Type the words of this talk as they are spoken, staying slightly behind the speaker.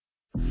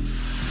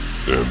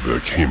And there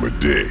came a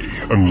day,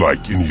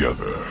 unlike any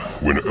other,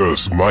 when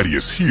Earth's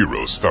mightiest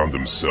heroes found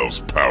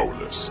themselves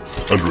powerless,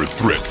 under a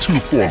threat too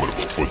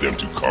formidable for them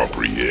to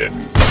comprehend.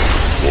 On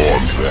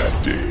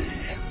that day,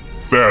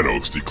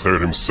 Thanos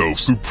declared himself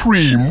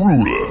supreme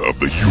ruler of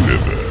the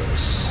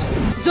universe.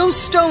 Those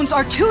stones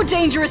are too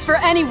dangerous for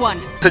anyone!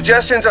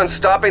 Suggestions on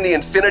stopping the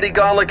Infinity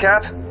Gauntlet,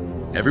 Cap?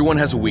 Everyone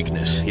has a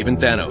weakness, even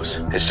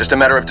Thanos. It's just a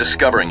matter of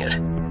discovering it.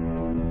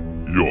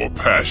 Your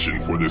passion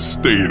for the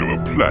stain of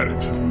a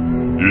planet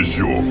is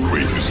your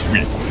greatest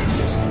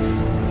weakness.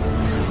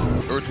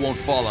 Earth won't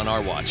fall on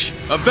our watch.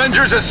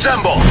 Avengers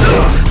assemble!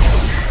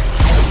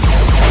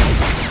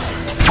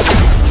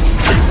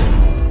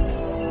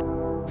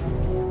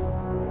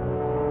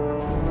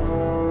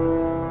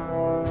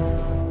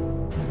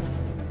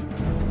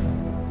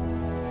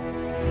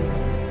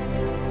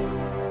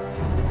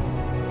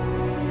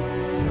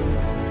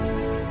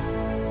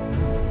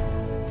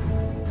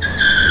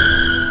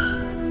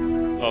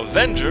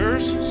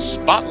 Avengers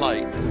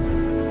Spotlight.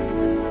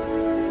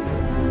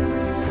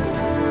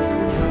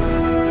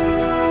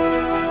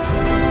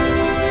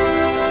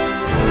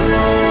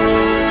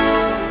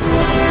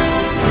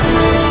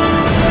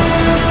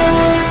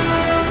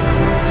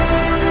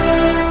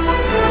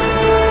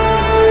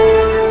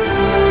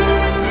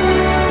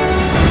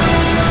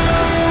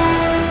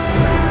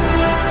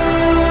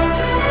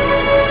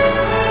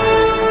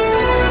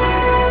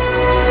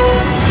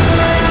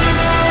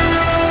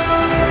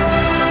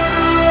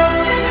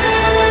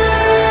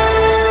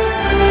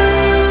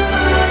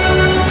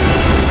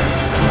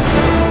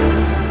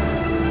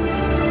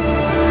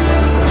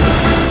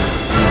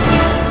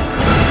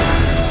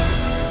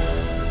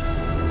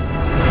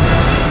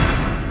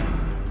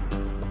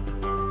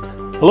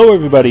 Hello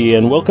everybody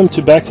and welcome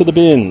to Back to the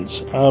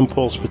Bins. I'm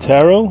Paul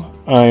Spataro.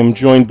 I'm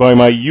joined by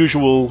my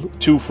usual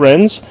two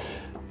friends,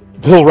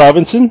 Bill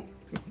Robinson.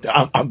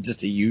 I'm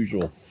just a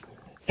usual.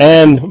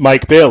 And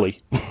Mike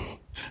Bailey.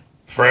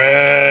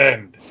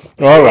 Friend.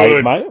 All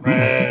right,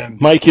 Friend.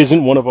 Mike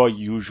isn't one of our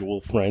usual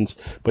friends,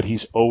 but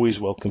he's always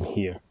welcome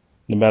here,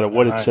 no matter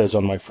what it says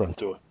on my front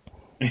door.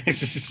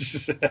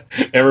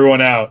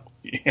 Everyone out.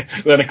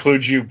 That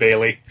includes you,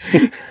 Bailey.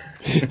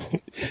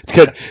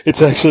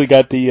 It's actually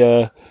got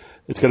the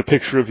it's got a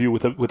picture of you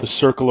with a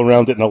circle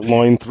around it and a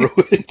line through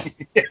it.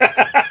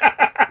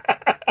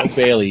 No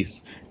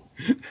Baileys.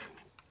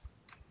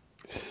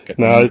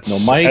 No, it's no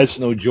Mikes,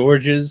 no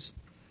Georges.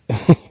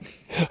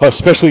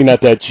 Especially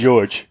not that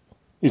George.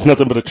 He's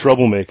nothing but a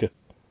troublemaker.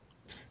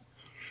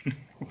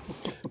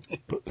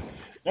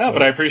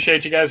 But I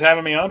appreciate you guys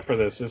having me on for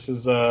this. This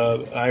is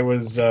I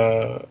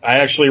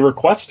actually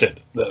requested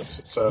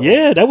this. So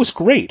yeah, that was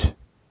great.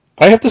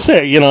 I have to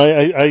say,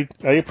 I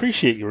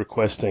appreciate you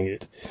requesting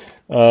it.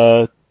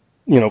 For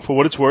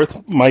what it's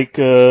worth, Mike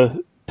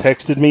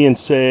texted me and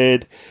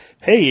said,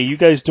 "Hey, are you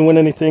guys doing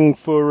anything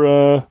for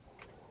a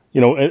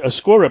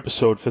score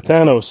episode for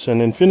Thanos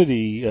and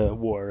Infinity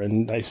War?"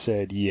 And I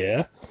said,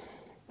 "Yeah."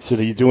 He said,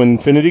 "Are you doing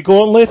Infinity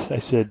Gauntlet?" I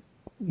said,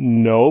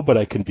 "No, but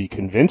I can be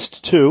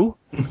convinced too."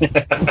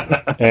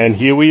 And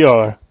here we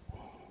are.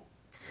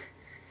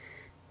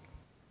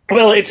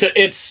 Well,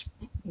 it's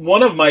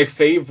one of my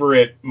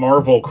favorite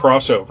Marvel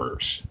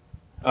crossovers.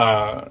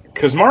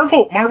 Because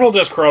Marvel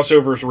does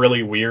crossovers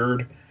really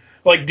weird.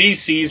 Like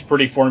DC's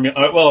pretty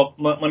formula. Well,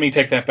 let me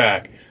take that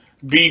back.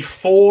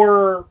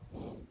 Before,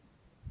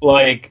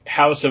 like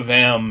House of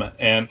M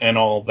and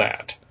all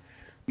that,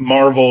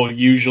 Marvel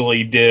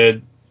usually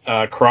did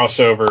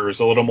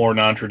crossovers a little more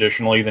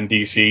non-traditionally than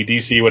DC.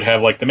 DC would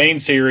have like the main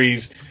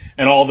series,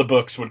 and all the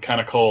books would kind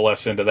of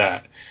coalesce into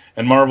that.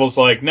 And Marvel's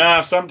like,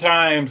 nah,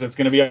 sometimes it's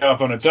going to be off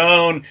on its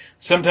own.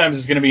 Sometimes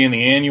it's going to be in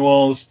the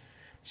annuals.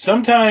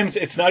 Sometimes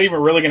it's not even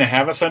really going to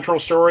have a central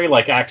story,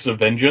 like Acts of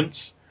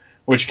Vengeance,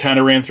 which kind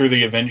of ran through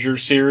the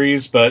Avengers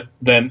series, but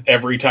then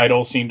every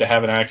title seemed to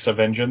have an Acts of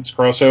Vengeance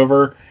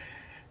crossover.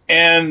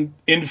 And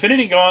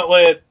Infinity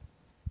Gauntlet,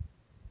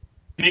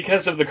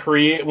 because of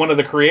one of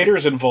the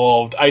creators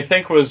involved, I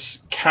think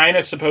was kind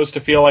of supposed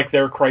to feel like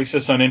their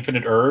Crisis on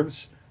Infinite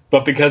Earths,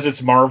 but because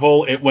it's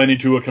Marvel, it went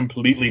into a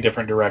completely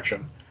different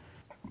direction.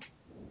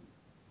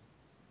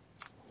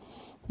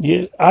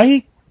 Yeah,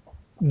 I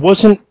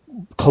wasn't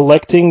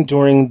collecting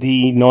during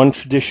the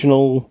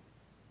non-traditional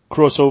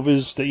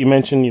crossovers that you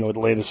mentioned,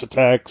 Atlantis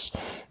Attacks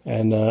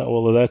and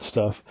all of that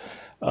stuff.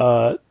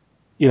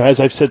 As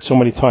I've said so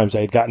many times,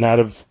 I had gotten out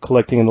of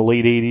collecting in the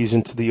late 80s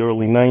into the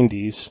early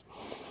 90s.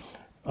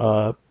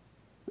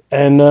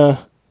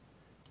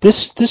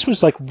 This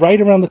was like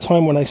right around the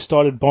time when I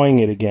started buying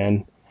it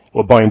again,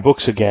 or buying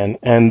books again,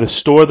 and the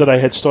store that I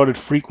had started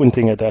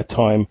frequenting at that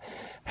time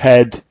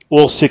had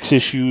all 6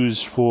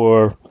 issues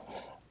for,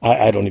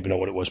 I don't even know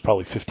what it was,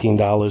 probably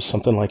 $15,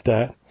 something like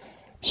that.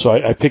 So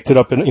I picked it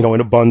up in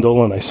a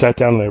bundle, and I sat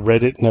down and I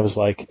read it, and I was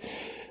like,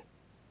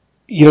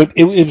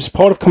 it was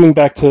part of coming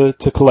back to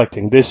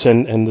collecting this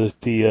and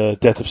the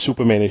Death of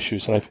Superman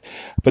issues.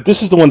 But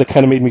this is the one that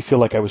kind of made me feel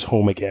like I was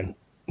home again.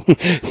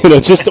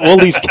 Just all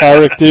these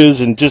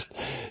characters and just,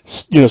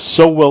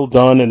 so well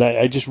done. And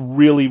I just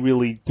really,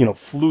 really,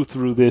 flew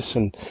through this.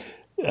 And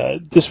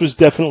this was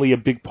definitely a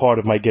big part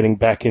of my getting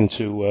back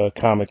into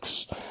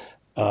comics,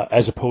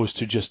 as opposed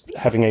to just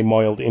having a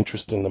mild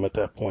interest in them at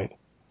that point.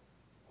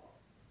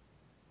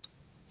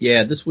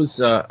 Yeah, this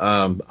was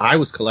I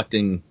was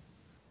collecting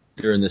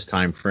during this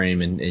time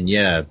frame, and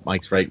yeah,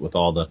 Mike's right with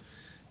all the.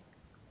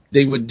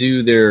 They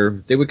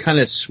would kind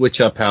of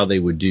switch up how they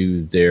would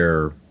do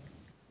their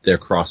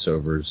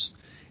crossovers,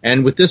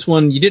 and with this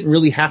one, you didn't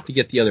really have to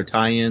get the other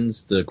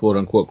tie-ins, the quote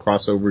unquote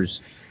crossovers.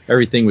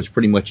 Everything was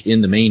pretty much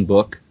in the main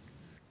book.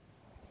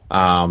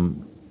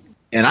 And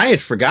I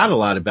had forgot a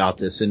lot about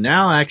this, and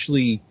now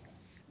actually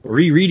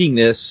rereading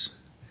this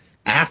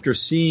after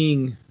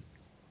seeing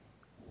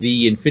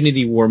the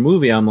Infinity War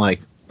movie, I'm like,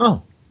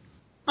 oh,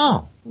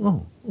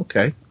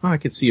 okay. I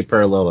could see a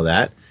parallel to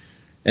that.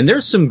 And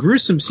there's some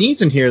gruesome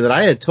scenes in here that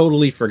I had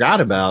totally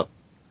forgot about,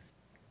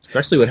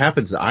 especially what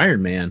happens to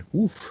Iron Man.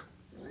 Oof.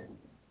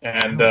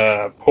 And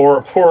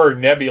poor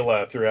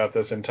Nebula throughout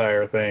this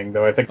entire thing,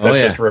 though I think that's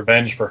just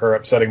revenge for her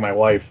upsetting my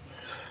wife.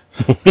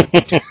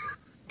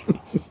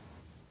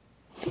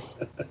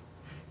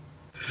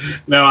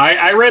 No,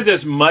 I read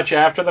this much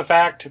after the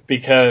fact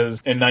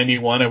because in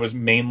 91 I was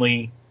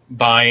mainly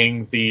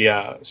buying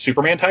the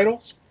Superman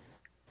titles,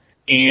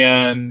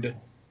 and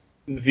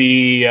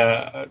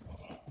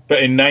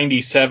but in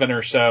 97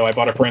 or so I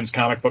bought a friend's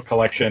comic book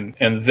collection,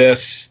 and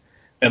this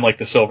and like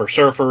the Silver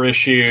Surfer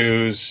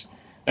issues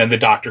and the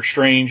Doctor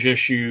Strange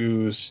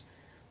issues.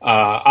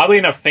 Oddly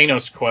enough,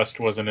 Thanos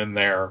Quest wasn't in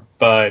there,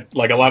 but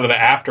like a lot of the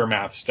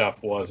Aftermath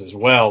stuff was as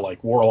well,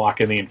 like Warlock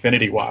and the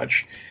Infinity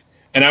Watch.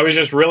 And I was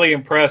just really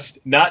impressed,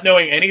 not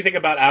knowing anything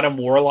about Adam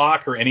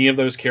Warlock or any of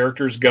those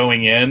characters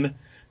going in.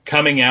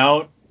 Coming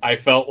out, I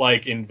felt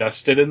like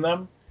invested in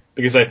them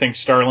because I think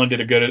Starlin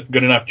did a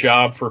good enough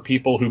job for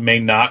people who may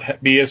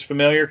not be as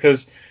familiar.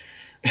 Because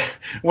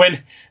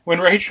when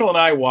Rachel and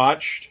I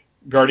watched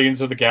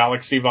Guardians of the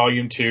Galaxy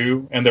Volume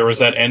 2 and there was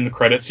that end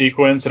credit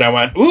sequence, and I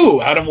went, "Ooh,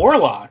 Adam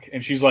Warlock,"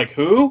 and she's like,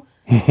 "Who?"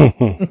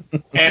 And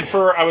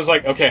I was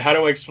like, okay, how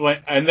do I explain?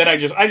 And then I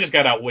just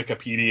got out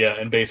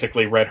Wikipedia and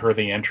basically read her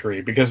the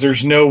entry, because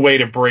there's no way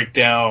to break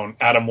down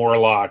Adam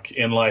Warlock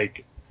in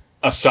like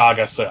a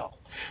saga cell.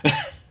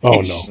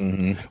 Oh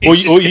no! Or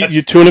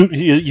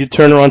you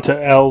turn her on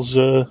to Al's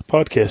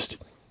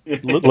podcast.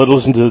 Let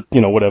listen to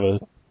whatever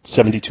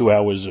 72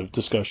 hours of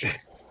discussion.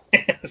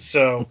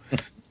 So,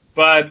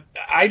 but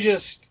I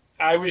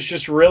was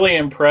just really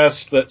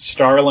impressed that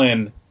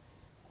Starlin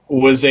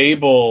was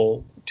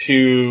able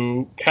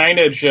to kind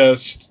of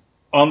just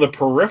on the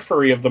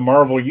periphery of the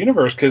Marvel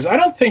universe, because I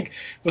don't think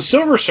was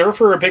Silver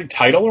Surfer a big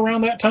title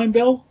around that time,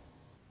 Bill?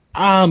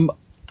 Well,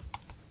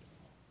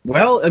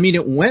 I mean,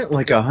 it went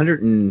like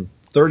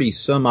 130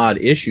 some odd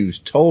issues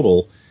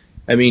total.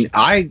 I mean,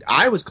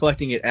 I was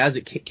collecting it as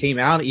it came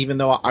out, even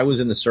though I was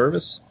in the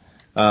service.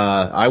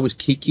 I was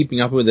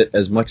keeping up with it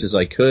as much as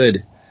I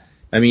could.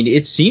 I mean,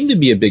 it seemed to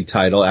be a big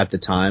title at the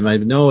time. I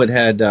know it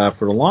had,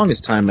 for the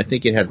longest time, I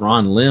think it had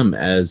Ron Lim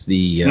as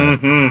the,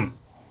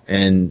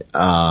 and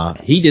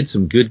he did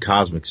some good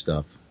cosmic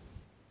stuff.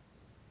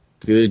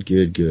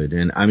 Good.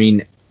 And I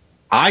mean,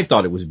 I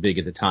thought it was big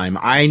at the time.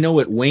 I know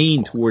it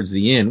waned towards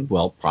the end.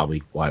 Well,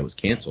 probably why it was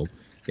canceled.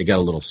 It got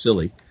a little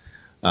silly.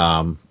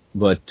 No,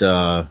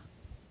 I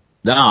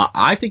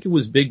think it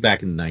was big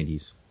back in the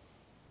 90s.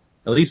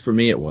 At least for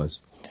me, it was.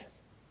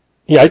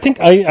 Yeah, I think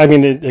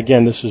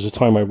again, this was a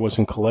time I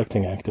wasn't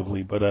collecting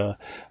actively, but I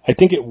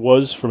think it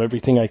was from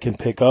everything I can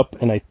pick up,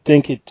 and I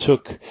think it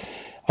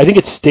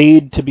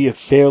stayed to be a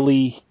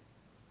fairly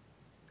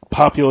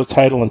popular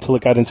title until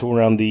it got into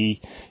around the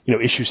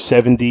issue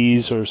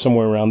 70s or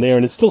somewhere around there,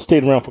 and it still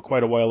stayed around for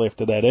quite a while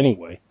after that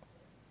anyway.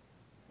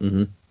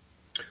 Mm-hmm.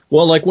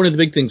 Well, like one of the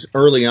big things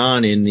early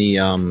on in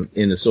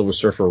the Silver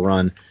Surfer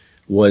run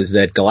was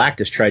that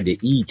Galactus tried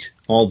to eat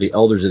all the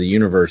Elders of the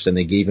Universe, and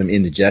they gave him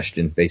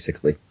indigestion,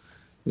 basically.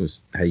 It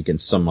was how you can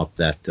sum up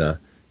that,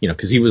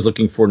 because he was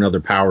looking for another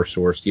power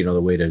source,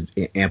 the way to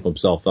amp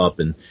himself up,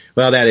 and,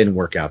 well, that didn't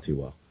work out too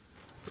well.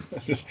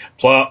 It's just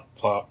plop,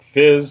 plop,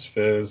 fizz,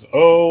 fizz,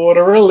 oh, what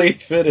a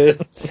relief it is.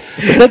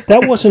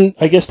 That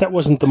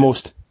wasn't the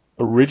most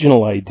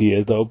original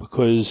idea, though,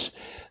 because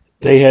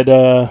they had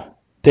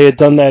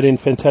done that in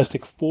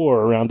Fantastic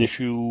Four around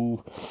issue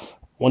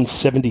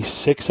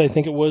 176, I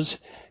think it was.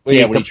 Well,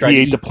 yeah, when he tried to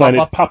eat the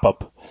planet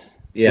Pop-Up.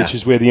 Yeah. Which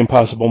is where the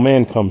Impossible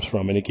Man comes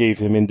from, and it gave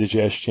him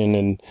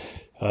indigestion,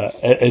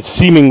 and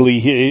seemingly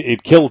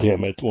it killed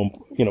him at one,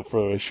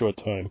 for a short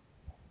time.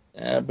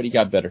 But he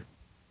got better.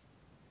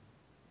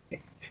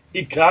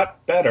 He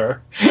got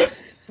better.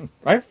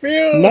 I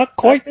feel not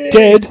quite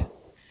dead.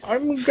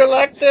 I'm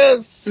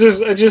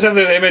Galactus. I just have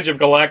this image of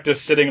Galactus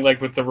sitting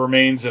like with the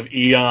remains of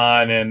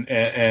Eon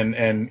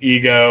and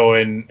Ego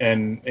and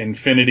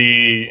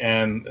Infinity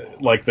and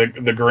like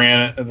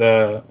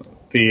the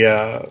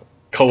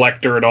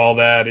Collector and all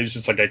that. It's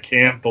just like, I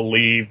can't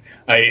believe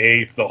I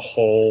ate the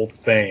whole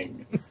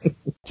thing. Do you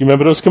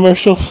remember those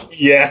commercials?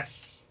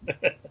 Yes.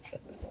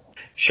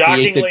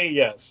 Shockingly,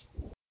 yes.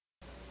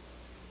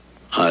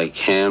 I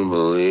can't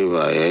believe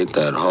I ate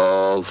that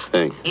whole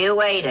thing. You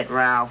ate it,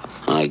 Ralph.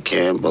 I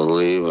can't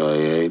believe I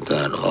ate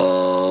that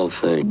whole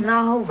thing.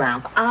 No,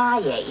 Ralph, I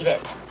ate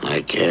it.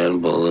 I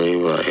can't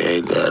believe I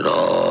ate that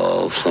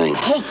whole thing.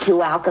 Take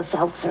 2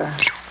 Alka-Seltzer.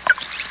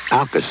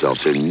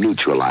 Alka-Seltzer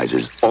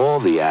neutralizes all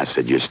the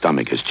acid your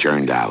stomach has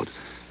churned out.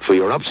 For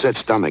your upset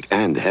stomach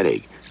and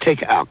headache,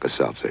 take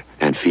Alka-Seltzer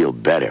and feel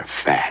better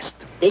fast.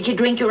 Did you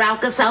drink your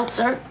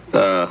Alka-Seltzer?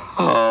 The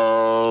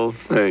whole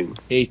thing.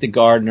 He ate the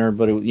gardener,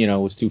 but it, it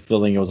was too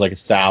filling. It was like a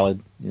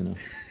salad,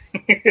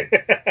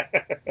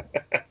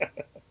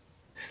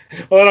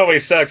 Well, it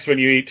always sucks when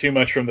you eat too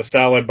much from the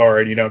salad bar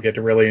and you don't get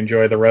to really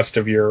enjoy the rest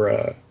of your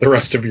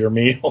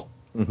meal.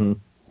 Mm-hmm.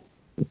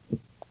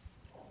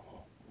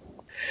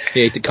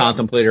 He ate the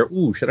contemplator.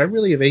 Ooh, should I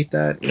really have ate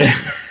that?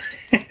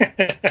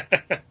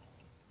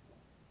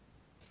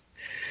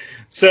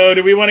 So,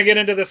 do we want to get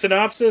into the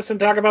synopsis and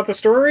talk about the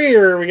story,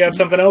 or we got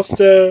something else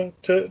to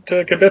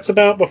kibitz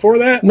about before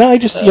that? No, I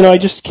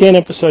just can't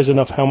emphasize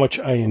enough how much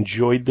I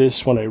enjoyed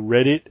this when I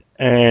read it,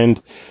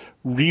 and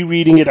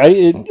rereading it.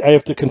 I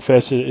have to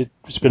confess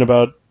it's been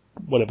about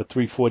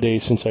 3-4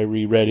 days since I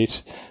reread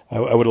it. I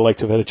would have liked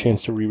to have had a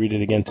chance to reread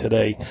it again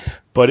today,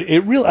 but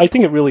I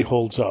think it really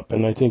holds up,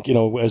 and I think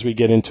as we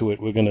get into it,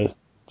 we're gonna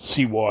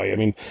see why. I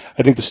mean,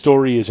 I think the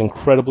story is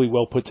incredibly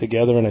well put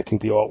together, and I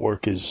think the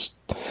artwork is.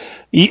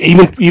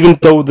 Even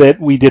though that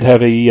we did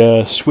have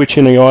a switch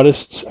in the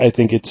artists, I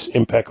think it's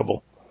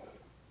impeccable.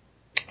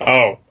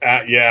 Oh,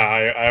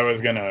 yeah, I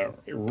was gonna.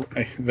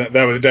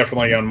 That was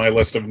definitely on my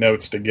list of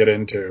notes to get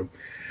into.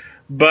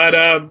 But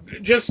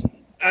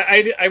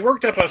I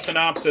worked up a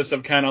synopsis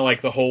of kind of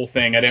like the whole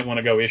thing. I didn't want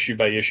to go issue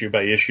by issue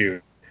by issue,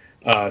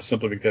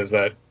 simply because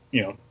that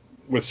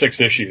with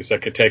 6 issues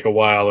that could take a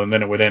while, and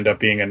then it would end up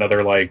being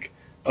another like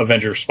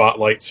Avengers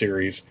Spotlight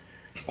series,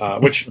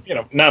 which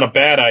not a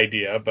bad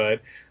idea,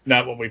 but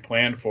not what we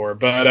planned for.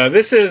 But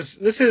this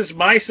is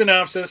my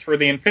synopsis for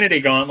the Infinity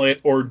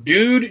Gauntlet, or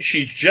Dude,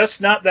 She's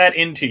Just Not That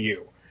Into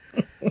You.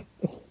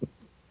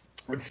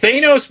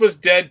 Thanos was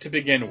dead to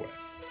begin with.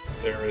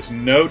 There is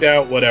no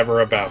doubt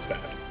whatever about that.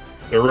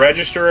 The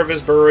register of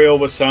his burial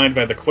was signed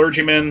by the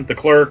clergyman, the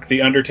clerk,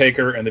 the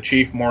undertaker, and the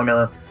chief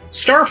mourner.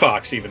 Star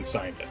Fox even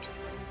signed it.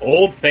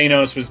 Old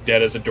Thanos was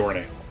dead as a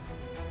doornail.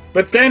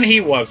 But then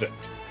he wasn't,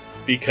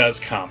 because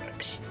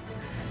comics.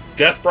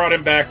 Death brought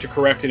him back to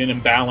correct an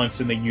imbalance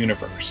in the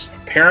universe.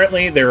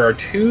 Apparently, there are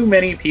too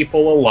many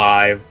people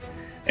alive,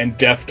 and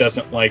Death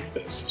doesn't like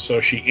this, so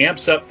she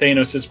amps up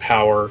Thanos'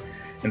 power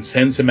and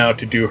sends him out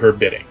to do her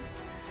bidding.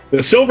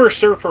 The Silver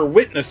Surfer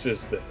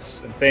witnesses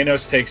this, and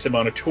Thanos takes him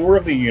on a tour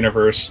of the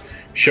universe,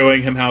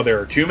 showing him how there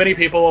are too many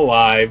people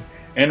alive,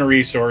 and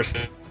resources,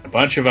 a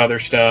bunch of other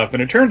stuff,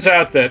 and it turns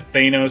out that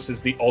Thanos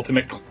is the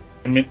ultimate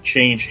climate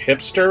change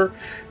hipster,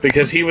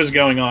 because he was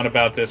going on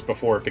about this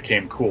before it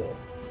became cool.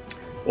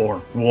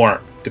 Or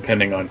warm,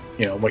 depending on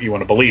what you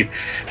want to believe.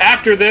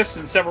 After this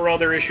and several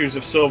other issues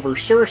of Silver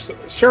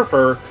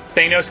Surfer,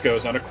 Thanos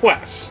goes on a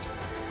quest.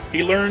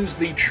 He learns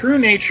the true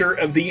nature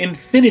of the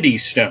Infinity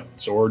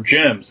Stones, or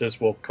gems,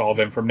 as we'll call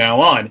them from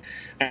now on.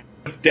 And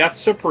with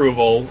Death's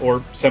approval,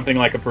 or something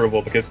like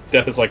approval, because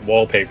Death is like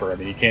wallpaper. I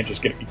mean, you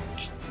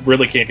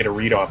really can't get a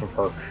read off of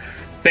her.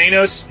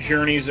 Thanos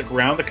journeys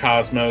around the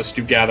cosmos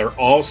to gather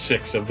all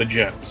 6 of the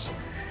gems.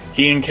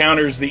 He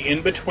encounters the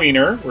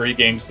In-Betweener, where he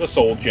gains the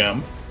Soul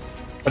Gem,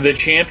 the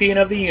Champion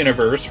of the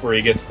Universe, where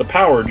he gets the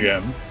Power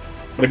Gem,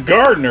 the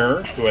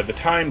Gardener, who had the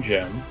Time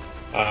Gem,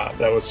 that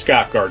was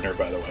Scott Gardner,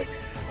 by the way,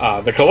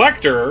 the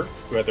Collector,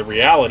 who had the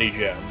Reality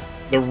Gem,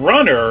 the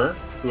Runner,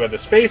 who had the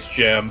Space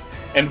Gem,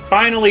 and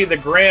finally the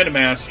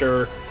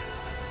Grandmaster,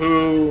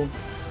 who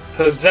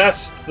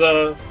possessed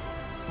the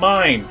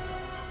Mind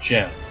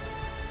Gem,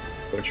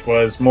 which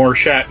was more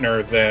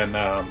Shatner than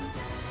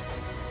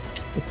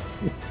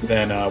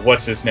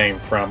what's his name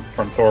from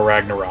Thor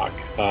Ragnarok.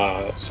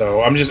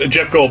 So I'm just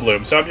Jeff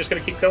Goldblum. So I'm just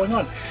going to keep going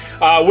on.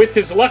 With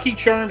his lucky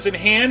charms in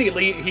hand,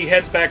 he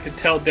heads back to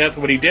tell Death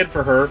what he did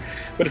for her,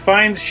 but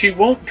finds she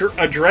won't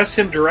address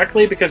him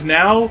directly because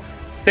now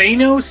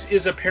Thanos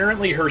is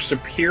apparently her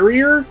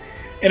superior.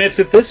 And it's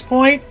at this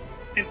point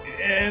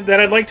that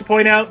I'd like to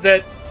point out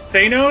that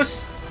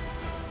Thanos,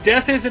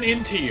 Death isn't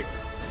into you.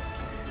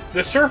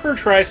 The Surfer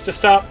tries to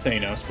stop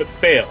Thanos, but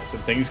fails,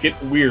 and things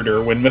get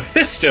weirder when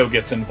Mephisto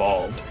gets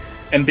involved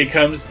and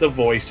becomes the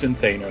voice in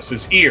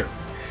Thanos' ear.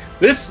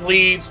 This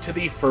leads to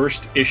the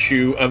first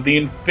issue of the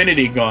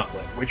Infinity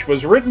Gauntlet, which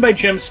was written by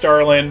Jim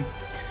Starlin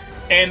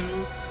and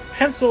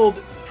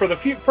penciled for the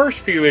first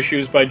few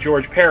issues by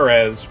George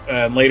Perez,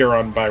 and later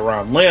on by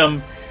Ron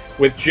Lim,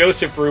 with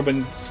Joseph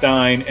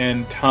Rubinstein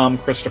and Tom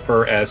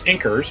Christopher as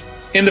inkers.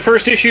 In the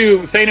first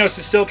issue, Thanos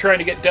is still trying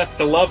to get Death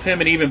to love him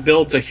and even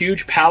builds a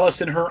huge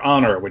palace in her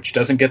honor, which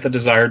doesn't get the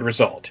desired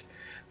result.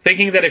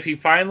 Thinking that if he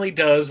finally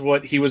does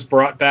what he was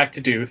brought back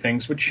to do,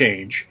 things would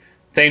change,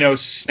 Thanos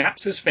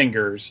snaps his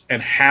fingers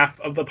and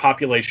half of the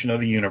population of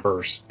the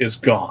universe is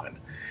gone.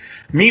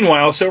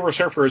 Meanwhile, Silver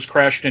Surfer has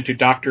crashed into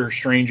Doctor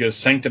Strange's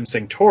Sanctum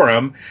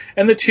Sanctorum,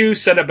 and the two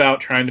set about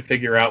trying to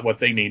figure out what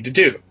they need to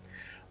do.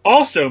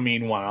 Also,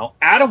 meanwhile,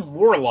 Adam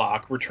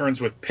Warlock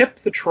returns with Pip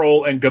the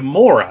Troll and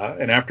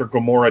Gamora, and after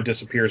Gamora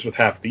disappears with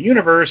half the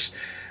universe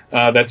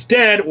that's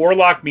dead,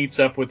 Warlock meets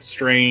up with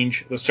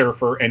Strange, the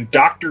Surfer, and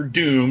Doctor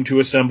Doom to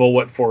assemble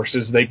what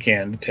forces they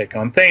can to take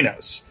on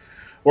Thanos.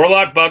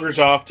 Warlock buggers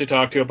off to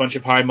talk to a bunch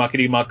of high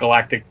muckety-muck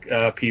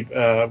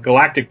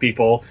galactic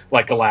people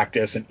like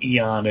Galactus and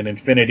Eon and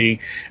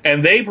Infinity,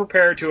 and they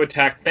prepare to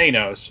attack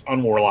Thanos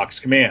on Warlock's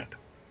command.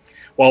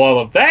 While all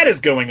of that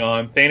is going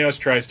on, Thanos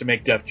tries to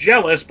make Death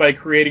jealous by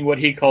creating what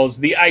he calls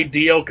the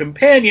ideal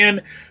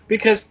companion,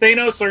 because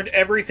Thanos learned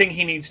everything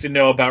he needs to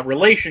know about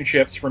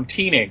relationships from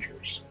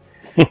teenagers.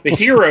 The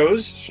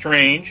heroes,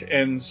 Strange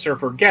and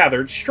Surfer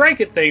gathered, strike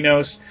at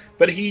Thanos,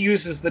 but he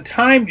uses the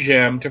time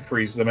gem to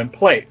freeze them in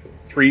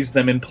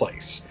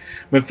place.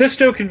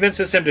 Mephisto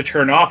convinces him to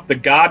turn off the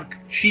God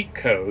cheat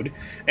code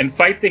and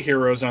fight the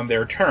heroes on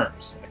their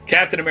terms.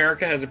 Captain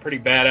America has a pretty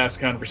badass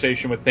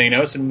conversation with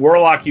Thanos, and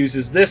Warlock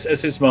uses this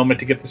as his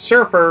moment to get the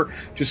Surfer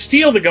to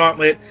steal the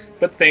gauntlet,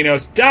 but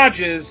Thanos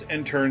dodges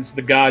and turns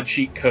the God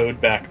cheat code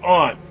back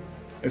on.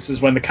 This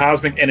is when the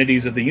cosmic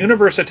entities of the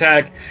universe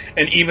attack,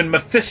 and even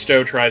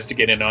Mephisto tries to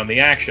get in on the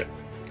action.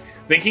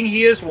 Thinking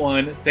he has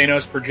won,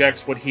 Thanos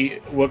projects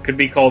what could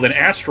be called an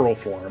astral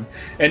form,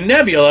 and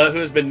Nebula, who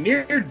has been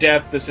near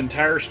death this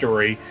entire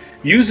story,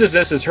 uses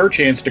this as her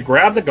chance to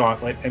grab the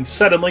gauntlet, and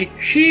suddenly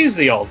she's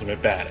the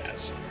ultimate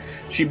badass.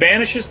 She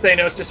banishes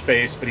Thanos to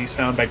space, but he's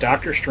found by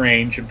Doctor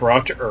Strange and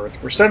brought to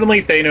Earth, where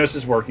suddenly Thanos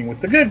is working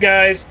with the good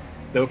guys,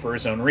 though for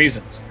his own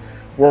reasons.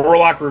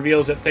 Warlock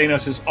reveals that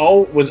Thanos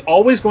was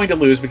always going to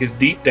lose because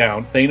deep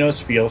down,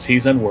 Thanos feels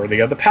he's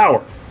unworthy of the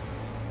power.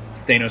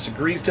 Thanos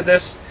agrees to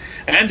this,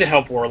 and to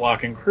help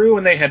Warlock and crew,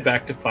 and they head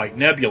back to fight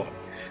Nebula.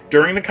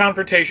 During the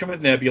confrontation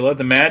with Nebula,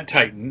 the Mad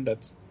Titan,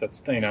 that's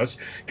Thanos,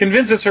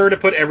 convinces her to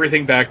put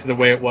everything back to the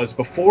way it was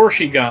before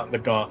she got the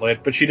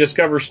gauntlet, but she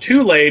discovers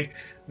too late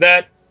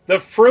that the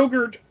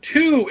Frogurt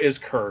too is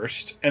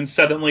cursed, and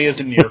suddenly is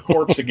a near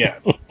corpse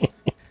again.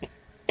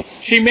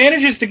 She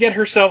manages to get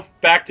herself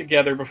back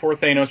together before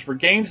Thanos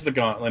regains the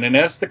gauntlet, and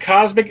as the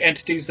cosmic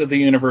entities of the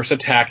universe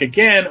attack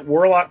again,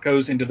 Warlock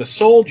goes into the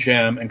Soul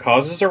Gem and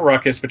causes a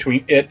ruckus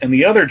between it and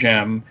the other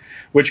gem,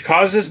 which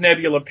causes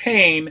Nebula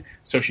pain,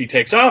 so she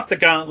takes off the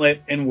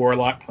gauntlet, and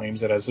Warlock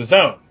claims it as his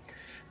own.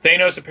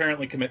 Thanos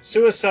apparently commits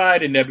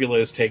suicide, and Nebula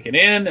is taken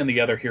in, and the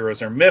other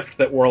heroes are miffed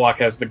that Warlock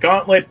has the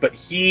gauntlet, but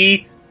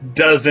he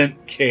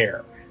doesn't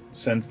care.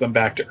 Sends them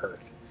back to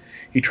Earth.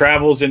 He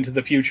travels into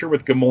the future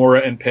with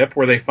Gamora and Pip,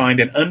 where they find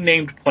an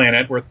unnamed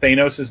planet where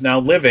Thanos is now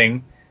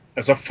living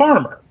as a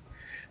farmer.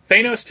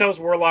 Thanos tells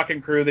Warlock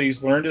and crew that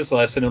he's learned his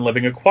lesson, and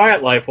living a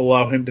quiet life will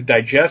allow him to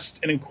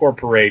digest and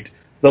incorporate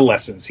the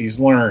lessons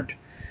he's learned.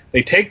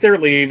 They take their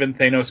leave, and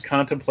Thanos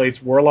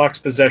contemplates Warlock's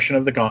possession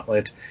of the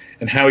gauntlet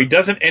and how he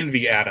doesn't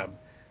envy Adam,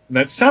 and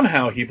that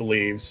somehow he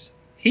believes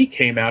he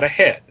came out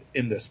ahead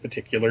in this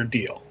particular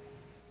deal.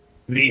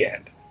 The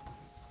end.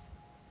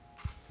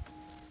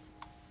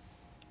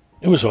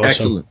 It was awesome.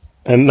 Excellent.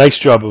 And nice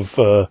job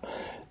of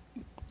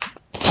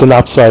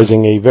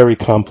synopsizing a very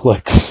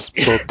complex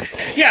book.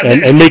 Yeah,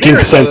 and making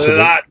sense of it. There's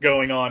a lot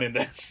going on in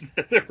this.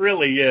 There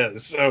really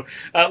is. So,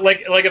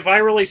 like if I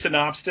really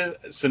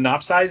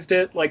synopsized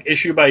it, like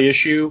issue by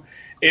issue,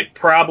 it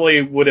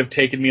probably would have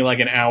taken me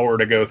like an hour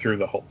to go through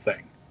the whole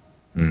thing.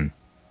 Mm.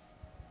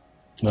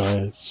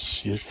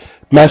 It's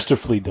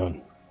masterfully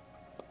done.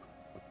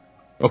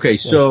 Okay,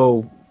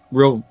 so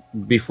real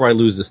before I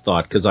lose this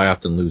thought, because I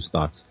often lose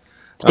thoughts.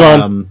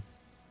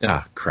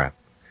 Crap.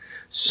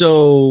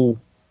 So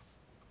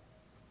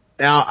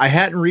now I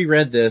hadn't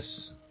reread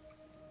this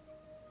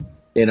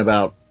in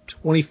about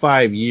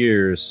 25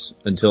 years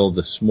until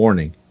this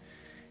morning.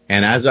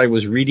 And as I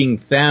was reading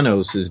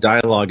Thanos'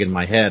 dialogue in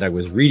my head, I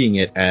was reading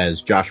it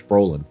as Josh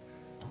Brolin.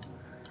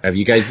 Have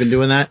you guys been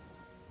doing that?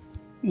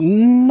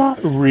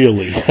 Not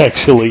really,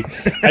 actually.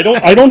 I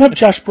don't have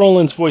Josh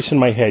Brolin's voice in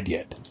my head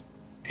yet.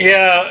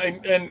 Yeah,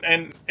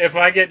 and if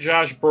I get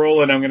Josh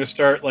Brolin, I'm going to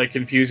start like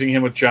confusing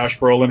him with Josh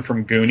Brolin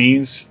from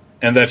Goonies,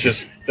 and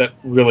that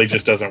really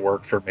just doesn't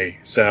work for me.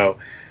 So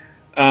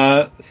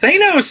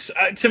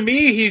Thanos, to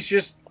me, he's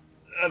just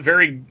a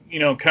very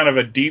kind of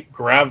a deep,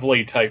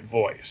 gravelly type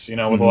voice, with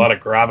a lot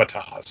of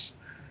gravitas.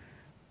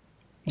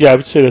 Yeah, I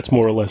would say that's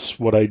more or less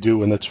what I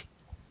do, and that's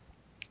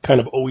kind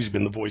of always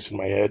been the voice in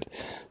my head.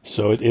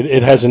 So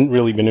it hasn't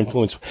really been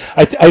influenced.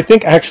 I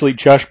think actually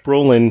Josh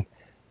Brolin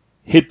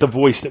hit the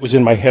voice that was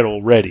in my head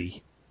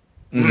already.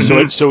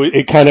 Mm-hmm. So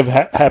it kind of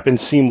happened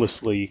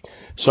seamlessly.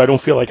 So I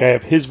don't feel like I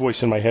have his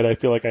voice in my head. I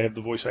feel like I have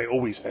the voice I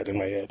always had in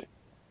my head.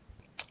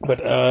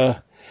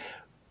 But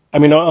I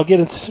mean,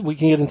 we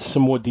can get into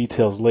some more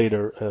details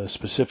later,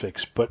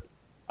 specifics. But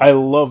I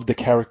love the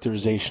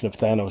characterization of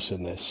Thanos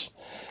in this.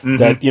 Mm-hmm.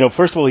 That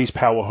first of all, he's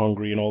power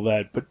hungry and all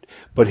that,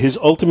 but his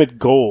ultimate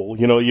goal,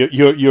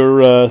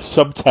 your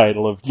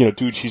subtitle of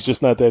dude, she's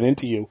just not that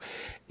into you,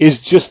 is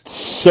just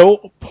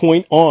so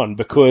point on,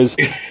 because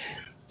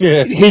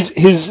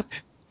his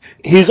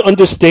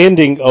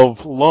understanding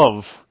of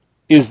love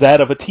is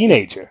that of a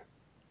teenager.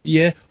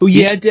 Yeah. Oh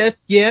yeah, Death.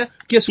 Yeah.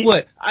 Guess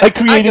what? I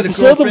created got a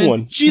this other girlfriend.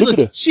 one. She Look at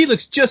her. she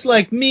looks just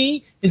like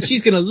me, and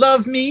she's gonna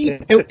love me.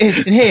 And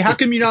hey, how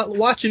come you're not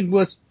watching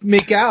us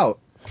make out?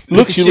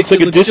 Look, The she chick looks like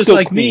that a disco just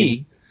like queen.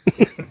 me.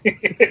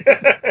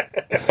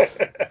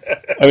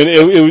 I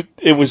mean,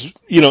 it was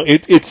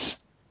it's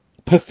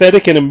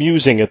pathetic and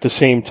amusing at the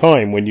same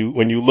time when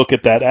you look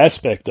at that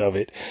aspect of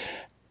it,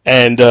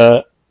 and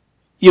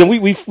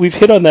we've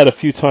hit on that a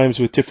few times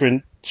with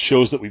different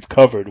shows that we've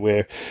covered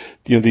where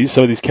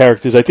some of these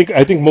characters. I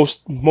think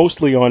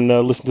mostly on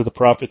Listen to the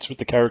Prophets with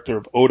the character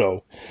of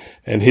Odo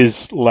and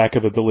his lack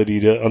of ability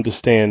to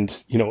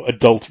understand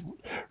adult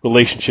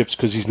relationships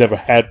because he's never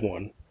had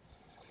one.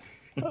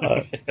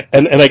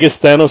 And I guess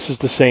Thanos is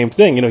the same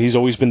thing. He's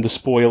always been the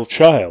spoiled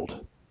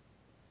child.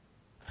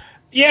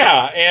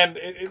 Yeah, and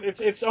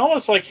it's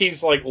almost like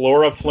he's like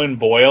Laura Flynn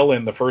Boyle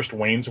in the first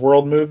Wayne's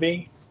World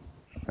movie.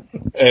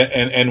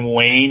 And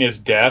Wayne is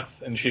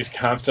Death, and she's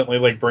constantly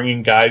like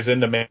bringing guys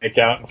in to make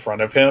out in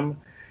front of him.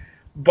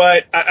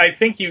 But I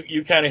think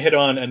you kind of hit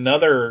on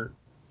another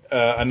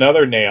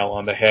nail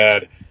on the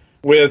head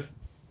with,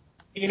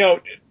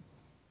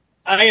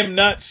 I am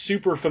not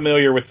super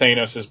familiar with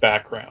Thanos'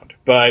 background,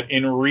 but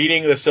in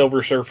reading the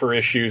Silver Surfer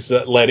issues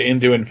that led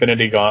into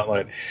Infinity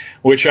Gauntlet,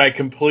 which I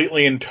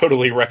completely and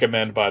totally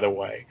recommend, by the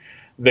way,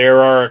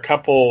 there's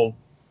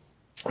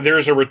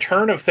a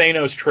Return of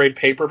Thanos trade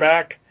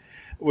paperback,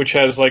 which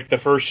has like the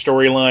first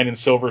storyline in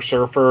Silver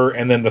Surfer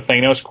and then the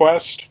Thanos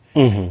quest.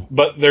 Mm-hmm.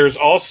 But there's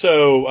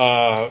also,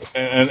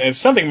 and it's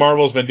something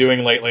Marvel's been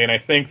doing lately, and I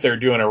think they're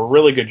doing a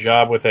really good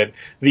job with it,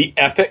 the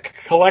Epic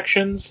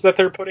collections that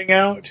they're putting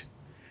out.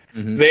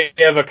 Mm-hmm. They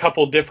have a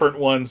couple different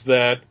ones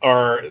that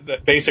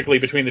basically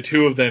between the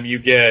two of them, you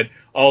get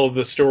all of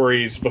the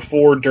stories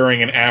before,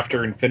 during, and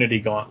after Infinity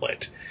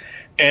Gauntlet.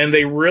 And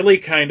they really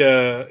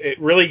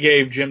it really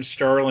gave Jim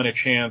Starlin a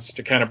chance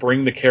to kind of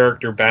bring the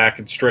character back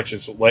and stretch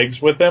his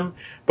legs with him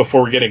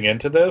before getting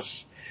into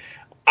this.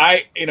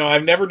 I've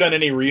never done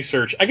any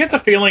research. I get the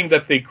feeling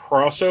that the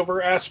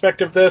crossover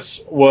aspect of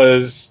this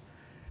was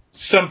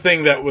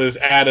something that was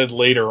added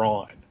later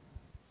on.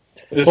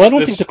 I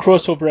don't think the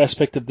crossover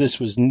aspect of this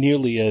was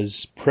nearly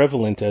as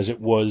prevalent as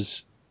it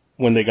was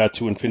when they got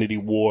to Infinity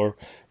War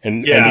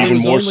and even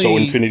more so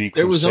Infinity Crusade.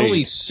 There was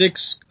only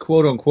 6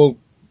 quote-unquote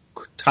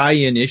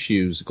tie-in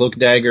issues: Cloak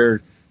and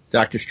Dagger,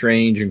 Doctor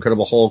Strange,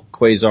 Incredible Hulk,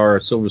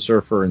 Quasar, Silver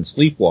Surfer, and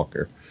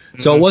Sleepwalker. Mm-hmm.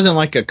 So it wasn't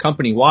like a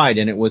company-wide,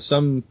 and it was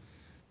some,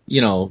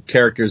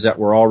 characters that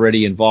were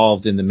already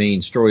involved in the main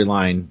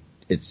storyline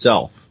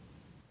itself.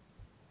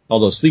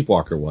 Although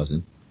Sleepwalker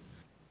wasn't.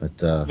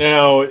 But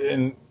now,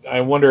 and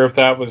I wonder if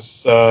that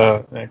was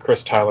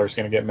Chris Tyler's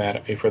going to get mad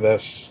at me for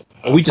this.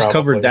 We just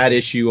covered that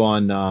issue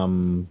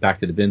on Back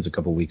to the Bins a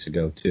couple weeks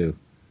ago too.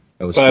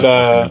 That was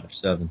number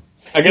 7.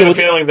 I get the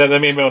feeling that they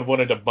may have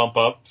wanted to bump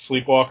up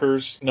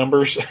Sleepwalker's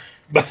numbers.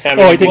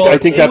 I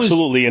think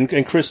absolutely,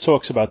 and Chris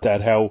talks about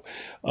that, how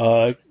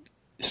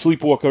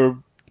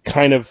Sleepwalker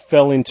kind of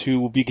fell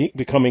into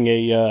becoming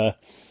a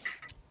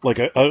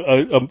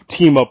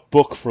team up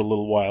book for a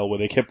little while, where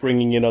they kept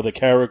bringing in other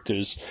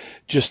characters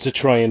just to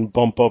try and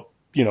bump up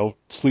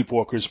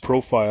Sleepwalker's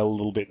profile a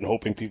little bit, and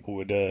hoping people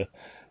would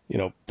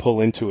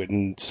pull into it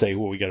and say,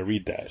 well, we got to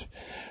read that.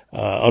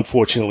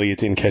 Unfortunately, it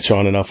didn't catch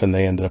on enough, and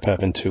they ended up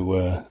having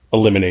to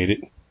eliminate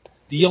it.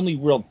 The only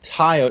real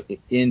tie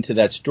into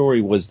that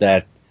story was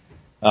that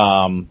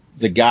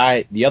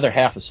the other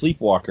half of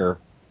Sleepwalker,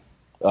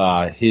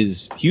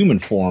 his human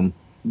form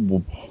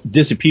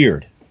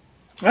disappeared.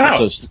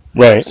 Oh.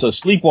 So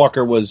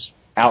Sleepwalker was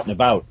out and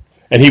about.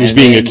 And he was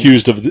being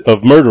accused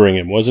of murdering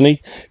him, wasn't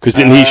he? Because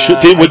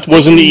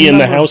wasn't he in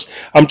the house?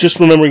 I'm just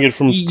remembering it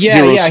from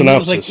Hero Synopsis. He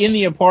was like in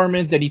the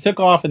apartment that he took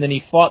off, and then he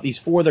fought these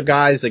 4 other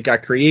guys that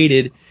got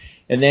created,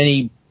 and then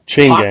he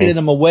pocketed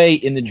them away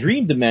in the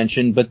dream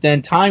dimension. But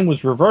then time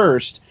was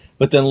reversed.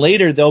 But then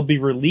later they'll be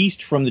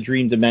released from the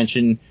dream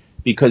dimension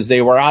because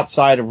they were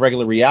outside of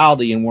regular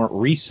reality and weren't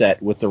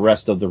reset with the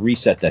rest of the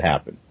reset that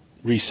happened.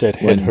 Reset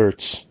head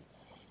hurts.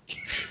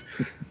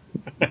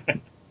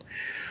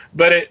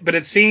 But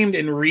it seemed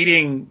in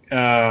reading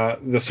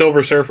the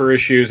Silver Surfer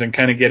issues and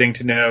kind of getting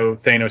to know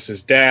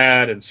Thanos'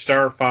 dad and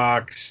Star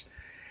Fox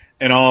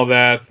and all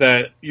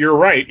that you're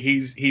right,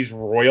 he's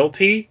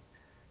royalty,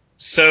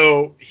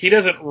 so he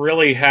doesn't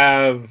really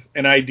have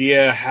an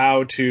idea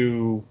how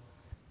to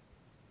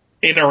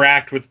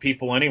interact with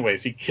people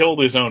anyways. He killed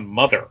his own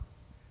mother,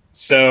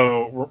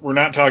 so we're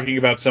not talking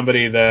about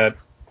somebody that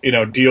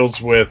deals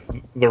with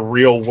the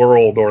real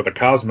world or the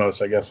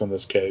cosmos, I guess in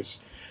this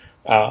case.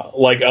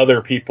 Like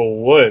other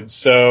people would.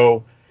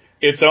 So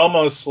it's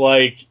almost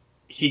like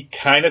he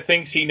kind of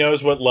thinks he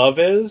knows what love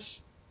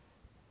is,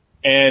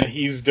 and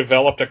he's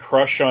developed a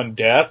crush on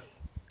death.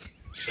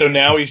 So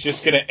now he's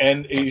just going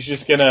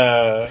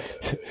to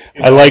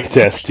I like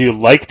death. Do you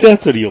like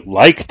death or do you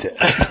like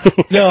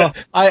death? No,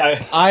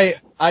 I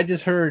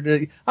just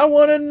heard, I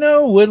want to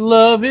know what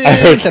love is. I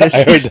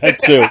heard that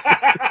too.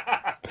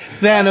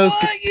 Thanos.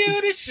 I want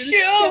you to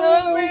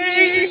show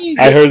me.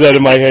 I heard that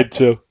in my head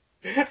too.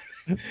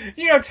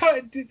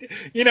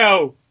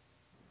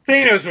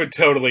 Thanos would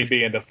totally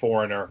be into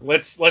Foreigner.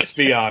 Let's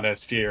be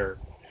honest here.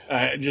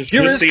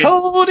 You're as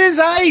cold as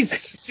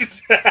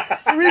ice.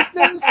 There is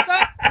no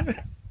sun.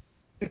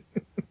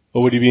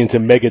 Or would he be into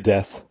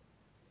Megadeth?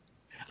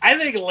 I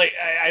think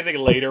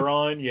later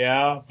on,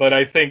 yeah, but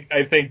I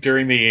think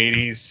during the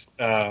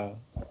 80s,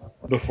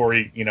 before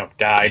he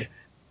died,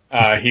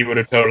 he would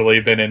have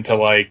totally been into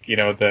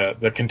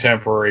the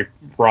contemporary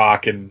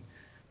rock and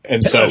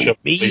such.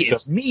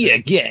 It's me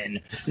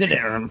again.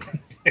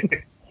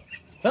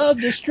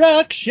 Of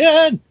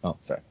destruction. Oh,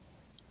 sorry.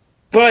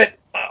 But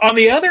on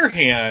the other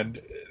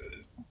hand,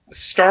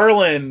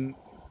 Starlin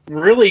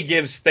really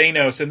gives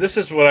Thanos, and this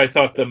is what I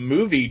thought the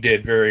movie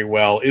did very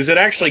well, is it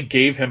actually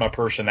gave him a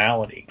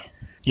personality.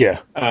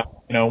 Yeah.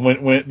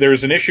 When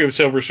there's an issue of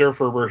Silver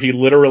Surfer where he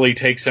literally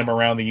takes him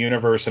around the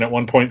universe, and at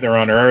one point they're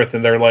on Earth,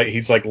 and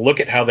he's like, look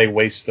at how they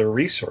waste their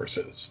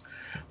resources.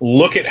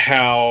 Look at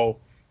how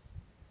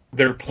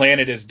their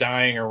planet is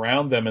dying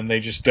around them, and they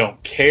just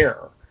don't care.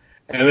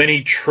 And then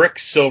he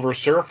tricks Silver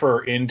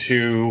Surfer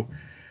into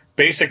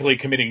basically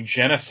committing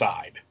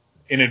genocide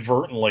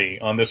inadvertently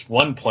on this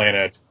one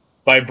planet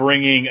by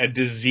bringing a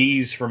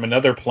disease from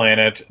another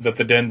planet that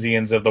the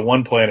Denzians of the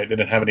one planet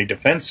didn't have any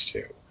defense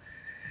to.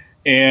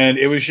 And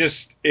it was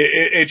just,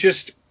 it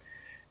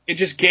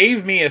just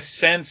gave me a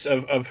sense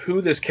of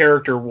who this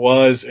character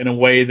was in a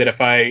way that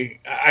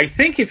I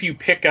think if you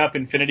pick up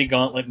Infinity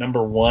Gauntlet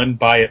 #1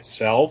 by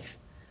itself,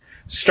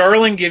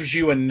 Starlin gives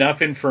you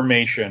enough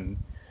information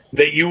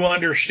that you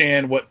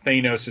understand what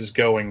Thanos is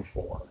going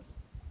for.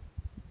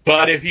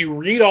 But if you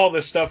read all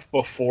the stuff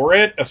before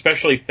it,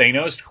 especially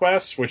Thanos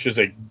Quest, which is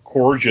a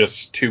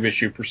gorgeous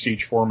 2-issue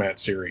prestige format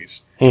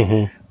series,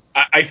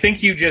 I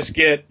think you just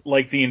get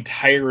the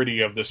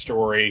entirety of the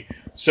story.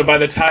 So by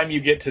the time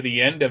you get to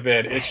the end of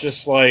it, it's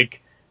just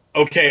like,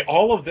 okay,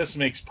 all of this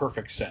makes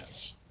perfect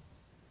sense.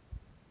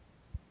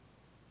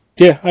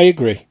 Yeah, I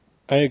agree.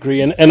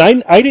 And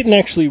I didn't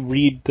actually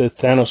read the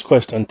Thanos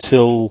Quest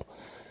until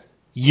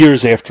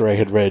years after I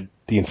had read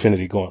the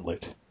Infinity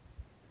Gauntlet.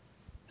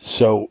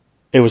 So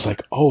it was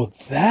like, oh,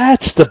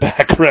 that's the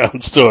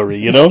background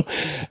story, And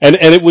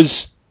it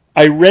was,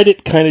 I read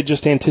it kind of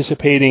just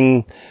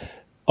anticipating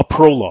a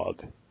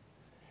prologue.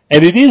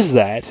 And it is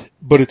that,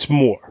 but it's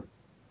more.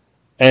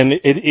 And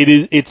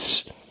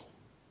it's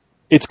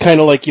kind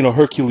of like,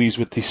 Hercules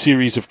with the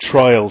series of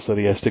trials that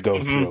he has to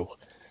go through.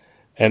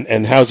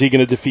 And how's he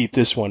going to defeat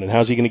this one? And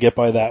how's he going to get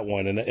by that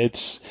one? And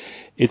it's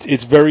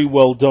very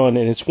well done.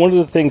 And it's one of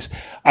the things,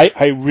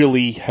 I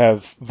really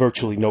have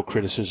virtually no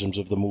criticisms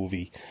of the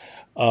movie.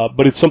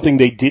 But it's something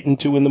they didn't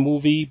do in the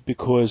movie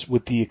because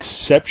with the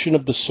exception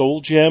of the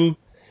Soul Gem,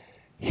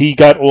 he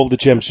got all the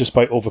gems just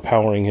by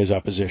overpowering his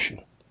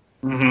opposition.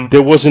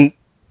 There wasn't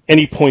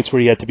any points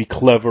where he had to be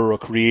clever or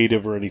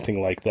creative or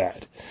anything like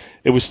that.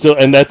 It was still,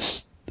 and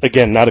that's,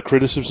 again, not a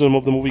criticism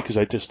of the movie because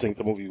I just think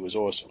the movie was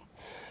awesome.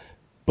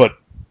 But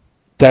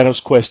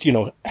Thanos Quest,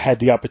 had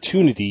the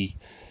opportunity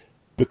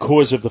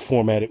because of the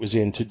format it was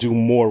in to do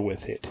more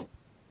with it.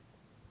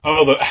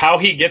 Oh, how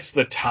he gets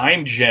the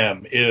time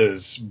gem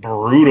is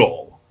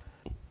brutal.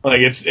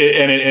 There's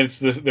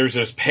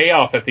this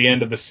payoff at the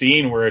end of the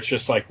scene where it's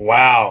just like,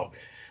 wow,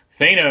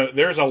 Thanos.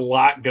 There's a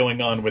lot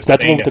going on with. Is that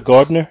Thanos. the one with the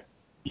gardener?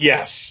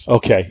 Yes.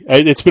 Okay,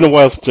 it's been a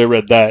while since I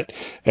read that,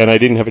 and I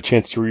didn't have a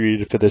chance to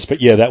reread it for this,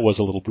 but yeah, that was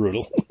a little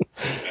brutal.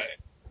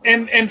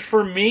 And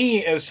for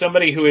me, as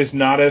somebody who is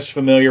not as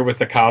familiar with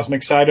the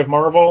cosmic side of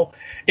Marvel,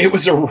 it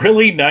was a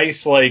really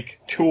nice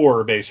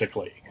tour,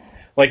 basically,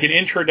 like an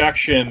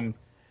introduction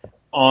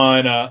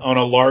on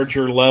a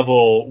larger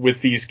level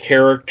with these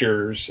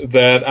characters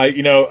that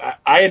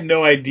I had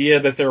no idea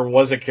that there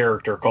was a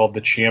character called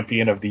the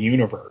Champion of the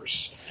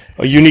Universe.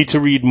 Oh, you need to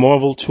read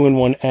Marvel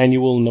 2-in-1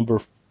 Annual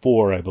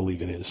 #4, I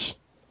believe it is.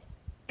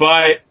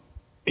 But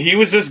he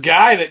was this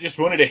guy that just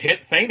wanted to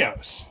hit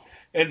Thanos,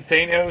 and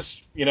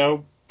Thanos,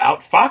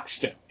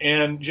 outfoxed him,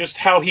 and just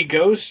how he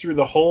goes through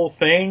the whole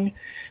thing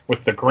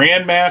with the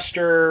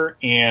Grandmaster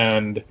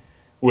and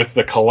with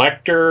the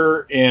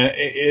Collector, and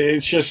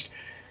it's just.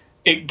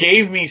 It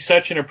gave me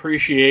such an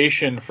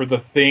appreciation for the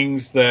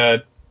things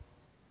that,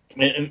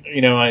 I'm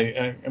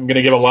going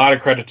to give a lot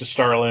of credit to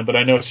Starlin, but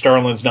I know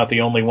Starlin's not the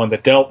only one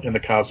that dealt in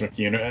the cosmic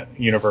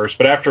universe.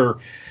 But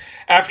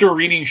after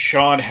reading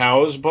Sean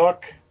Howe's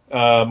book,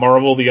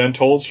 Marvel: The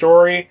Untold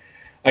Story,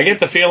 I get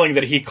the feeling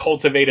that he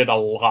cultivated a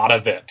lot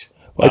of it.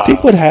 Well, I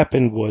think what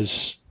happened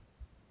was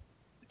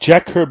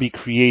Jack Kirby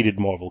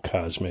created Marvel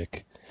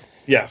Cosmic.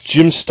 Yes.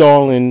 Jim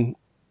Starlin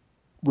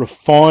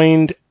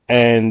refined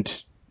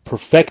and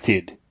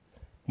perfected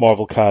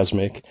Marvel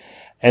Cosmic,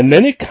 and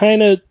then it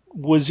kind of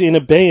was in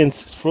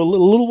abeyance for a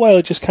little while.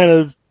 It just kind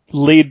of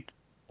laid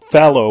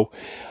fallow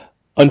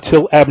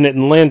until Abnett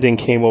and Landing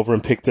came over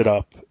and picked it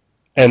up,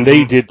 and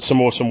they did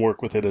some awesome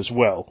work with it as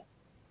well.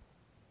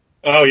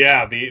 Oh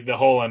yeah, the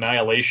whole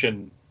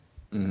Annihilation.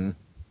 Oh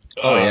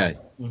yeah,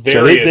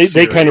 so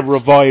they kind of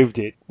revived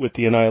it with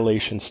the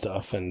Annihilation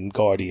stuff and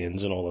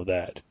Guardians and all of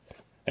that,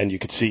 and you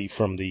could see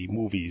from the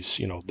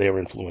movies, their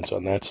influence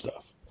on that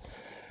stuff.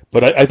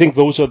 But I think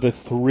those are the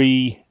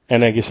three,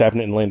 and I guess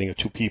Abnett and Landing are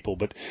two people,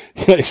 but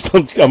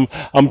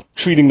I'm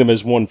treating them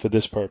as one for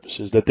this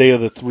purpose, is that they are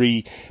the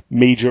three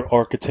major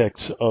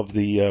architects of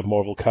the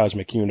Marvel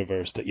Cosmic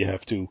Universe that you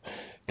have to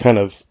kind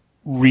of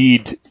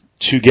read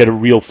to get a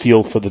real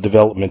feel for the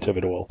development of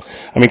it all.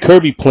 I mean,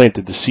 Kirby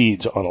planted the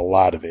seeds on a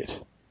lot of it.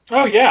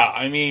 Oh, yeah.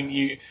 I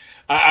mean,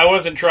 I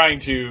wasn't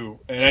trying to,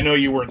 and I know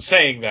you weren't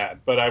saying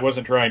that, but I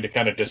wasn't trying to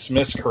kind of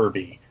dismiss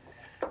Kirby.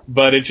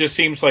 But it just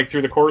seems like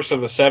through the course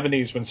of the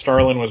 70s, when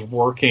Starlin was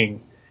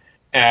working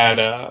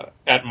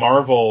at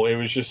Marvel, it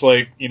was just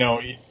like, you know,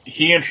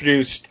 he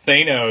introduced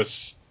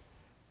Thanos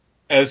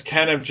as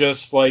kind of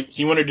just like,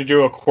 he wanted to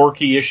do a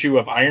quirky issue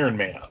of Iron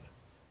Man.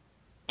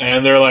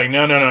 And they're like,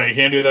 no, you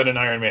can't do that in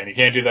Iron Man. You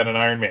can't do that in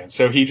Iron Man.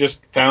 So he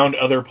just found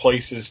other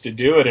places to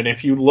do it. And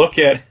if you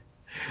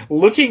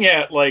looking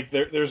at like,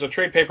 there's a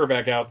trade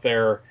paperback out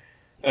there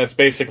that's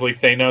basically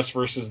Thanos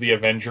versus the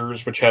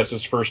Avengers, which has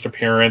his first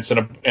appearance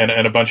and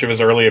a bunch of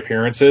his early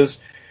appearances.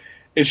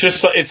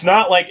 It's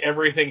not like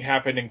everything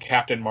happened in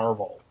Captain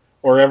Marvel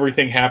or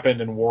everything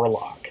happened in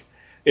Warlock.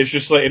 It's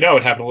just like, no,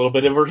 it happened a little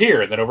bit over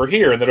here and then over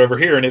here and then over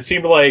here. And it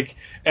seemed like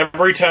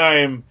every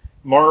time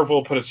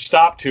Marvel put a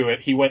stop to it,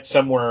 he went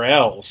somewhere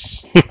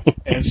else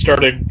and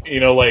started,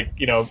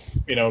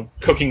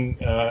 cooking,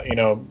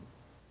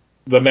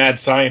 the mad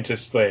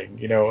scientist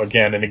thing,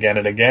 again and again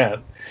and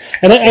again.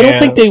 And I don't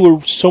think they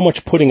were so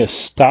much putting a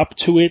stop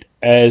to it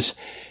as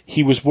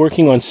he was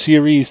working on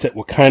series that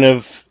were kind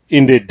of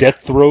in their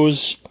death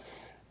throes,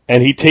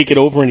 and he'd take it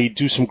over and he'd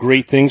do some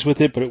great things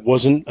with it, but it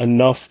wasn't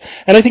enough.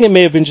 And I think it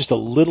may have been just a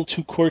little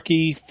too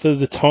quirky for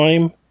the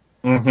time.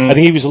 Mm-hmm. I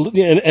think he was,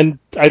 and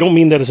I don't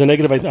mean that as a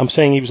negative. I'm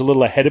saying he was a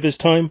little ahead of his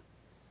time,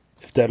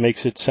 if that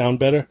makes it sound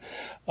better.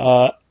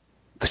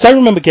 Because I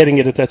remember getting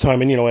it at that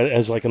time, and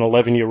as like an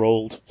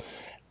 11-year-old,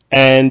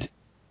 and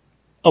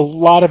a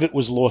lot of it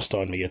was lost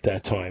on me at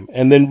that time.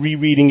 And then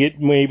rereading it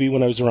maybe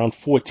when I was around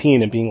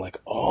 14 and being like,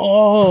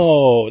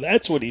 oh,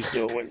 that's what he's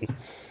doing.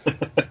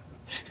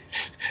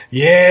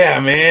 Yeah,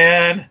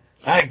 man,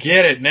 I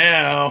get it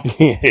now.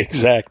 Yeah,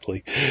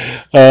 exactly.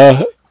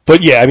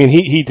 But yeah, I mean,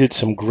 he did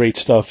some great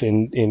stuff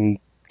in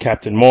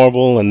Captain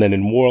Marvel and then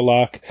in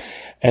Warlock.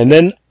 And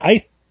then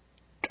I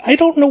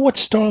don't know what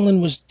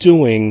Starlin was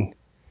doing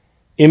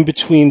in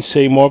between,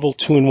 say, Marvel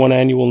 2-in-1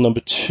 Annual number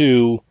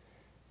 2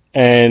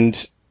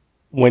 and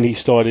when he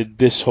started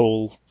this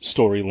whole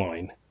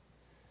storyline.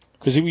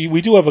 Because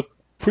we do have a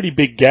pretty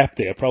big gap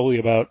there, probably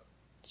about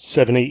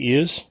 7-8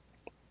 years.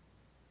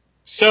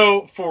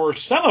 So for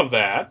some of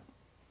that,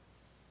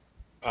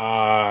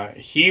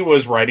 he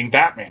was writing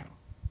Batman.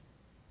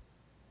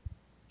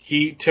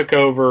 He took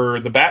over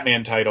the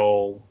Batman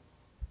title.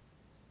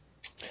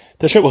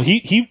 That's right. Well,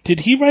 did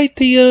he write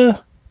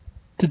the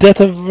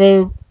Death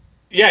of?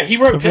 Yeah, he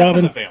wrote Death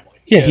in the Family.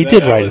 Yeah, he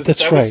did write it.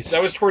 That's right.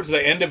 That was towards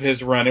the end of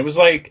his run. It was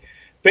like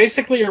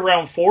basically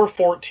around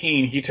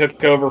 414 he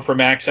took over for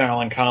Max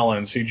Allan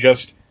Collins, who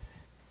just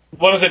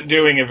wasn't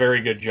doing a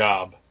very good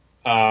job.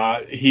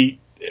 The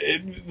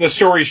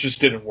stories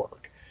just didn't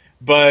work.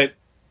 But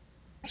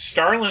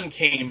Starlin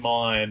came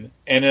on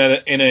and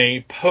in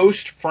a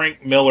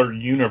post-Frank Miller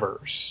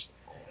universe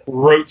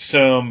wrote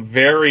some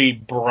very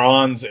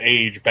Bronze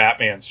Age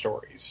Batman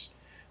stories.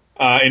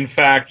 In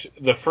fact,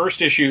 the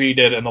first issue he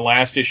did and the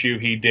last issue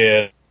he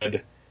did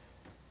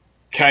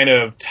kind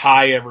of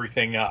tie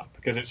everything up,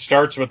 because it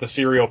starts with a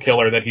serial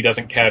killer that he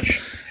doesn't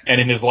catch, and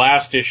in his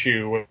last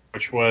issue,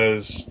 which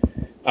was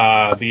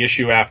the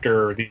issue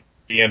after the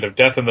end of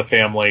Death in the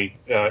Family,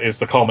 is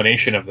the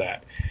culmination of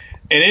that.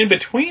 And in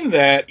between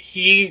that,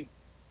 he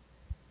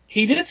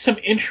did some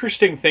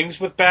interesting things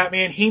with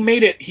Batman.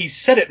 He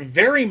set it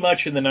very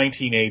much in the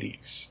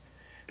 1980s,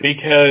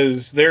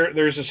 because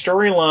there's a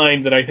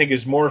storyline that I think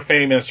is more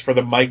famous for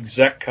the Mike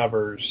Zeck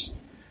covers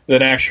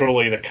than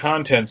actually the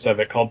contents of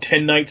it, called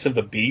 10 Nights of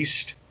the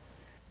Beast,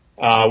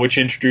 which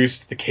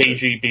introduced the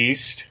KG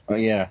Beast. Oh,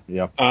 yeah.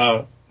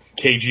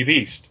 KG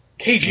Beast.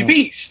 KG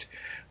Beast!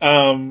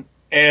 And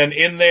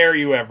in there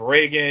you have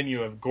Reagan,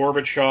 you have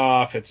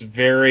Gorbachev. It's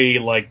very,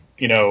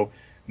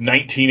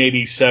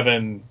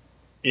 1987,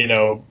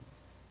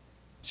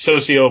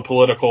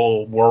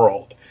 socio-political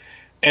world.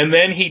 And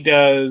then he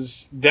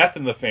does Death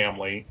in the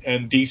Family,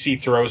 and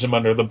DC throws him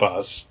under the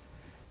bus,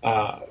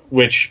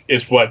 which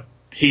is what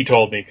he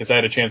told me, because I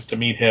had a chance to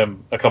meet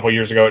him a couple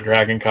years ago at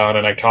Dragon Con,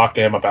 and I talked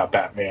to him about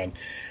Batman,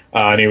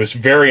 and he was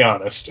very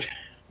honest,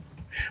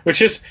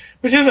 which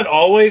isn't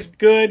always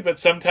good, but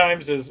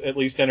sometimes is at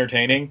least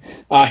entertaining.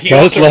 A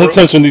lot of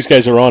times when these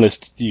guys are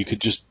honest, you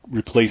could just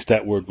replace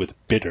that word with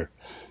bitter.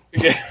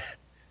 Yeah.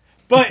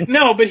 But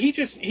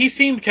he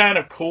seemed kind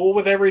of cool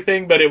with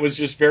everything, but it was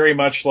just very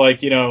much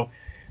like,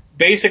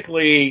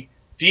 basically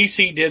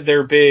DC did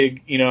their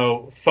big,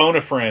 phone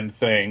a friend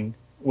thing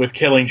with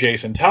killing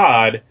Jason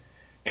Todd,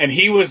 and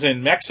he was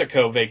in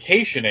Mexico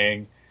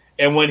vacationing,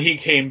 and when he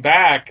came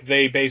back,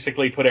 they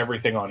basically put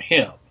everything on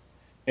him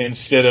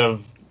instead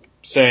of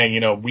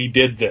saying, we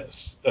did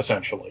this,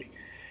 essentially.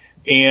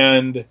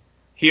 And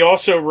he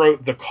also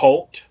wrote The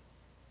Cult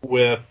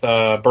with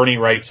Bernie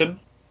Wrightson,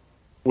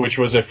 which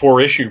was a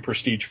 4-issue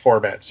prestige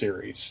format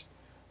series.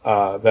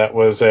 That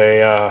was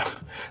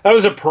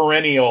a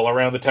perennial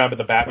around the time of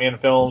the Batman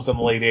films in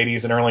the late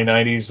 80s and early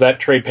 90s. That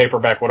trade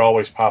paperback would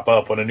always pop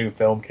up when a new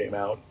film came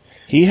out.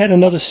 He had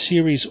another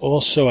series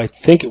also. I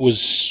think it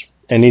was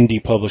an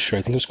indie publisher.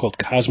 I think it was called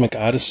Cosmic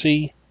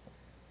Odyssey.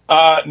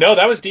 No,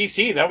 that was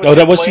DC. That was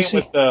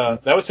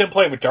DC. That was him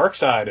playing with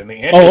Darkseid in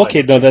the. Oh,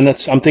 okay. No, then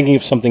I'm thinking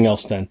of something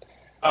else then.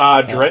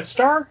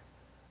 Dreadstar.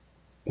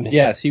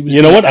 Yes, he was.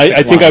 You know what?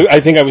 I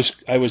think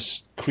I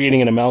was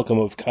creating an amalgam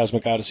of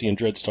Cosmic Odyssey and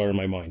Dreadstar in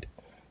my mind.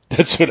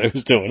 That's what I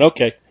was doing.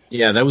 Okay.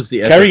 Yeah, that was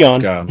the epic, carry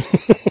on.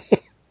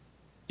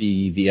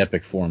 the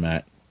epic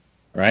format,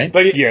 right?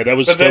 But yeah, that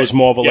was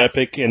Marvel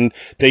Epic, and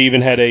they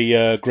even had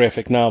a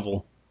graphic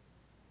novel.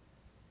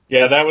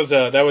 Yeah, that was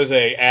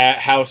a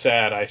house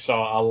ad I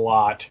saw a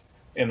lot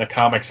in the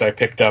comics I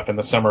picked up in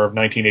the summer of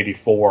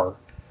 1984.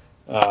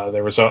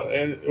 There was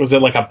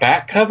it like a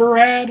back cover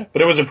ad?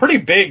 But it was a pretty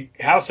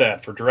big house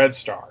ad for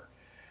Dreadstar.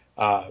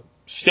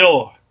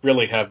 Still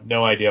really have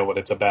no idea what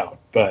it's about.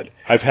 But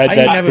I've had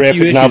that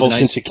graphic novel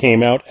since it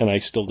came out, and I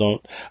still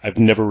don't. I've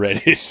never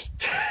read it.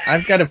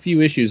 I've got a few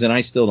issues, and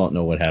I still don't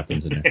know what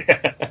happens in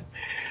it.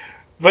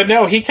 But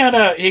no, he kind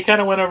of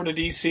went over to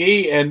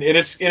DC, and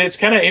it's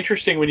kind of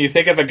interesting when you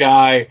think of a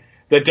guy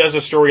that does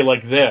a story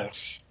like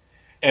this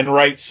and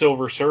writes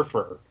Silver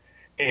Surfer.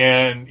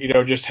 And,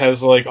 just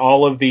has like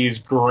all of these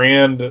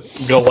grand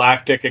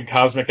galactic and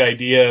cosmic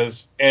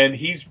ideas, and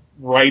he's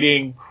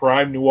writing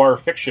crime noir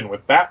fiction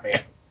with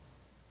Batman.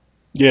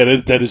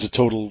 Yeah,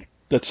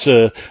 that's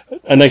a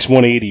nice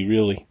 180,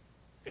 really.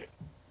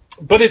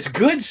 But it's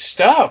good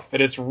stuff,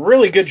 and it's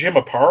really good Jim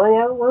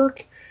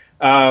Aparo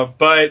artwork.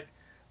 But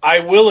I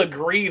will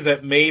agree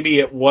that maybe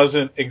it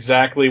wasn't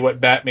exactly what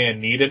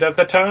Batman needed at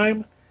the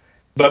time.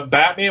 But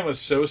Batman was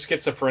so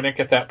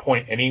schizophrenic at that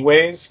point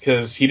anyways,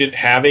 because he didn't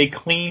have a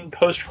clean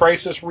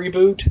post-crisis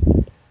reboot.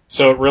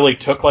 So it really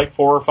took like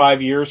 4 or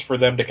 5 years for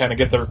them to kind of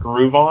get their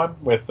groove on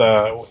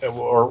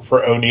or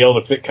for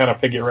O'Neill to kind of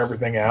figure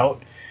everything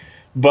out.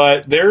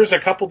 But there's a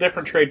couple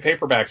different trade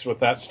paperbacks with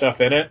that stuff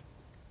in it,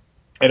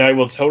 and I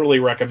will totally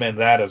recommend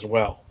that as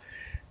well,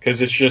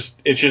 because it's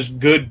just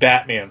good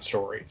Batman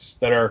stories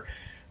that are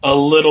a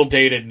little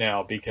dated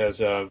now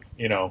because of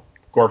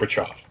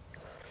Gorbachev.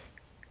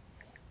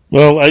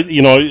 Well,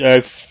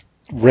 I've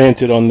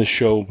ranted on the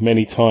show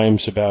many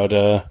times about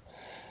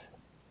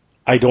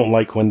I don't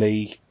like when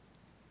they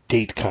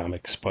date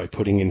comics by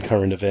putting in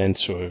current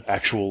events or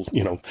actual,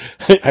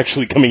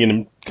 actually coming in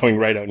and coming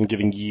right out and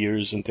giving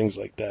years and things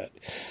like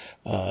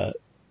that.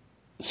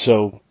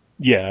 So,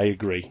 yeah, I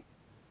agree.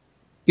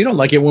 You don't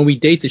like it when we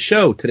date the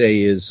show.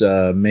 Today is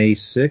May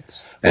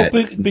 6th. Well,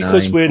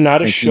 because we're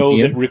not a show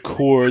that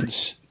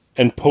records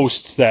and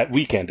posts that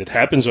weekend. It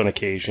happens on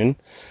occasion.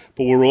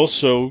 But we're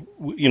also,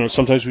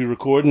 sometimes we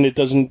record and it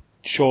doesn't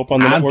show up on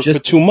the network for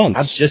 2 months.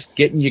 I'm just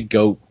getting your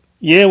goat.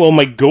 Yeah, well,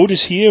 my goat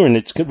is here and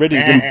it's ready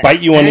to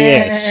bite you on the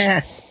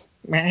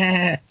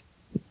ass.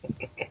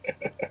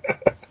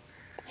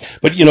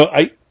 But,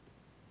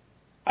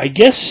 I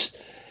guess,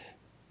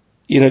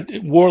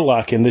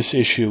 Warlock in this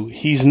issue,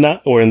 he's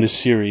not, or in this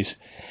series,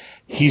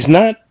 he's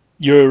not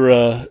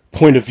your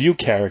point of view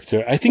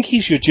character. I think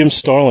he's your Jim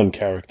Starlin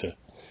character.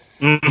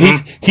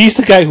 Mm-hmm. He's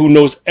the guy who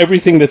knows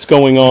everything that's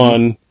going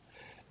on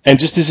and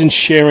just isn't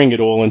sharing it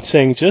all and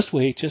saying, just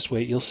wait,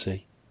 you'll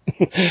see.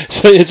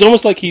 So it's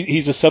almost like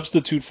he's a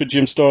substitute for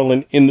Jim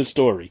Starlin in the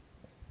story.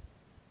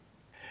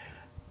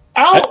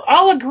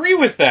 I'll agree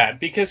with that,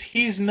 because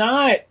he is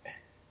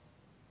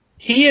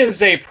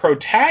a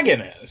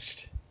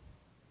protagonist,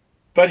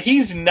 but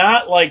he's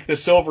not like the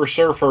Silver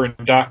Surfer and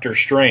Doctor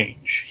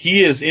Strange.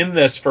 He is in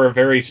this for a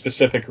very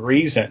specific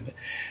reason.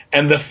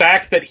 And the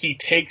fact that he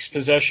takes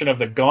possession of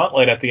the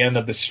gauntlet at the end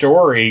of the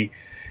story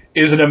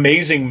is an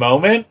amazing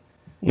moment.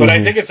 But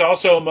I think it's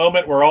also a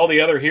moment where all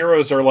the other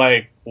heroes are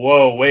like,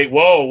 whoa, wait,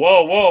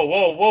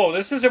 whoa,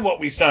 this isn't what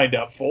we signed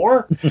up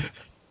for.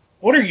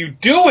 What are you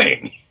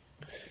doing?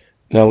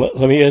 Now,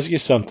 let me ask you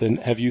something.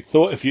 Have you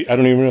thought, I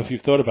don't even know if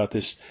you've thought about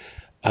this.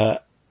 I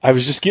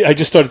just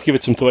started to give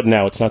it some thought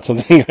now. It's not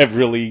something I've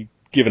really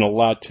given a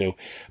lot to.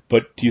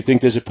 But do you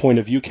think there's a point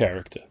of view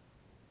character?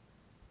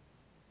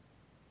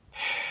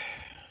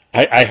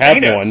 I have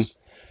Thanos. one.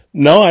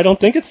 No, I don't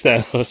think it's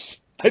Thanos.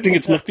 I think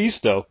it's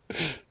Mephisto.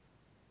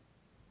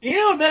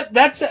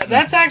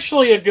 That's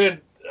actually a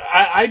good.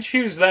 I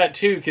choose that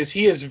too, because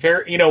he is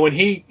very. When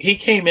he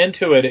came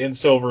into it in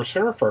Silver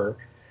Surfer,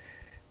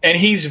 and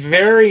he's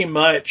very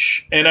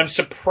much. And I'm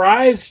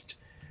surprised.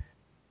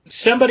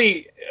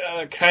 Somebody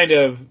kind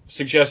of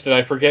suggested,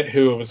 I forget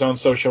who, it was on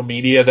social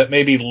media, that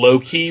maybe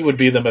Loki would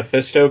be the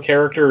Mephisto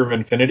character of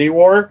Infinity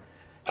War.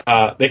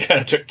 They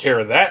kind of took care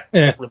of that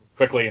really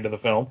quickly into the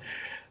film.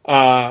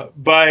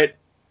 But,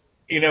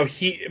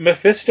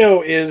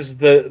 Mephisto is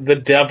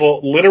the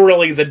devil,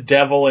 literally the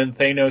devil in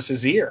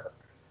Thanos' ear.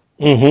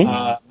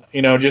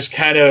 Mm-hmm. Just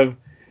kind of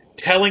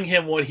telling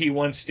him what he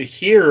wants to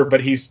hear,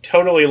 but he's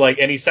totally like,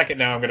 any second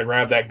now I'm going to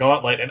grab that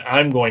gauntlet and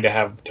I'm going to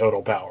have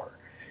total power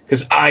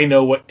because I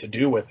know what to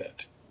do with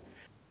it.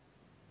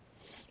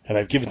 and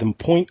I've given them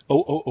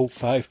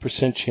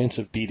 0.0005% chance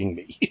of beating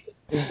me.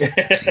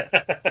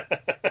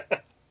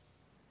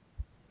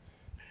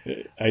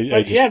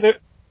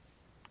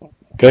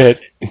 Go ahead.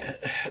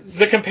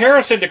 The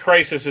comparison to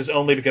Crisis is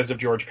only because of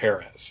George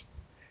Perez.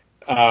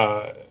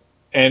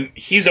 And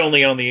he's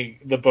only on the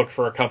book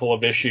for a couple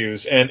of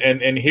issues.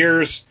 And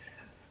here's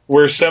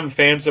where some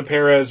fans of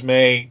Perez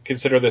may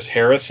consider this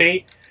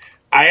heresy.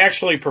 I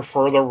actually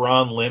prefer the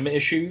Ron Lim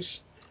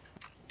issues.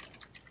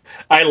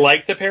 I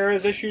like the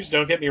Perez issues,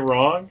 don't get me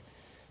wrong.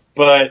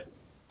 But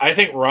I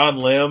think Ron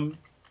Lim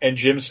and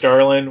Jim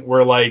Starlin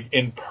were like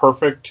in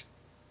perfect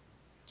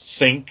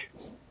sync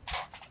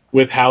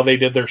with how they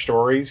did their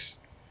stories.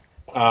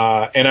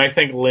 And I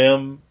think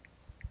Lim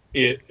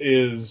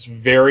is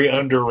very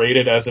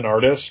underrated as an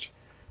artist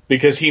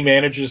because he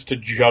manages to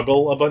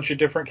juggle a bunch of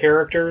different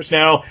characters.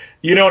 Now,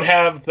 you don't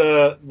have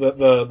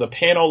the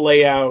panel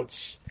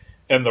layouts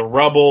and the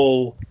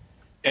rubble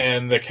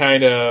and the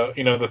kind of,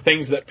 the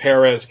things that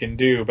Perez can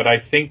do, but I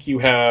think you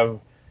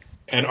have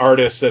an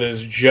artist that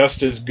is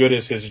just as good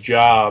as his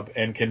job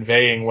in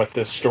conveying what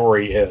this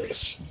story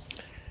is.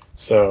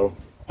 So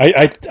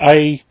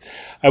I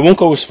won't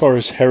go as far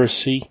as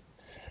heresy.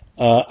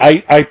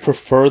 I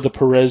prefer the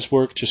Perez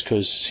work just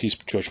because he's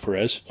George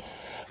Perez.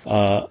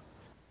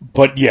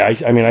 But yeah,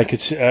 I could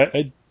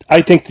say,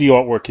 I think the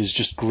artwork is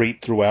just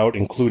great throughout,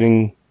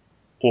 including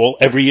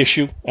every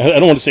issue. I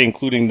don't want to say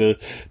including the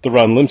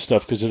Ron Lim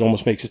stuff because it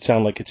almost makes it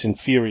sound like it's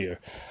inferior.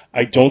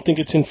 I don't think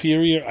it's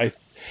inferior.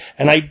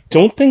 I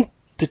don't think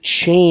the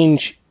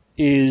change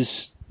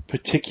is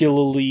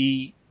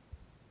particularly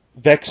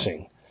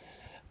vexing.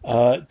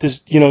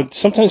 There's,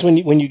 sometimes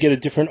when you get a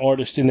different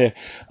artist in there,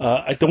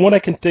 the one I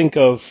can think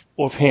of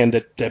offhand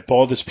that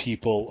bothers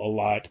people a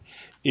lot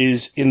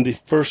is in the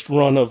first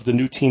run of the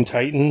New Teen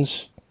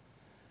Titans.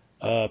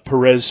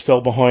 Perez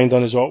fell behind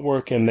on his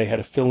artwork, and they had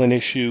a fill-in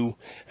issue,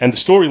 and the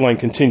storyline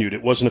continued.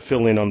 It wasn't a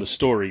fill-in on the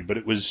story, but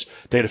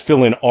they had a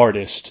fill-in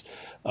artist,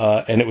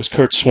 and it was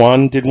Kurt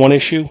Swan did one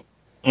issue,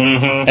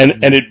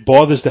 and it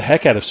bothers the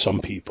heck out of some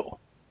people.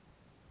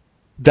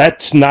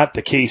 That's not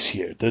the case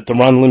here. The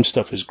Ron Lim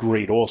stuff is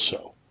great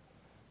also.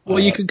 Well,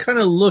 you can kind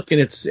of look, and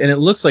it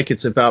looks like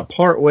it's about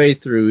partway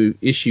through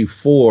issue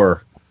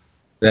 4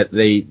 that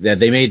they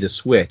made the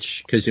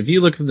switch. Because if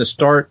you look from the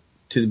start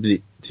to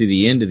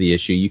the end of the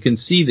issue, you can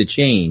see the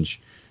change,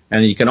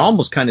 and you can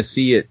almost kind of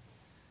see it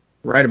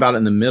right about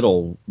in the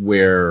middle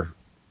where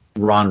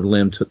Ron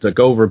Lim took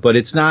over. But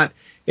it's not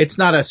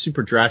a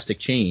super drastic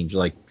change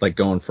like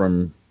going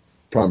from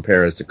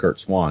Perez to Kurt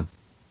Swan.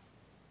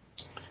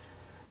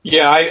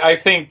 Yeah, I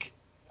think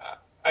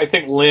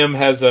Lim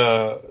has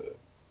a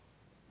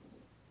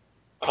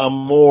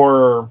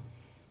more.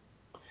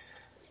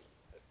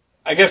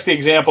 I guess the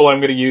example I'm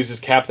going to use is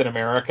Captain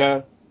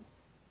America,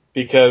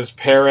 because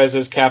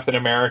Perez's Captain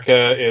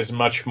America is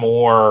much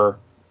more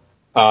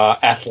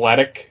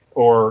athletic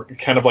or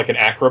kind of like an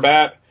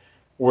acrobat,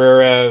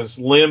 whereas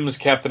Lim's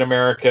Captain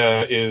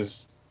America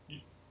is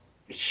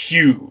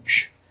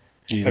huge.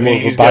 He's more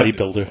of a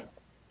bodybuilder.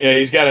 Yeah,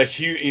 he's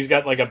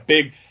got like a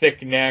big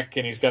thick neck,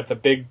 and he's got the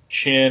big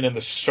chin, and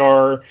the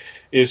star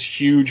is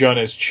huge on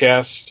his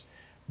chest.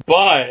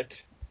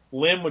 But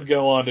Lim would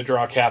go on to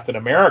draw Captain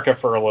America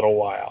for a little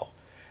while.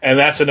 And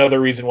that's another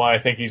reason why I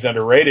think he's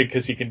underrated,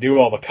 because he can do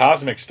all the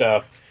cosmic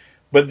stuff,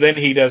 but then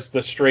he does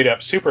the straight-up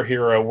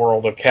superhero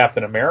world of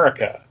Captain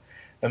America.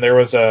 And there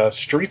was a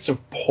Streets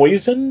of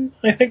Poison,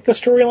 I think the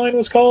storyline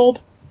was called,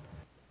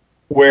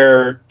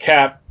 where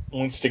Cap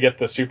wants to get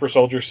the super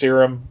soldier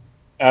serum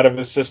out of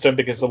his system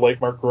because the late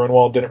Mark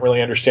Gruenwald didn't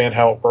really understand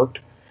how it worked.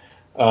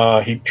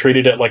 He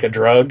treated it like a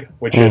drug,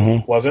 which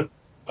it wasn't.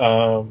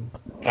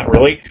 Not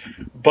really.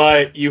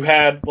 But you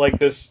had like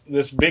this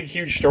big,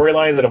 huge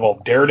storyline that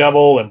involved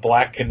Daredevil and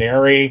Black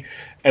Canary,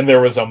 and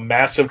there was a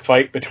massive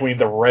fight between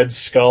the Red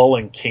Skull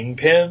and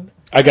Kingpin.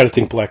 I got to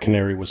think Black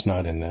Canary was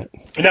not in that.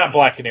 Not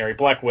Black Canary,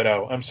 Black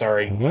Widow. I'm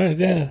sorry. Well,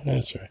 yeah,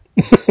 that's right.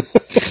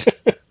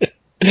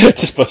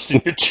 Just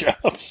busting your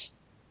chops.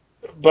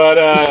 But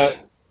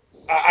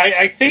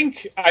I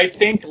think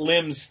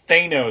Lim's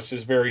Thanos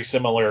is very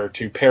similar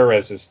to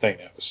Perez's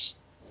Thanos.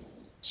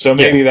 So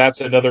maybe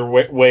that's another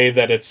way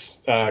that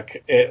it's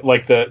like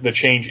the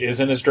change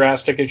isn't as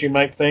drastic as you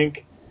might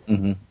think.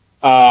 Mm-hmm.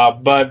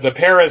 But the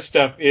Perez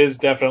stuff is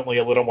definitely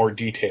a little more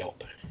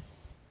detailed.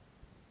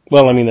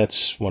 Well, I mean,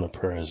 that's one of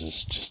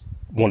Perez's, just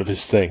one of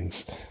his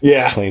things.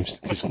 Yeah.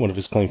 It's one of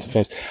his claims to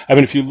fame. I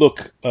mean, if you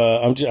look,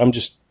 I'm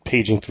just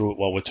paging through it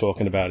while we're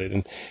talking about it,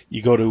 and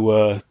you go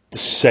to the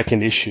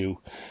second issue,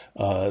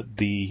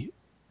 the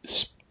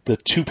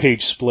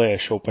 2-page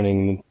splash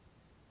opening.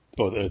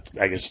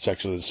 I guess it's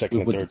actually the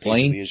second and third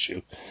page of the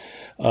issue.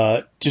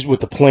 Just with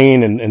the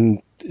plane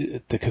and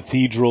the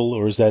cathedral,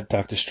 or is that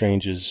Doctor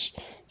Strange's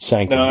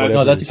sanctum?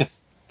 No, that's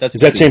is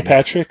that St.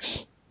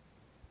 Patrick's?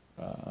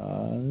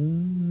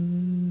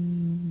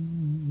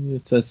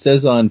 It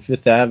says on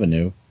Fifth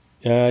Avenue.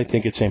 Yeah, I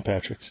think it's St.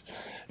 Patrick's.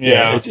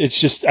 Yeah. It's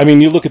just, I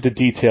mean, you look at the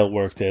detail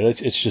work there,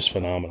 it's just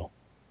phenomenal.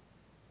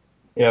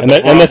 Yeah, and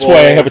that's why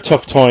I have a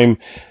tough time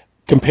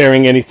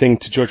comparing anything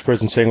to George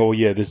Perez and saying, "Oh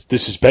yeah,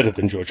 this is better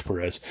than George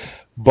Perez,"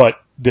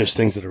 but there's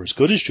things that are as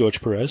good as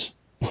George Perez.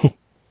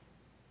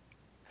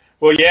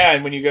 Well, yeah,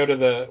 and when you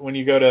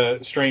go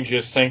to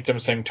Strange's Sanctum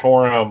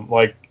Sanctorum,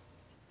 like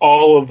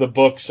all of the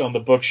books on the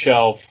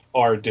bookshelf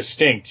are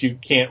distinct. You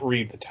can't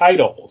read the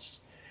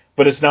titles,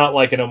 but it's not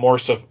like an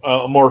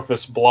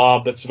amorphous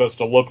blob that's supposed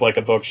to look like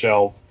a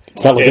bookshelf.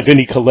 It's not like a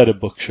Vinnie Coletta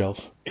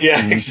bookshelf.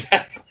 Yeah,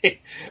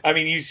 exactly. I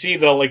mean, you see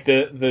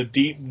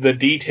the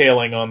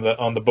detailing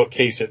on the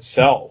bookcase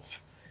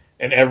itself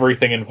and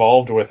everything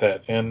involved with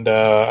it, and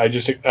I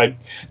just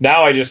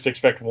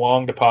expect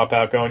Wong to pop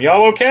out going,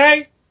 "Y'all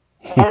okay?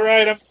 All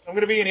right, I'm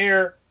going to be in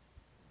here.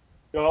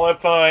 Y'all have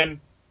fun."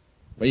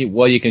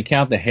 Well, you can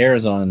count the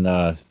hairs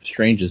on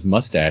Strange's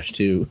mustache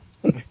too.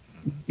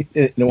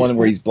 The one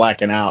where he's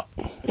blacking out.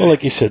 Well,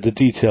 like you said, the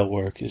detail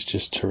work is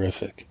just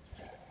terrific.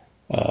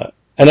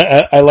 And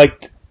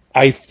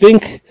I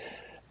think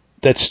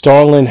that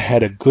Starlin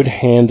had a good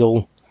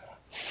handle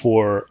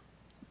for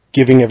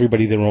giving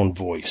everybody their own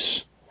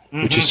voice,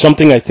 which is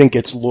something I think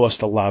gets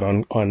lost a lot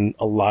on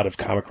a lot of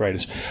comic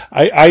writers.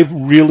 I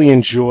really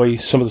enjoy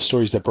some of the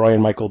stories that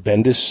Brian Michael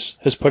Bendis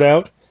has put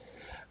out,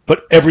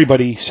 but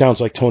everybody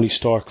sounds like Tony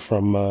Stark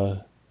from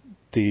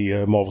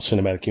the Marvel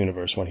Cinematic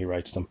Universe when he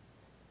writes them.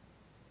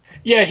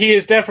 Yeah, he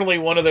is definitely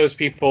one of those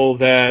people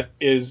that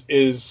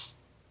is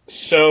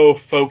so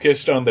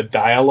focused on the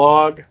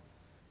dialogue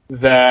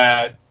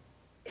that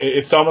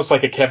it's almost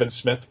like a Kevin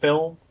Smith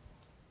film,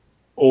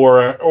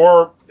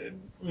 or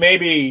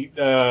maybe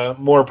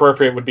more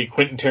appropriate would be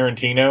Quentin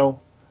Tarantino,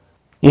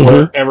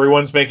 where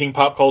everyone's making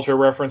pop culture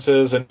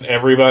references and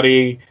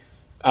everybody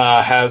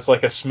has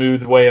like a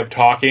smooth way of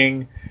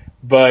talking.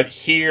 But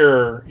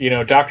here,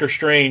 Doctor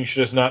Strange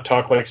does not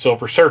talk like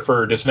Silver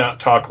Surfer, does not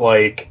talk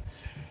like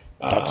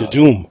Doctor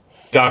Doom.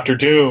 Doctor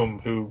Doom,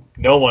 who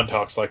no one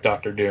talks like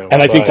Doctor Doom.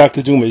 And I think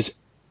Doctor Doom is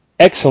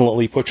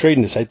excellently portrayed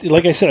in this.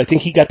 Like I said, I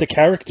think he got the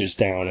characters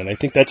down, and I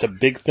think that's a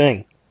big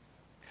thing.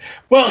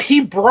 Well,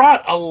 he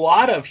brought a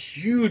lot of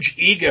huge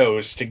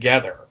egos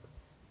together.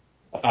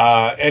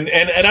 And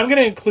I'm going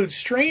to include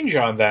Strange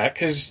on that,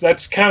 because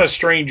that's kind of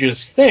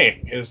Strange's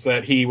thing, is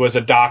that he was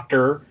a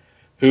doctor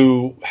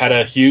who had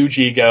a huge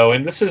ego.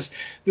 And this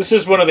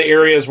is one of the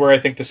areas where I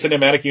think the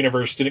cinematic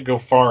universe didn't go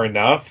far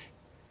enough,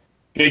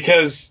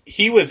 because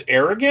he was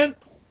arrogant,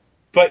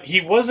 but he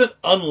wasn't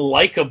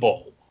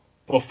unlikable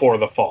before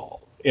the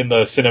fall in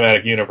the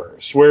cinematic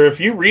universe. Where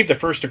if you read the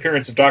first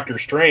appearance of Doctor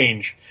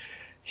Strange,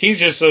 he's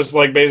just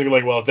like basically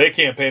like, well, if they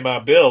can't pay my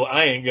bill,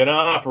 I ain't gonna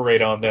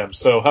operate on them.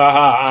 So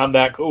I'm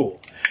that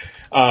cool.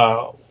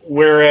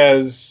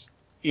 Whereas,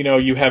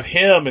 you have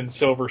him and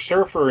Silver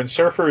Surfer, and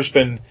Surfer's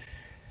been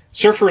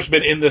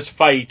in this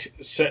fight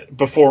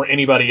before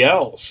anybody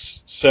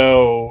else.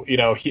 So,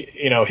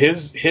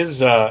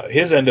 his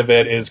end of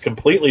it is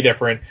completely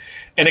different.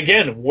 And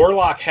again,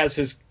 Warlock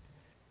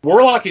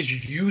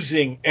is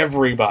using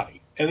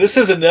everybody. And this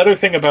is another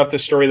thing about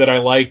this story that I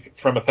like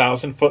from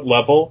 1,000-foot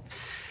level,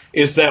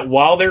 is that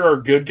while there are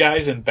good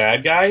guys and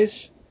bad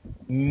guys,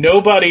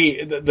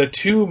 the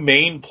two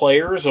main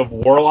players of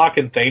Warlock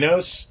and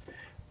Thanos,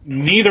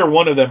 neither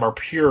one of them are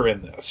pure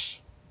in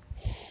this.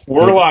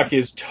 Warlock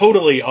is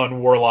totally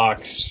on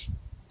Warlock's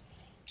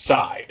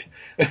side.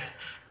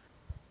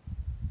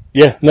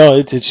 Yeah, no,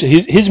 it's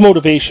his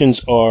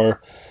motivations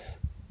are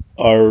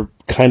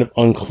kind of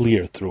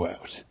unclear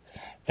throughout.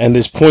 And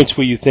there's points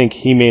where you think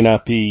he may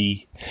not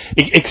be,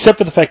 except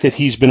for the fact that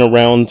he's been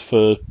around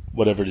for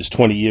whatever it is,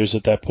 20 years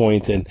at that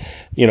point, and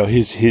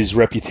his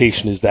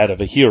reputation is that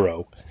of a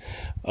hero.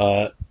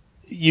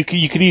 You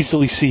could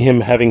easily see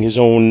him having his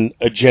own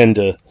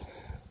agenda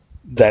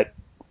that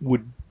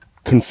would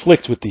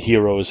conflict with the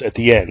heroes at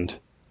the end.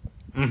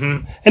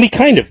 Mm-hmm. And he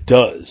kind of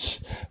does.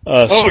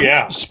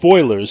 Yeah.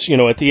 Spoilers,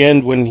 at the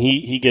end when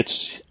he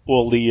gets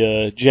all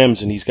the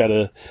gems and he's got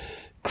to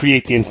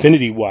create the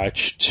Infinity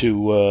Watch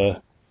to,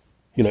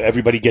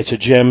 everybody gets a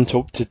gem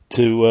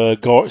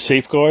to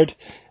safeguard.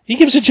 He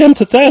gives a gem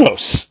to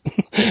Thanos.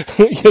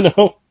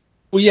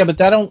 Well, yeah, but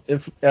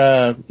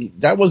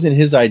that wasn't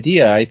his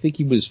idea. I think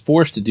he was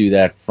forced to do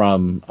that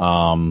from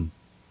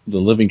the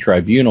Living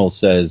Tribunal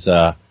says.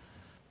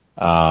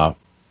 Well,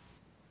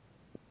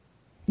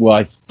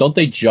 don't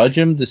they judge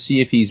him to see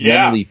if he's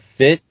mentally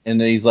fit?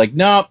 And then he's like,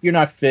 "Nope, you're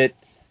not fit,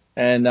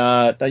 and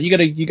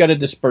you gotta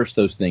disperse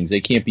those things. They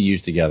can't be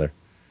used together."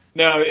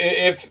 No,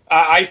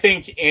 I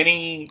think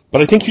any,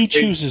 but I think he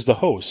chooses the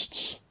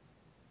hosts.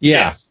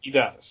 Yeah. Yes, he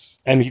does,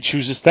 and he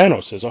chooses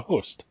Thanos as a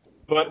host.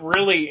 But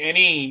really,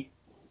 any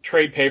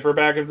trade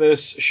paperback of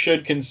this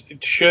should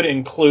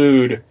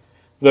include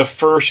the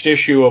first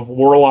issue of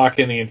Warlock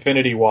and the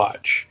Infinity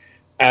Watch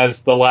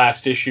as the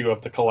last issue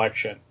of the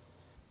collection.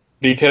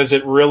 Because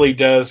it really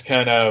does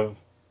kind of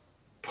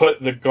put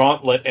the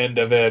gauntlet end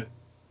of it,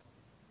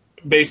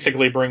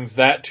 basically brings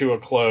that to a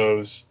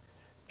close,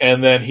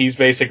 and then he's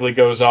basically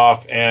goes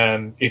off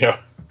and,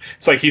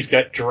 it's like he's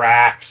got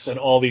Drax and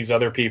all these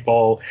other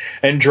people,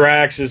 and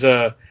Drax is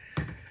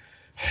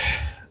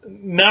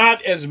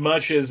not as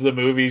much as the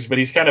movies, but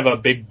he's kind of a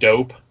big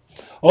dope.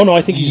 Oh no,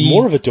 I think he's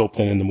more of a dope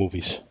than in the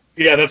movies.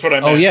 Yeah, that's what I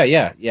meant. Oh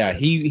yeah.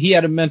 He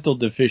had a mental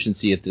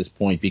deficiency at this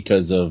point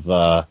because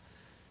of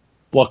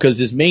because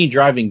his main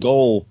driving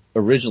goal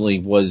originally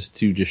was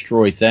to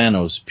destroy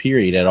Thanos.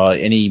 Period, at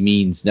any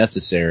means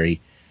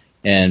necessary.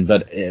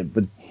 But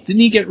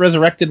didn't he get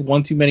resurrected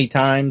one too many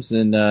times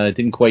and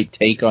didn't quite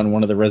take on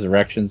one of the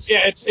resurrections?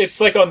 Yeah, it's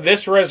like on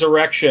this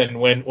resurrection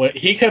when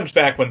he comes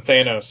back when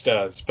Thanos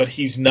does, but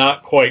he's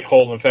not quite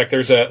whole. In fact,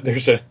 there's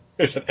an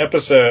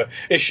episode,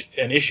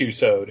 an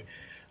issue-sode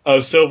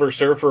of Silver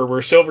Surfer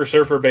where Silver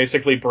Surfer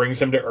basically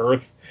brings him to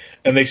Earth,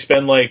 and they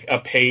spend like a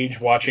page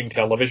watching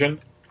television,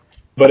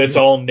 but it's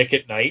all Nick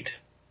at Night.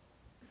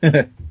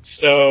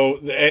 So,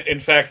 in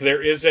fact,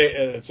 there is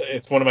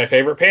it's one of my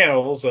favorite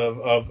panels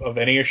of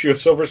any issue of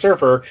Silver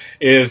Surfer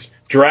is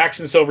Drax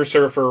and Silver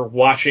Surfer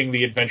watching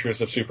The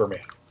Adventures of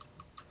Superman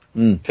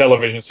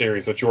television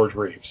series with George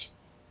Reeves.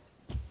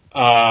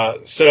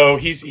 So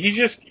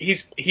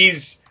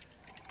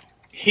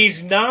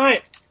he's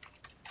not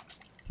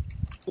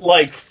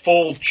like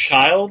full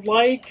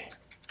childlike,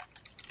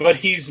 but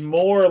he's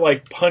more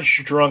like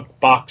punch drunk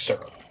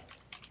boxer.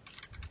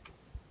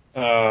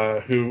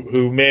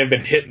 Who may have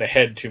been hit in the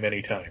head too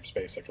many times,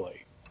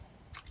 basically.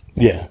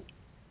 Yeah.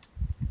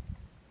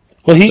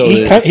 Well,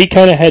 he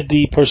kind of had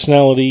the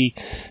personality,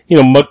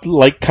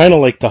 kind of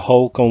like the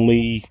Hulk,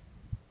 only,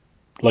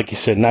 like you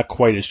said, not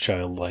quite as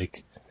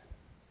childlike.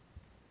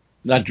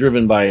 Not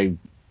driven by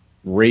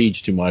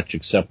rage too much,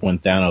 except when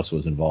Thanos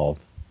was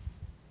involved.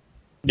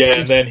 Yeah,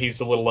 and then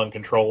he's a little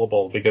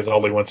uncontrollable because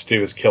all he wants to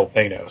do is kill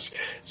Thanos.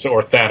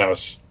 Or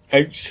Thanos.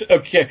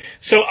 Okay,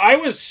 so I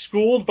was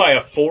schooled by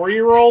a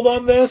 4-year-old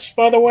on this,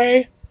 by the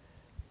way.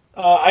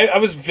 I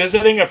was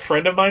visiting a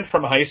friend of mine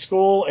from high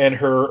school, and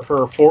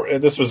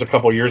this was a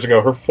couple years ago.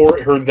 Her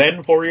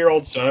then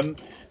 4-year-old son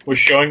was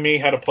showing me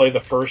how to play the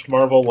first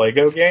Marvel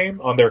Lego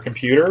game on their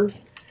computer,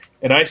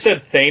 and I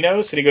said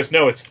Thanos, and he goes,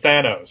 "No, it's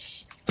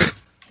Thanos."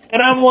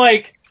 And I'm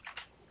like,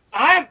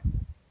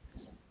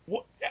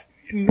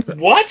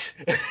 what?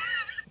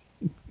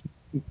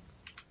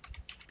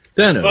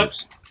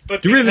 Thanos.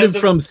 But derivative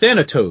from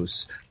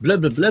Thanatos. Blah,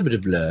 blah, blah, blah,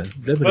 blah,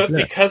 blah, blah. But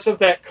because of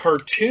that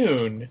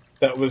cartoon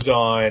that was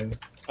on,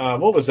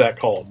 what was that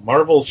called?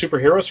 Marvel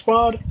Superhero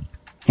Squad?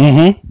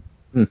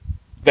 Mm-hmm.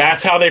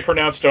 That's how they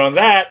pronounced it on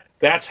that.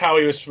 That's how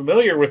he was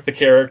familiar with the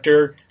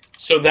character,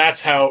 so that's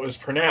how it was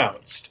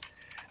pronounced.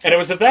 And it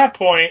was at that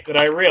point that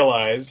I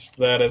realized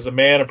that as a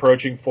man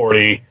approaching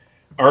 40,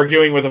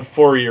 arguing with a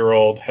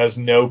 4-year-old has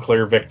no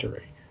clear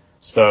victory.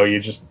 So you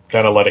just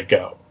kind of let it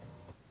go.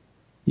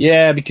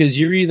 Yeah, because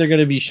you're either going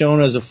to be shown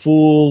as a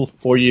fool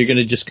or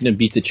you're just going to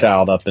beat the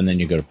child up and then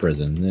you go to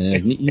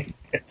prison.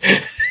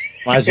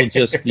 Might as well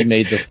just be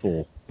made the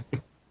fool.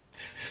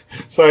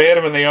 So I hit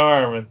him in the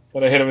arm, and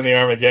then I hit him in the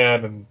arm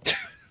again, and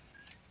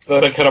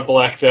then I kind of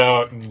blacked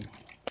out, and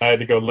I had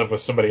to go live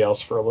with somebody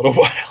else for a little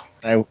while.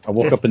 I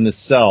woke up in the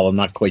cell. I'm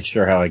not quite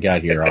sure how I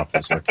got here,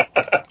 officer.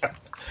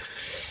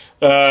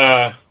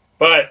 But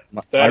my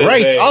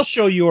rights. I'll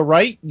show you a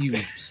right.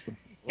 You.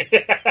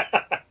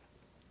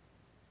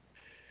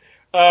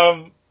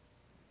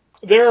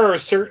 There are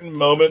certain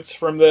moments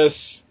from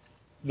this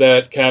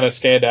that kind of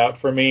stand out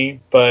for me,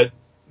 but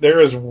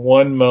there is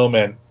one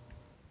moment.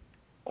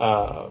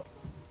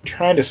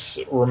 Trying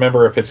to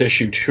remember if it's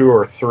issue 2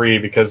 or 3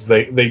 because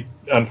they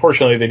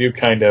unfortunately they do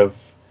kind of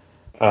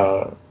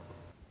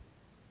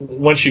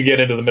once you get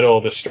into the middle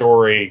of the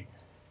story,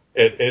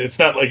 it's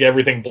not like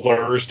everything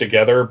blurs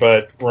together,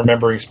 but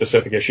remembering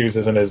specific issues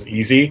isn't as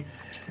easy.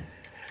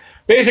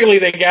 Basically,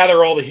 they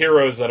gather all the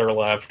heroes that are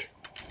left,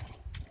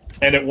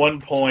 and at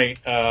one point,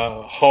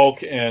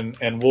 Hulk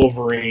and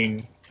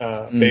Wolverine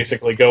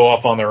basically go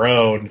off on their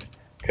own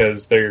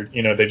because they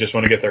just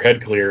want to get their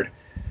head cleared.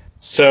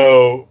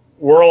 So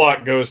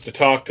Warlock goes to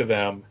talk to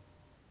them,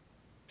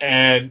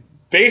 and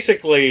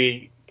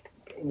basically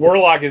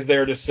Warlock is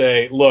there to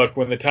say, look,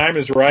 when the time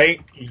is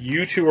right,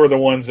 you two are the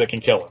ones that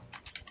can kill him.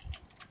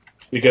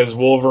 Because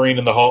Wolverine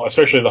and the Hulk,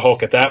 especially the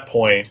Hulk at that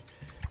point,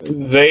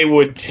 they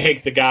would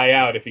take the guy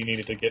out if he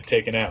needed to get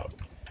taken out.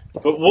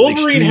 But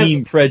Wolverine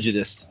extreme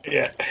prejudiced.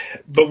 Yeah,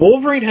 but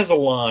Wolverine has a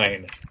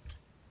line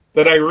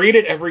that I read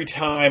it every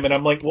time, and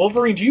I'm like,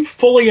 Wolverine, do you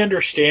fully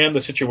understand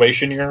the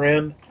situation you're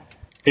in?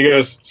 He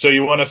goes, so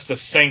you want us to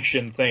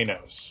sanction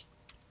Thanos?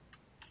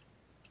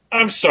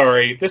 I'm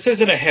sorry, this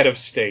isn't a head of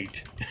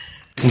state.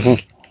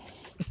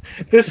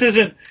 This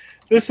isn't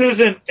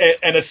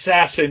an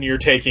assassin you're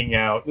taking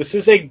out. This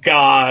is a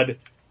god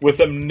with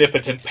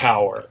omnipotent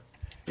power.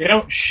 You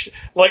don't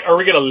are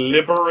we going to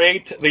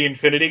liberate the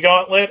Infinity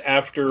Gauntlet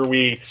after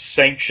we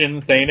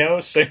sanction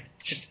Thanos?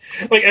 Just,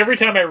 every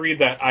time I read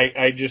that,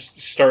 I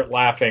just start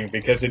laughing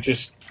because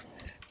it's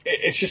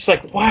just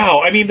like,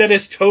 wow. I mean, that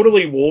is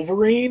totally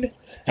Wolverine.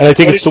 And I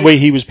think it's the way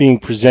he was being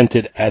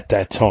presented at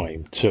that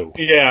time, too.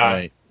 Yeah.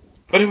 Right.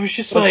 But it was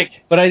just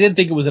But I didn't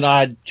think it was an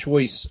odd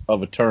choice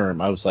of a term.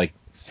 I was like,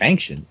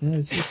 sanction?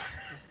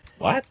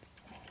 What?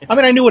 I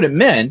mean, I knew what it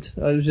meant.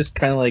 I was just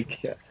kind of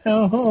like,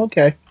 oh,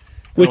 okay.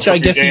 Which I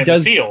guess he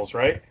does. Seals,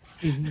 right?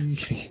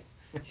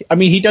 I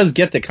mean, he does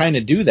get to kind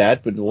of do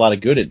that, but a lot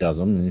of good it does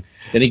him. And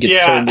then he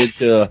gets turned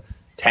into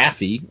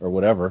Taffy or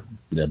whatever.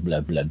 Blah,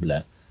 blah, blah,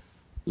 blah.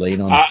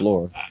 Laying on the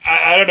floor.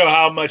 I don't know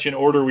how much in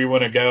order we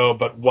want to go,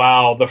 but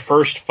wow, the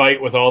first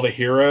fight with all the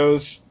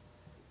heroes,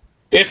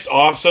 it's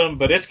awesome,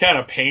 but it's kind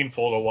of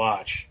painful to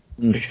watch.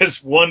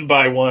 Because one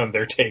by one,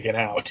 they're taken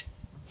out.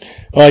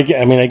 Well,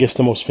 I guess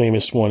the most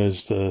famous one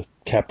is the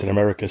Captain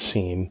America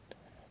scene,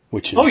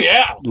 which is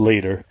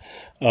later.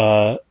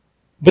 But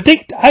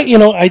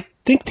I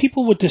think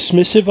people were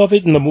dismissive of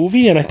it in the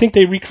movie, and I think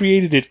they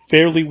recreated it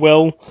fairly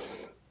well,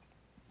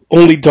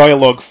 only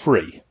dialogue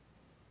free.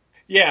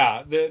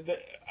 Yeah, the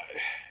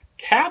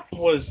Cap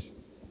was...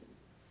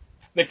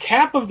 The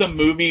Cap of the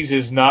movies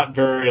is not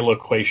very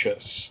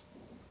loquacious.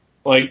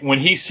 Like, when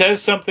he says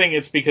something,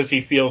 it's because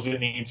he feels it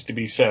needs to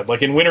be said.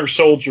 Like in Winter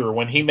Soldier,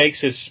 when he makes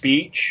his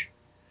speech,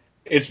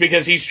 it's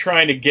because he's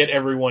trying to get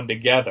everyone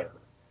together.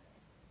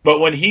 But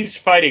when he's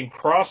fighting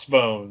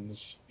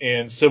Crossbones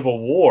in Civil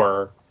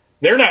War,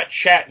 they're not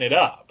chatting it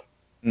up.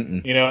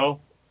 Mm-mm. You know?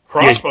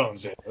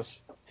 Crossbones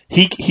is.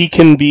 He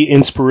can be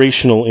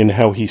inspirational in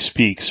how he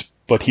speaks,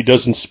 but he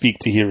doesn't speak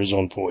to hear his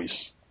own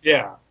voice.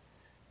 Yeah.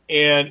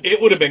 And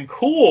it would have been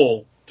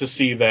cool to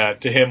see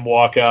that, to him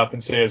walk up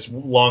and say as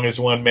long as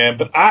one man.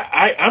 But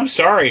I'm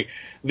sorry,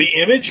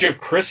 the image of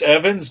Chris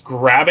Evans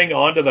grabbing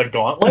onto the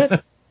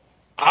gauntlet,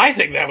 I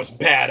think that was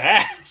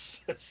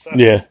badass. So,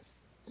 yeah.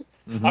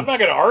 I'm not going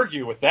to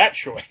argue with that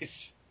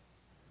choice.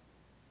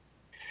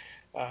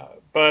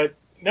 But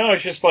no,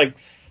 it's just like,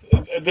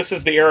 this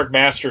is the Eric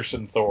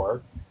Masterson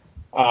Thor,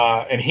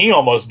 and he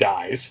almost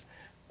dies.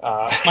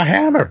 My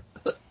hammer.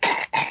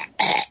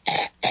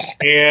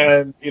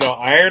 And,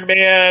 Iron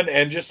Man,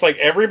 and just like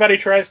everybody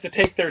tries to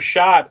take their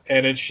shot,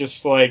 and it's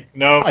just like,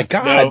 no. Oh my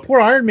God, poor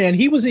Iron Man.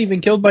 He wasn't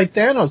even killed by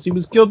Thanos. He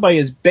was killed by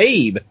his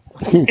babe.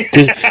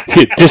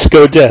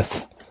 Disco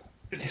death.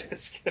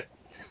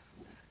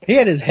 He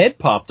had his head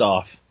popped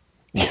off.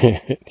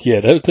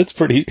 Yeah, that's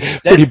pretty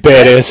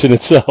badass in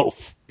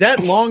itself. That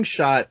long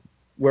shot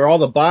where all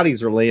the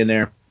bodies are laying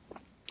there,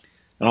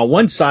 and on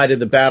one side of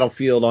the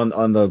battlefield,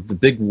 on the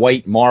big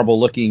white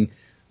marble-looking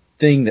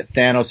thing that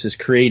Thanos has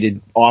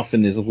created off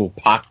in this little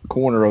pocket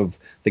corner of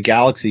the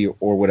galaxy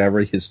or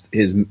whatever,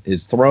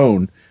 his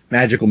throne,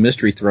 magical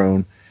mystery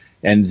throne,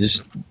 and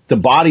just the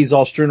bodies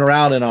all strewn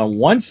around, and on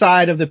one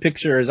side of the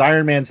picture is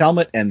Iron Man's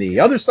helmet, and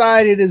the other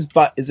side is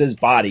his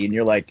body, and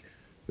you're like,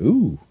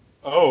 ooh.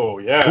 Oh,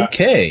 yeah.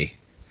 Okay.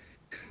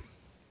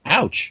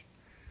 Ouch.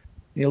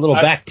 Need a little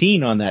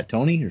Bactine on that,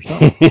 Tony, or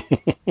something.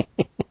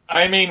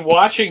 I mean,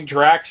 watching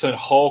Drax and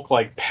Hulk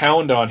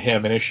pound on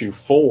him in issue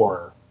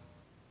 4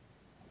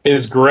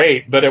 is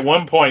great, but at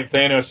one point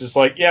Thanos is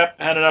like, yep,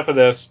 had enough of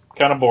this,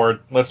 kind of bored,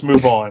 let's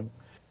move on.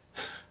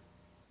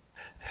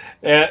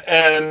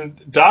 and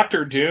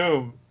Dr.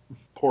 Doom,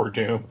 poor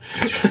Doom,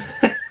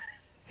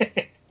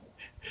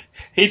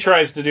 he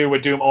tries to do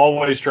what Doom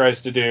always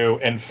tries to do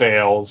and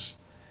fails.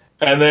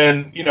 And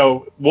then,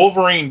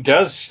 Wolverine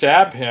does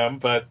stab him,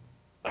 but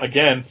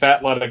again,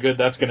 fat lot of good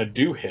that's going to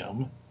do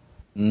him.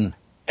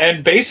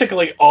 And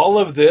basically all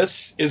of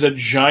this is a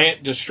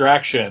giant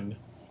distraction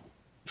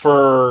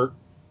for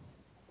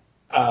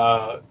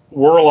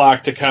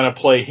Warlock to kind of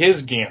play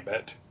his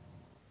gambit.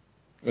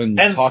 And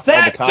talk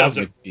that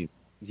doesn't.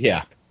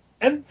 Yeah.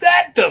 And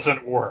that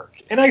doesn't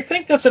work. And I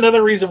think that's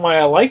another reason why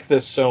I like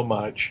this so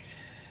much,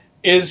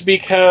 is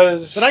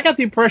because... But I got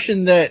the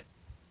impression that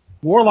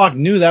Warlock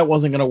knew that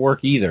wasn't going to work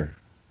either.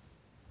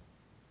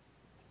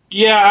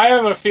 Yeah, I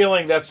have a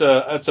feeling that's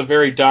a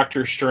very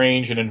Doctor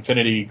Strange and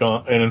Infinity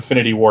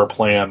War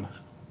plan.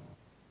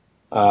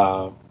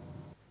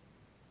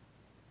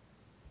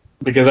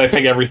 Because I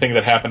think everything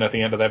that happened at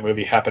the end of that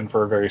movie happened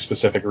for a very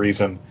specific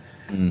reason.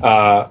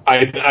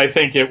 I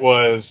think it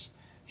was,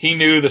 he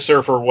knew the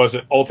Surfer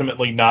wasn't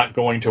ultimately not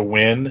going to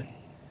win.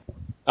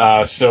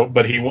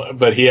 But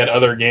he had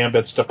other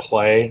gambits to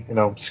play,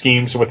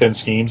 schemes within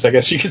schemes, I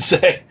guess you could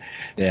say.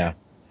 Yeah.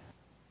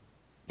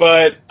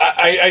 But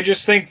I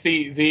just think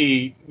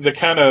the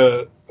kind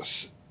of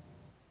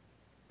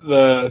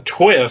the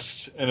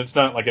twist, and it's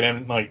not like an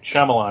M. Night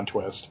Shyamalan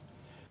twist.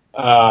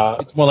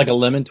 It's more like a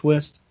lemon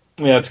twist.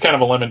 Yeah, it's kind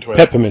of a lemon twist.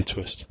 Peppermint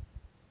twist.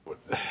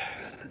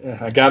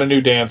 I got a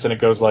new dance, and it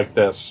goes like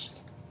this: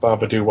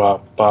 Baba-doo-wah,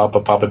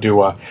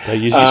 baba-baba-doo-wah.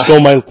 You stole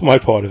my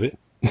part of it.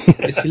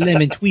 It's a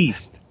lemon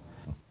twist.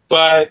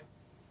 But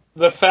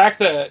the fact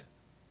that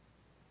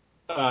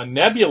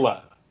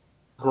Nebula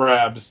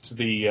grabs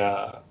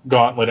the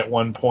gauntlet at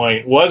one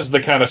point was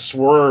the kind of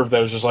swerve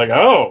that was just like,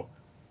 oh,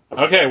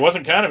 okay,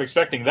 wasn't kind of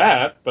expecting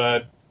that,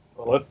 but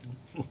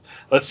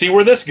let's see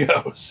where this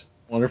goes.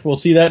 Wonder if we'll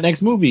see that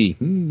next movie.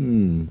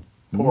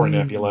 Poor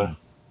Nebula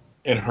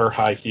in her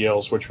high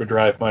heels, which would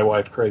drive my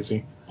wife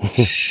crazy.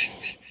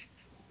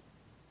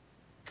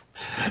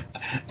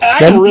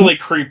 I'm really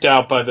creeped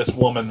out by this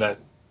woman that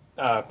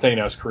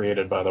Thanos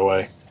created, by the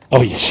way.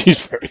 Oh, yeah,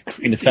 she's very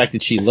creepy. And the fact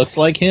that she looks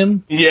like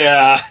him?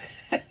 Yeah.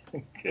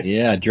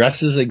 Yeah,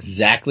 dresses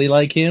exactly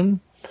like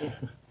him.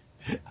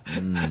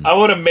 I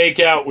want to make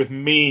out with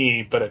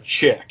me, but a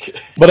chick.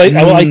 But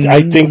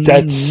I think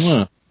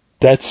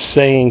that's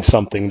saying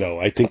something, though.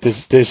 I think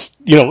there's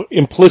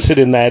implicit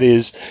in that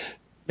is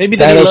maybe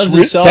that he loves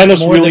himself Thanos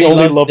more really than he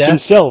only loves loves death.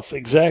 himself,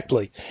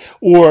 exactly,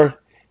 or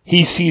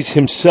he sees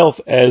himself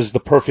as the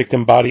perfect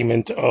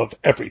embodiment of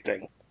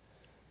everything.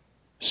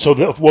 So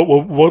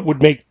what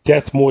would make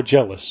Death more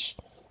jealous?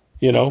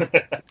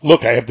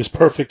 Look, I have this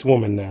perfect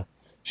woman now.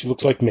 She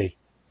looks like me.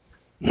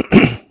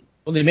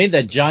 Well, they made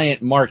that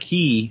giant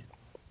marquee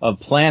of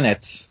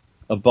planets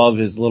above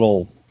his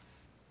little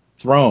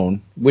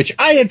throne, which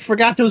I had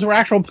forgot those were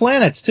actual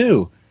planets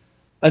too,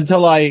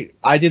 until I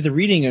did the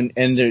reading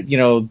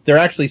and they're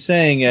actually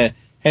saying,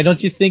 hey, do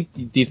you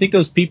think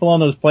those people on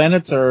those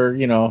planets are,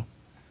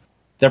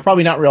 they're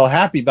probably not real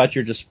happy about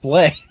your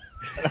display.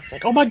 And I was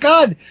like, oh my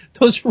God,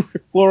 those were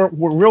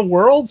real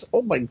worlds.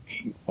 Oh my,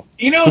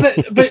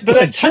 but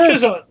that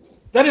touches on.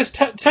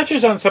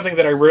 Touches on something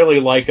that I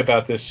really like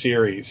about this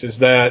series is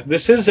that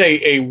this is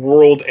a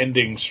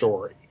world-ending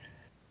story.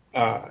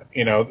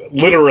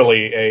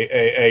 Literally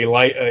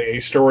a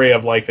story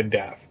of life and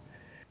death.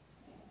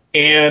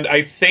 And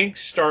I think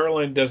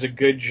Starlin does a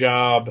good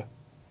job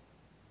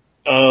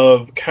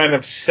of kind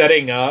of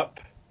setting up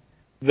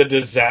the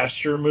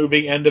disaster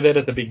movie end of it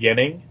at the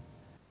beginning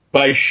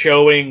by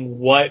showing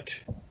what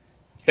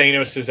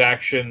Thanos'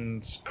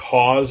 actions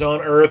cause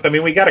on Earth. I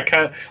mean, we got to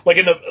kind of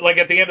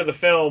at the end of the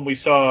film, we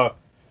saw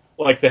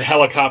like the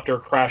helicopter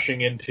crashing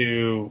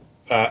into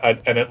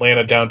an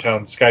Atlanta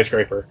downtown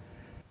skyscraper.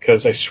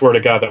 Because I swear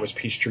to God, that was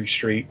Peachtree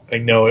Street. I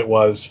know it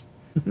was.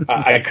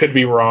 I could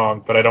be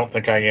wrong, but I don't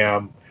think I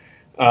am.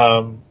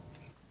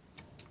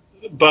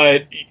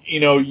 But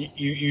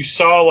you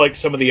saw like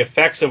some of the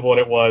effects of what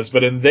it was,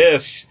 but in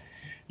this,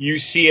 you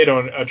see it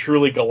on a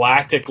truly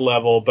galactic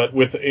level. But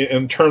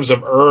in terms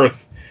of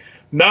Earth,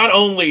 not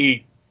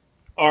only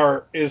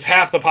is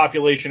half the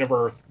population of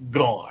Earth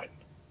gone,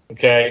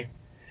 okay,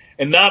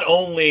 and not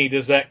only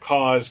does that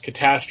cause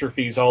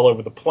catastrophes all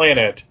over the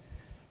planet,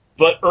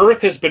 but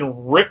Earth has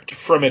been ripped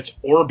from its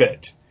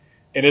orbit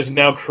and is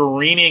now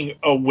careening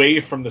away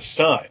from the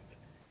sun.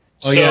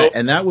 Oh, yeah,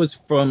 and that was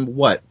from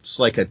what? It's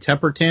like a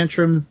temper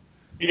tantrum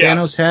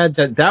Thanos had?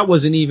 That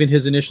wasn't even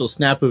his initial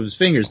snap of his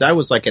fingers. That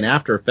was like an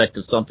after effect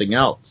of something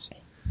else.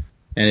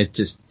 And it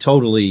just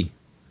totally...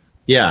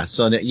 Yeah,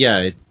 so,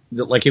 yeah,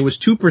 it was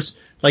 2%,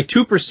 like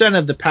 2%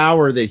 of the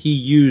power that he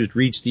used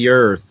reached the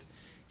Earth,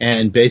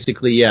 and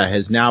basically,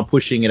 is now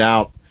pushing it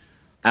out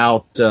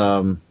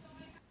where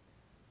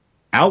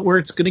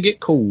it's going to get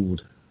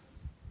cold.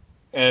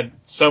 And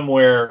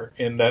somewhere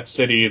in that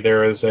city,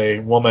 there is a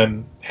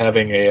woman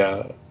having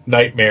a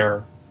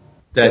nightmare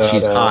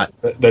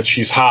that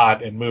she's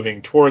hot and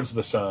moving towards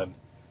the sun.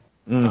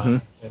 Mm-hmm.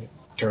 And it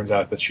turns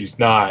out that she's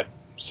not.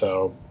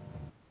 So,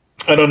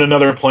 and on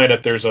another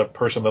planet, there's a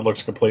person that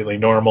looks completely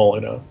normal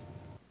in a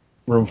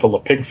room full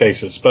of pig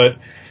faces. But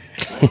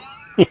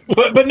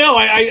but no,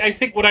 I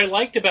think what I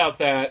liked about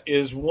that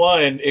is,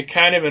 one, it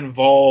kind of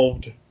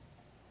involved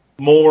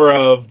more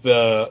of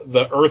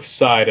the Earth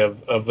side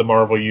of the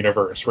Marvel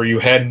Universe, where you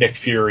had Nick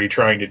Fury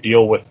trying to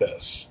deal with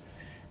this,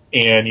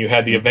 and you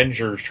had the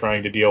Avengers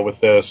trying to deal with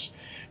this.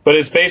 But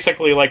it's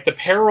basically like the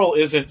peril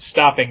isn't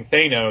stopping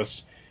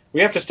Thanos. We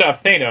have to stop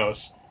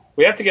Thanos.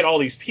 We have to get all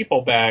these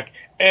people back,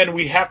 and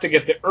we have to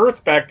get the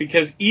Earth back,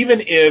 because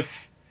even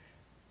if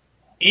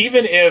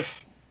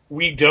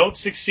we don't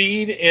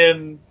succeed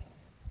in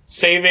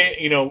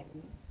saving,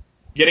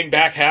 getting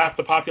back half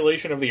the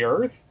population of the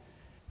Earth,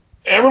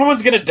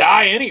 everyone's going to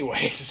die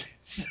anyways.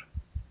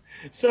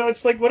 So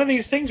it's like one of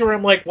these things where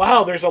I'm like,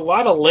 wow, there's a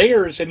lot of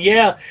layers. And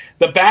yeah,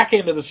 the back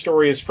end of the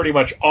story is pretty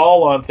much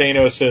all on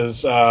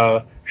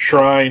Thanos'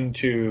 shrine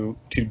to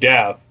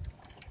death,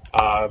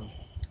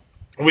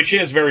 which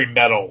is very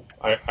metal,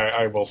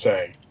 I will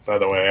say, by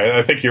the way.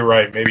 I think you're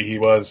right. Maybe he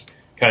was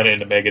kind of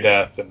into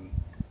Megadeth and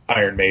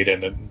Iron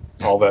Maiden and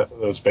all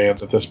those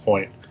bands at this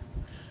point.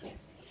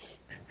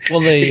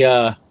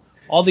 Well,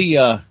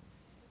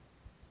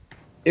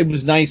 it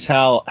was nice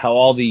how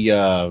all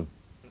the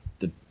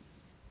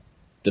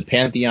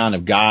pantheon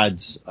of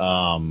gods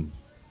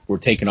were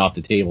taken off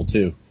the table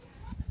too.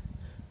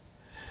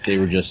 They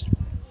were just,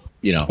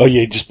 Oh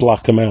yeah, just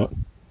blocked them out.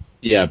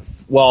 Yeah.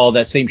 Well,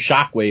 that same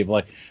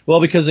shockwave,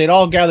 because they'd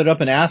all gathered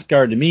up in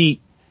Asgard to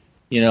meet,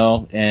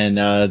 and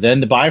then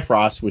the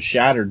Bifrost was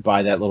shattered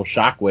by that little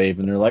shockwave,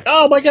 and they're like,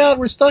 "Oh my God,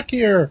 we're stuck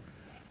here.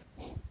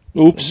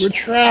 Oops, we're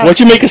trapped. What'd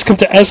you make us come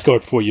to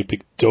Asgard for, you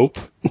big dope?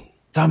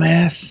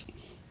 Dumbass.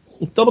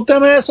 Double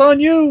dumbass on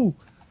you."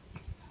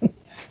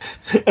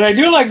 And I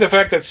do like the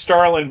fact that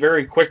Starlin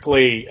very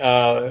quickly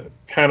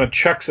kind of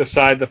chucks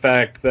aside the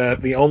fact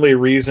that the only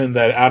reason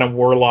that Adam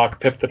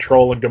Warlock, Pip the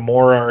Troll, and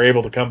Gamora are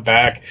able to come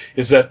back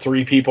is that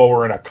 3 people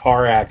were in a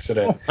car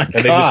accident, and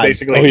they just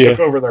basically took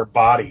over their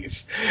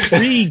bodies.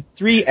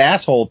 Three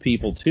asshole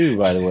people too,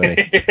 by the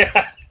way.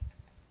 Yeah.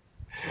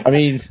 I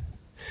mean,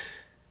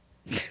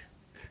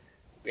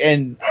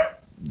 and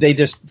they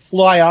just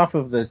fly off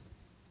of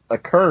a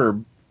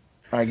curb.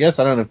 I guess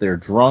I don't know if they're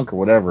drunk or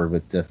whatever,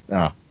 but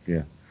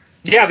yeah.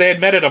 Yeah, they had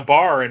met at a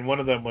bar, and one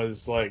of them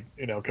was like,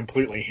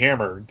 completely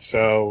hammered.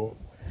 So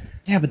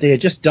yeah, but they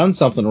had just done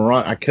something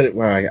wrong. I got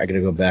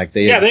to go back.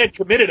 They had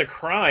committed a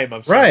crime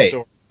of some right.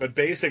 sort. But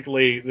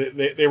basically,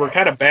 they were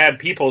kind of bad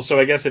people, so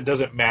I guess it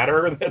doesn't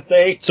matter that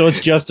they. So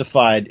it's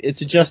justified. It's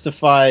a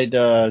justified,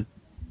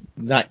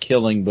 not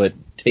killing, but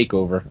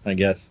takeover, I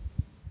guess.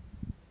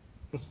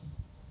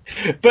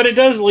 But it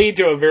does lead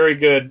to a very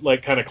good,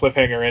 like, kind of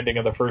cliffhanger ending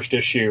of the first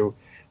issue,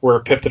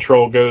 where Pip the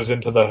Troll goes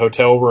into the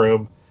hotel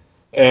room,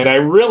 and I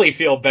really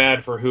feel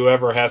bad for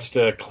whoever has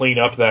to clean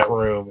up that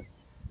room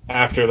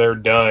after they're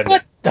done.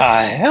 What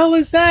the hell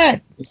is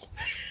that?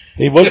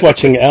 He was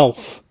watching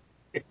Elf.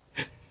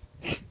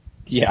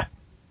 Yeah.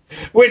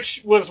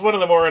 Which was one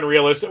of the more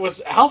unrealistic.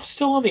 Was Alf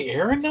still on the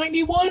air in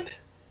 91?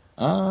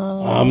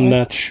 I'm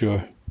not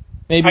sure.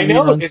 Maybe I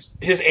know reruns.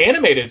 his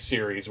animated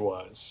series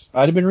was.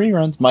 Might have been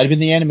reruns. Might have been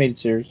the animated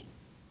series.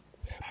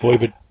 Boy,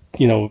 but,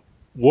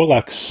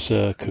 Warlock's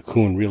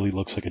cocoon really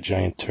looks like a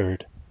giant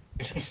turd.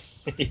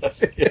 Yes,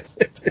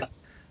 it does.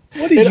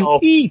 What did you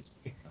eat?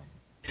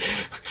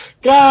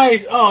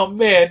 Guys, oh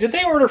man, did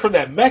they order from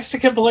that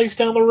Mexican place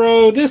down the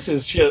road? This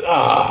is just,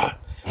 I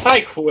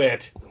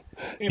quit.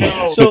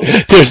 So,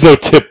 there's no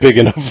tip big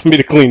enough for me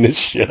to clean this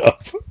shit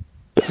up.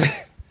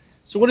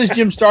 So what does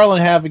Jim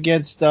Starlin have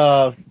against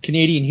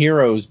Canadian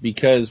heroes?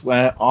 Because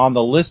on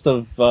the list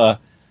of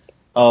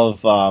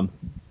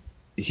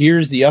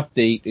here's the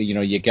update,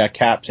 you got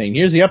Cap saying,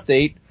 here's the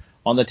update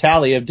on the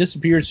tally of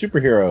disappeared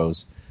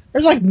superheroes.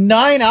 There's like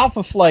 9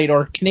 Alpha Flight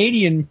or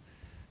Canadian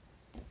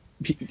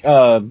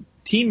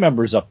team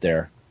members up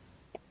there.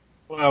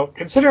 Well,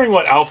 considering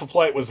what Alpha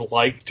Flight was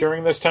like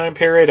during this time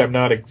period, I'm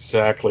not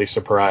exactly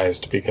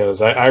surprised,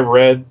 because I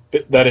read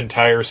that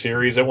entire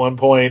series at one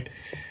point,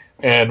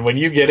 and when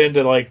you get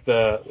into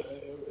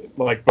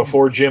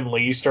before Jim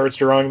Lee starts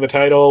drawing the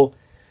title,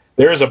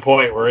 there's a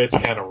point where it's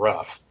kind of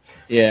rough.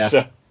 Yeah.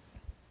 So,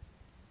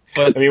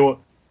 but, I mean,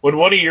 when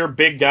one of your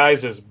big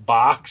guys is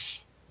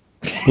Box.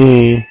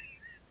 Hey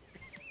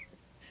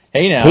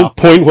now. Good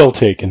point well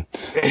taken.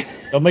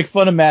 Don't make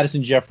fun of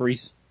Madison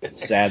Jeffries.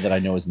 It's sad that I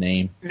know his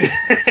name.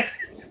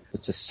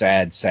 Such a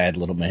sad, sad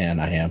little man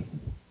I am.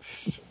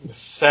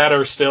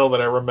 Sadder still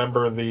that I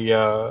remember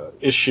the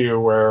issue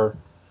where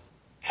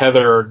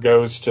Heather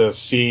goes to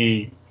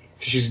see.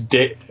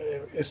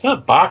 It's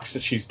not Box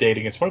that she's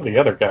dating. It's one of the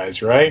other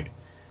guys, right?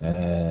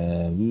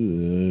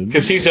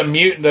 Because he's a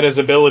mutant that has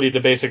ability to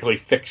basically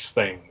fix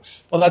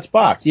things. Well, that's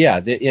Box, yeah.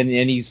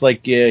 And he's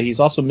like he's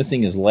also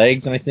missing his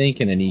legs, and I think,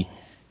 and then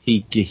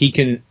he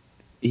can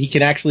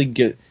actually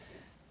get.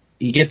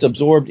 He gets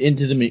absorbed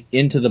into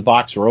the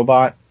Box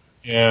robot.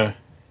 Yeah,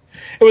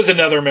 it was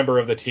another member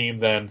of the team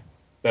then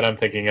that I'm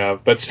thinking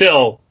of, but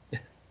still,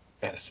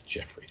 Madison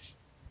Jeffries.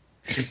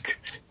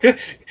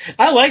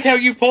 I like how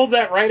you pulled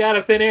that right out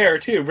of thin air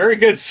too. Very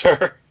good,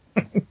 sir.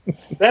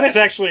 That is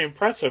actually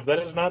impressive. That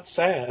is not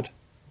sad.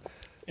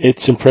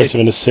 It's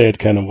impressive in a sad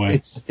kind of way.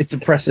 It's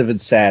impressive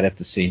and sad at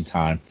the same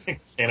time.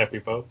 Can't it be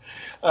both?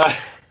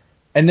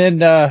 And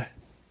then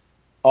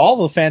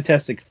all the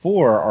Fantastic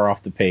Four are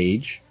off the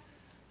page.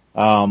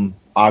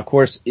 Of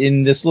course,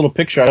 in this little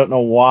picture, I don't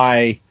know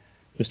why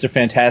Mr.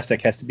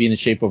 Fantastic has to be in the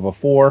shape of a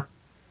 4.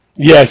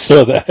 Yeah, I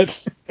saw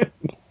that.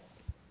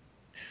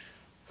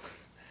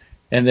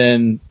 And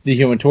then the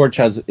Human Torch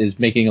is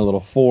making a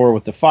little 4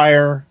 with the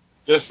fire.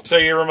 Just so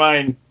you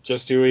remind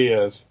just who he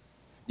is.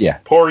 Yeah.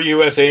 Poor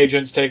U.S.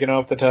 agents taken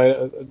off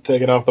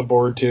the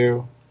board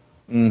too.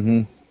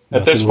 Mm-hmm.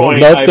 At this point,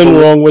 nothing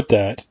wrong with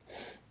that.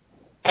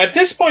 At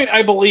this point,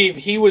 I believe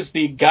he was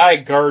the Guy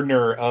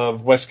Gardner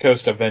of West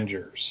Coast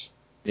Avengers.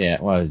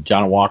 Yeah,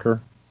 John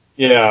Walker?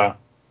 Yeah.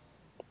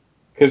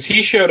 Because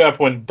he showed up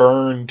when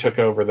Byrne took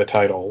over the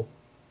title.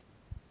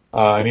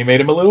 And he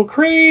made him a little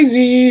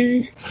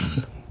crazy.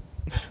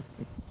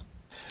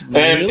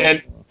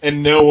 Really?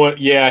 And no one...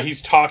 Yeah,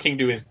 he's talking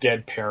to his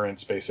dead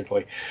parents,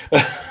 basically.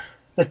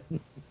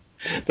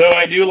 Though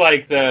I do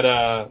like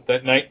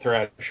that Night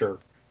Thrasher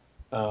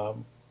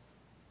died.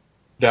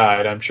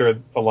 I'm sure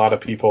a lot of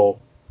people...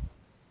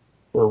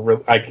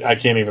 I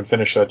can't even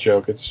finish that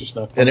joke. It's just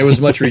not funny. And there was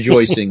much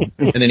rejoicing.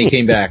 And then he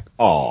came back.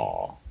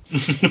 Aww.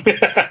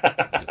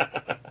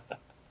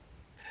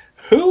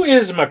 Who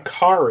is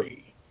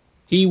Makari?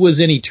 He was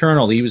in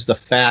Eternal. He was the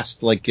Fast,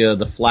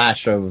 the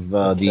Flash of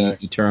the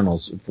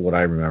Eternals, for what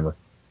I remember.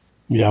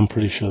 Yeah, I'm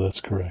pretty sure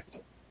that's correct.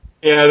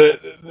 Yeah,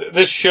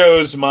 this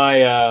shows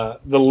my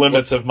the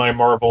limits of my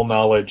Marvel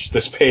knowledge.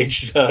 This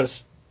page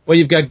does. Well,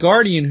 you've got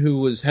Guardian, who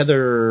was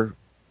Heather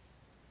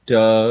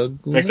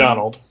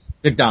McDonald.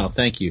 McDonald,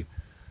 thank you.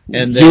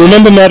 And then, you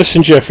remember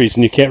Madison Jeffries,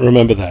 and you can't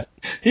remember that.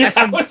 Yeah,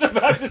 I was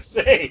about to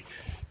say,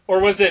 or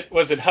was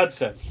it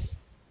Hudson?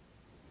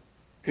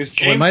 Because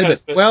James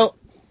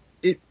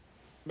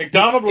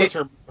McDonald was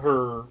her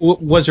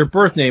was her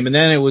birth name, and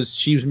then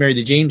she was married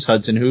to James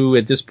Hudson, who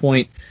at this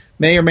point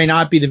may or may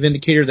not be the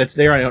Vindicator that's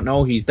there. I don't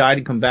know. He's died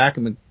and come back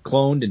and been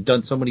cloned and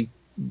done so many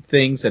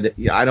things that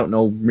I don't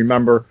know.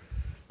 Remember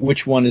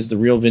which one is the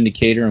real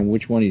Vindicator and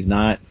which one he's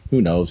not?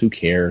 Who knows? Who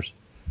cares?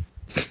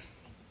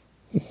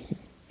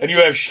 And you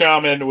have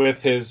Shaman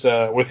with his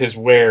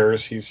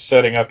wares. He's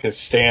setting up his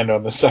stand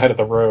on the side of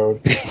the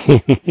road.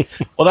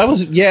 Well,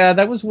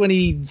 that was when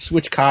he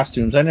switched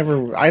costumes.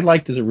 I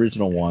liked his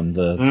original one,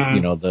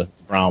 the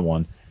brown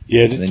one.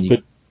 Yeah,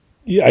 but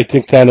I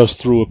think Thanos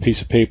threw a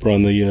piece of paper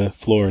on the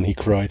floor and he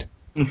cried.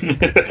 Well,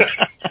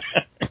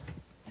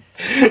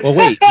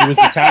 wait, he was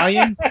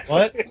Italian?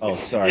 What? Oh,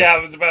 sorry. Yeah, I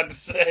was about to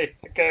say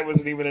the guy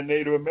wasn't even a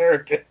Native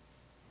American.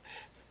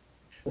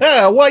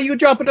 Yeah, why are you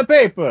dropping the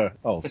paper?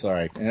 Oh,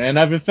 sorry. And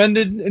I've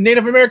offended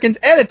Native Americans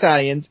and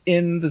Italians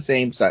in the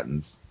same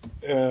sentence.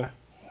 Yeah.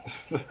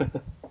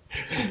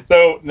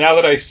 Though, now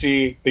that I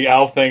see the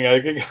owl thing,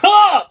 I think,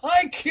 ha!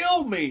 I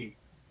kill me!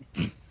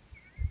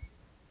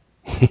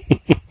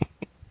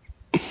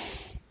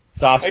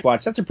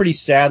 Sasquatch. That's a pretty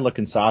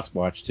sad-looking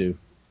Sasquatch, too.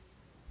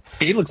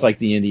 He looks like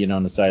the Indian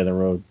on the side of the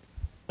road.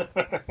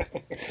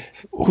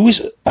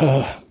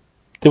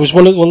 There was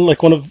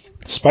one of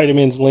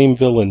Spider-Man's lame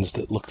villains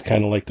that looked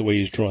kind of like the way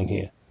he's drawn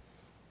here.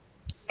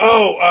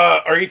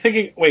 Oh, are you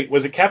thinking? Wait,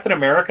 was it Captain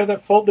America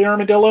that fought the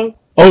armadillo?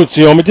 Oh, it's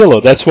the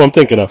armadillo. That's who I'm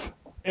thinking of.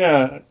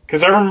 Yeah,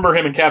 because I remember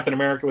him in Captain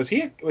America. Was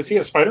he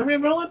a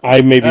Spider-Man villain?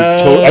 I may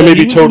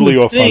be totally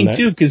off on that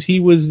too, because he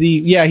was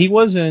he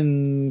was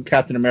in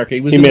Captain America.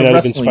 He may not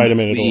have been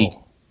Spider-Man at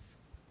all.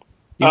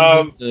 He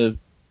was in the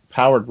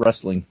powered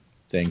wrestling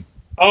thing.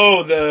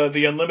 Oh,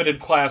 the Unlimited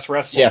Class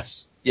Wrestling.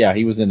 Yes, yeah,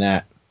 he was in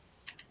that.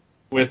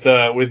 With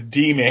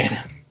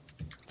D-Man.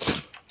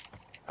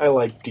 I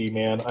like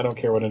D-Man. I don't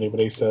care what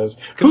anybody says.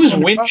 Who's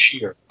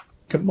Windshear?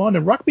 Come on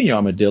and rock me,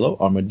 Armadillo.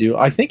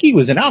 I think he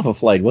was in Alpha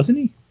Flight, wasn't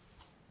he?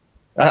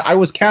 I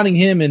was counting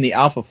him in the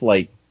Alpha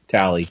Flight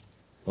tally.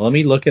 Let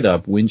me look it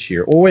up.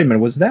 Windshear. Oh, wait a minute.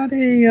 Was that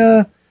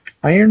a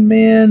Iron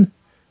Man?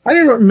 I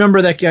don't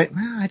remember that guy.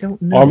 I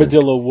don't know.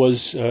 Armadillo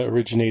was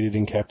originated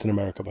in Captain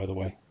America, by the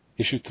way.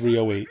 Issue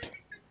 308.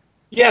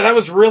 Yeah, that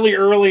was really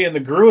early in the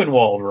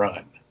Gruenwald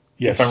run.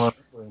 Yes. If I'm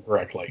remembering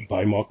correctly.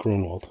 By Mark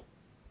Gruenwald.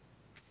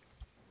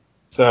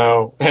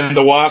 So, and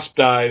the Wasp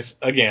dies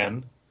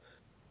again.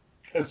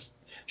 Because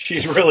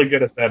she's really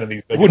good at that in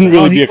these big It wouldn't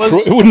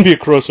be a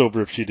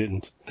crossover if she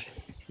didn't.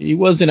 He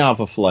was in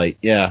Alpha Flight,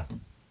 yeah.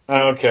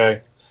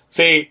 Okay.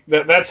 See,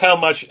 that's how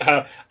much...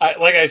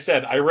 like I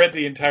said, I read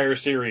the entire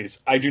series.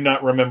 I do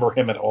not remember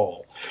him at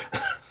all.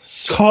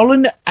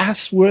 Colin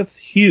Asworth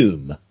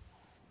Hume.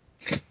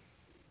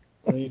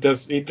 He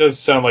does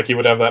sound like he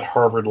would have that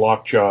Harvard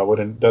lockjaw,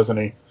 doesn't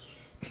he?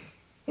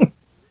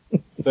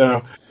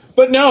 So,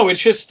 but no, it's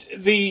just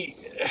the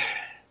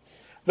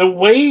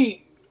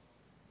way.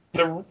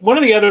 One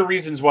of the other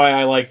reasons why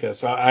I like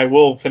this, I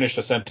will finish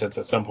the sentence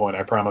at some point,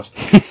 I promise.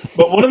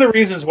 But one of the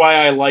reasons why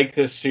I like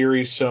this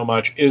series so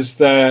much is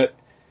that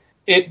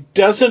it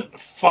doesn't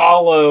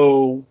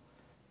follow,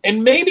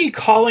 and maybe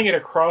calling it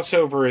a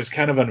crossover is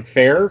kind of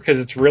unfair because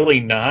it's really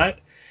not.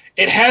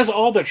 It has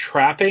all the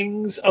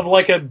trappings of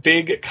like a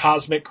big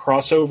cosmic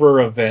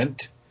crossover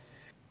event,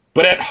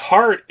 but at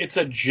heart, it's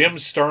a Jim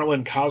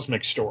Starlin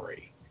cosmic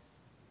story.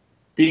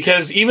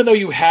 Because even though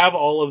you have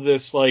all of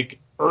this like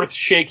earth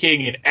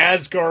shaking and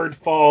Asgard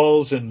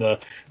falls and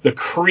the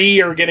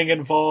Kree are getting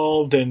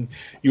involved and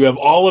you have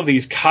all of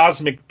these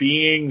cosmic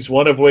beings,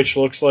 one of which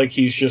looks like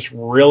he's just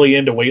really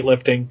into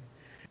weightlifting.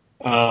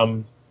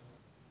 What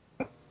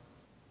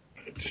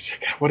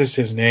is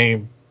his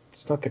name?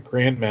 It's not the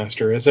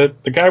Grandmaster, is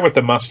it? The guy with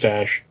the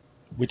mustache.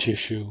 Which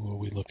issue are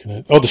we looking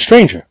at? Oh, the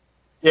Stranger.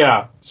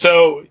 Yeah.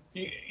 So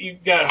you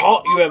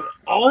have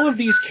all of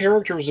these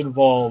characters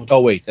involved.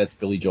 Oh wait, that's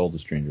Billy Joel, the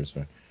Stranger.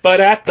 Sorry.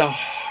 But at the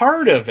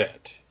heart of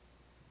it,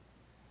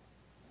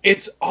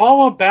 it's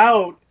all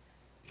about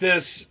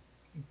this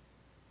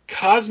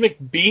cosmic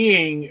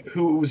being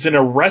who's an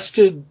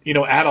arrested,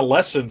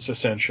 adolescence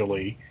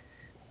essentially,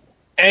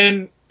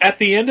 and at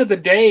the end of the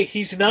day,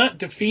 he's not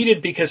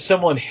defeated because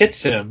someone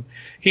hits him.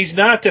 He's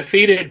not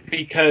defeated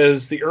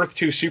because the Earth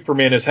 2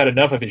 Superman has had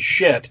enough of his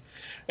shit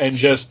and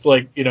just,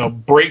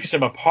 breaks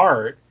him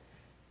apart.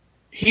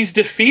 He's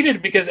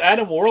defeated because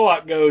Adam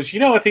Warlock goes,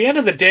 at the end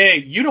of the day,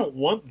 you don't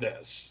want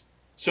this.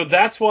 So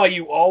that's why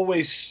you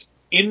always,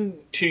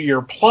 into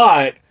your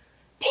plot,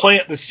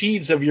 plant the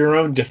seeds of your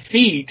own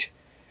defeat.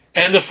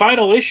 And the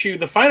final issue,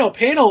 the final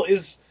panel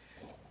is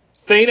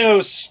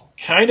Thanos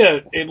kind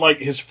of in like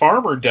his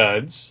farmer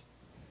duds,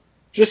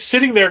 just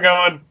sitting there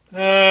going,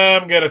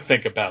 I'm going to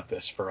think about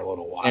this for a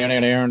little while. I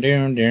got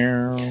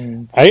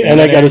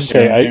to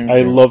say,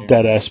 I love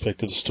that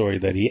aspect of the story,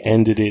 that he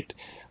ended it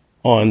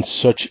on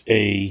such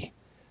a,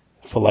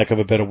 for lack of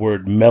a better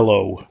word,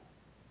 mellow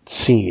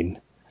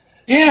scene.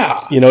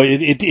 Yeah.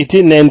 It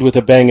didn't end with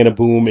a bang and a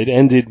boom. It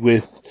ended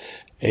with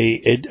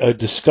a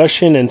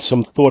discussion and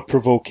some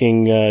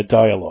thought-provoking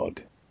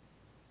dialogue.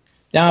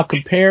 Now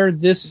compare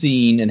this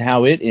scene and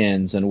how it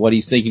ends and what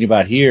he's thinking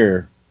about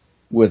here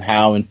with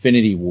how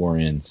Infinity War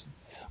ends.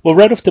 Well,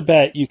 right off the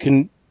bat, you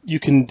can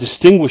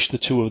distinguish the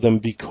two of them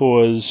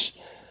because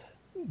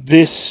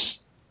this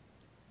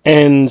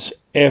ends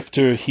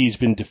after he's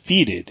been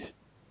defeated.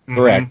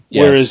 Correct.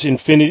 Yes. Whereas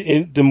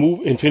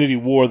Infinity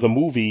War, the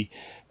movie,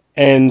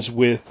 ends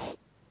with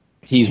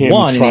he's him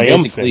won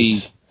triumphant. And he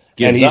basically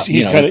gives up.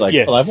 He's like,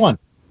 well, I've won.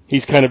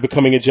 He's kind of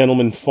becoming a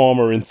gentleman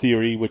farmer in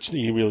theory, which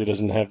he really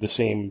doesn't have the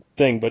same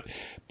thing, but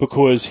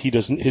because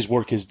his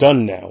work is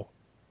done now.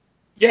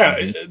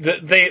 Yeah,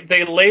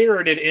 they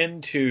layered it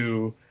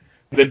into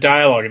the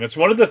dialogue, and it's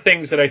one of the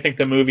things that I think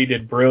the movie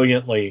did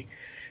brilliantly,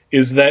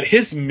 is that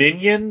his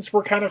minions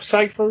were kind of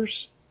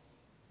ciphers.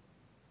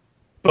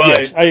 But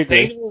yes, I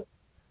agree.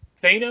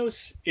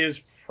 Thanos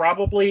is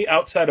probably,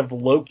 outside of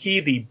Loki,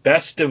 the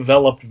best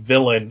developed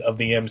villain of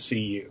the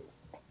MCU.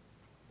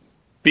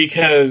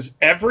 Because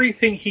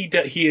everything he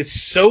does, he is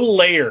so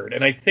layered,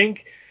 and I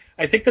think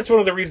that's one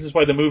of the reasons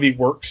why the movie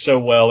works so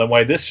well and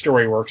why this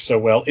story works so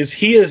well, is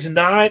he is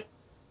not...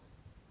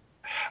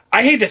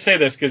 I hate to say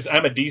this because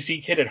I'm a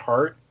DC kid at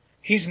heart.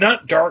 He's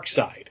not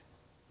Darkseid.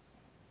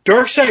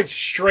 Darkseid's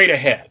straight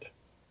ahead.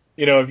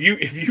 You know, if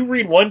you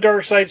read one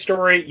Darkseid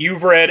story,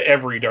 you've read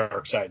every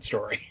Darkseid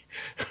story.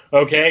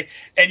 Okay?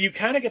 And you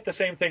kind of get the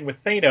same thing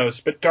with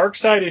Thanos, but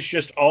Darkseid is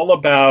just all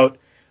about,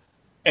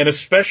 and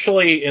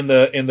especially in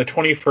the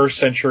 21st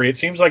century, it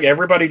seems like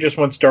everybody just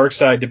wants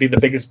Darkseid to be the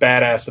biggest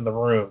badass in the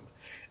room.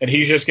 And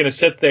he's just going to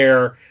sit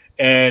there,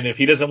 and if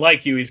he doesn't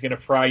like you, he's going to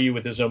fry you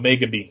with his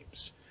Omega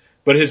beams.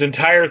 But his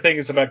entire thing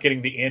is about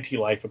getting the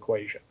anti-life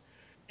equation.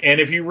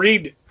 And if you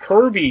read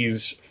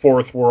Kirby's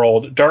Fourth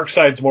World,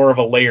 Darkseid's more of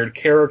a layered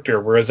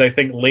character, whereas I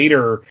think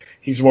later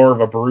he's more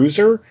of a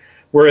bruiser.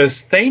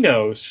 Whereas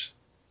Thanos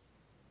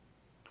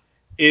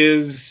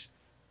is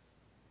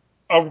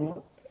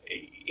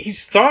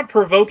he's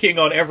thought-provoking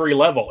on every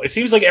level. It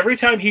seems like every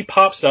time he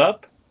pops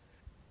up,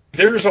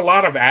 there's a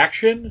lot of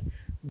action,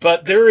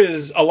 but there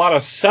is a lot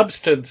of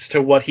substance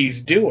to what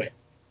he's doing.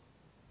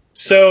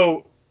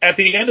 So at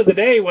the end of the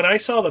day, when I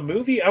saw the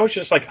movie, I was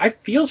just like, I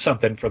feel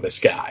something for this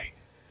guy.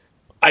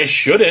 I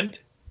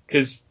shouldn't,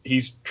 because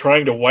he's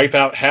trying to wipe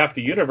out half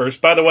the universe.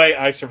 By the way,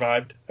 I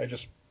survived. I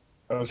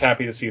was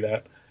happy to see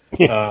that.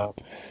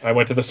 I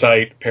went to the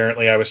site.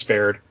 Apparently, I was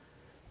spared.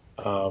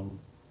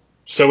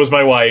 So was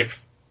my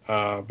wife,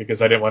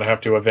 because I didn't want to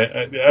have to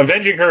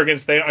avenging her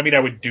against Thanos. I mean, I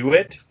would do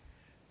it,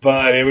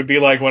 but it would be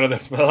like one of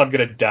those, well, I'm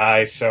going to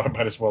die, so I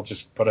might as well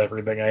just put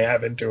everything I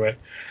have into it.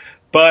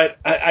 But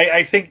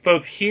I think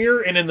both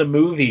here and in the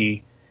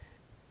movie,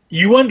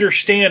 you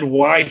understand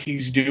why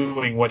he's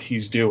doing what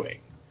he's doing.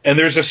 And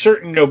there's a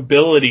certain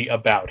nobility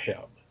about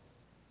him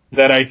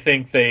that I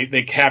think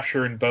they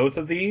capture in both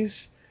of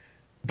these.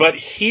 But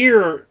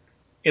here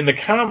in the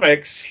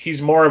comics,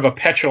 he's more of a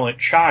petulant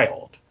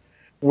child.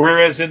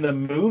 Whereas in the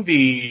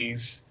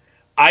movies,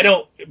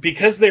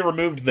 because they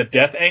removed the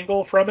death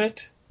angle from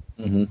it,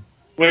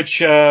 which,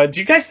 do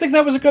you guys think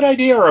that was a good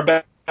idea or a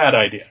bad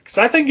idea? Because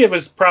I think it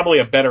was probably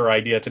a better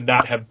idea to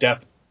not have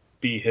death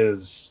be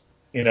his,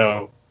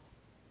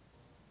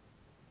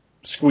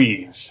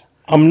 squeeze.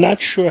 I'm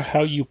not sure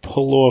how you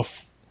pull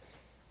off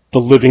the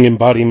living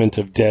embodiment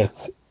of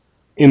death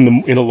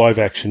in a live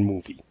action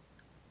movie.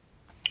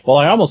 Well,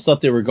 I almost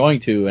thought they were going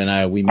to,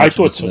 and we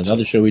mentioned this in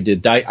another show we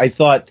did. I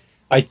thought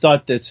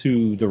that's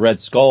who the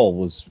Red Skull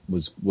was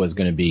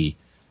going to be,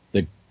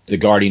 the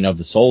guardian of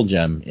the Soul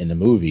Gem in the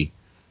movie.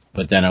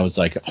 But then I was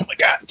like, oh my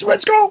God, it's a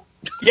Red Skull!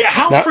 Yeah,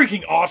 how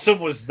freaking awesome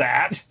was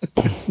that?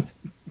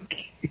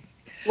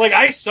 Like,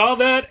 I saw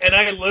that, and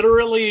I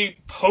literally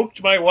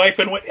poked my wife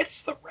and went,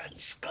 it's the Red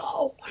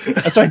Skull.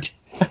 That's what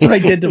I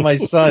did to my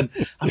son.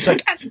 I was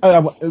like,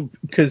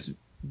 because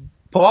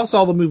Paul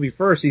saw the movie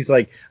first. He's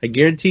like, I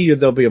guarantee you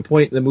there'll be a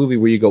point in the movie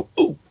where you go,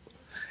 ooh.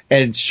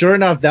 And sure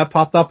enough, that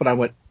popped up, and I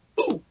went,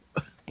 ooh.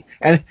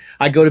 And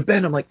I go to bed,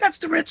 and I'm like, that's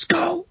the Red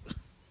Skull.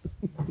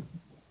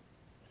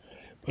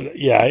 But,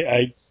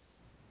 yeah,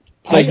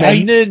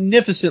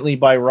 magnificently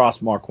by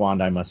Ross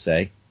Marquand, I must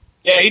say.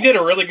 Yeah, he did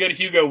a really good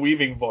Hugo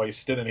Weaving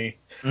voice, didn't he?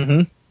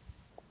 Mm-hmm.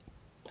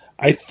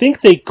 I think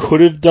they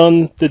could have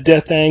done the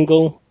death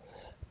angle,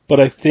 but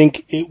I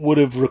think it would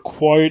have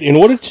required, in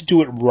order to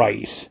do it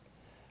right,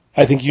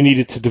 I think you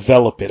needed to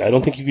develop it. I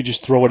don't think you could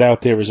just throw it out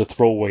there as a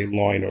throwaway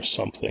line or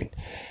something.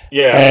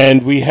 Yeah.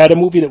 And we had a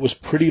movie that was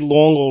pretty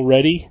long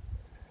already.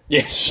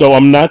 Yeah. So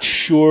I'm not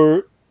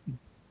sure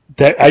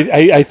that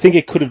I think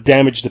it could have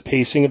damaged the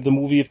pacing of the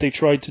movie if they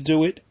tried to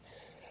do it.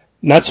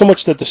 Not so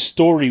much that the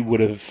story would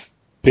have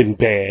been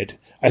bad.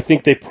 I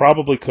think they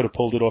probably could have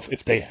pulled it off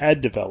if they had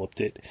developed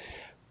it.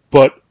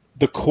 But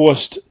the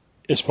cost,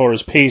 as far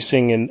as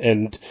pacing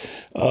and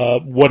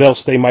what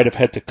else they might have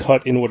had to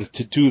cut in order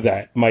to do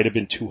that, might have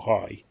been too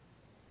high.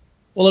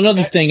 Well,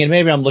 another thing, and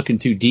maybe I'm looking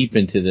too deep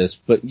into this,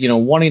 but,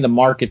 wanting to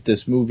market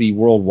this movie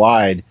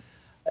worldwide,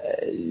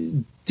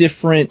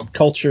 different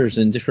cultures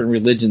and different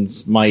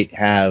religions might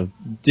have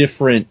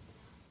different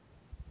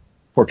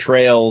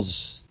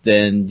portrayals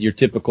than your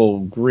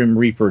typical Grim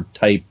Reaper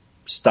type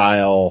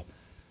style.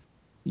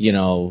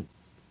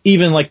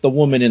 Even like the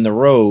woman in the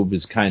robe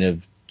is kind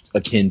of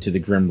akin to the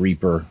Grim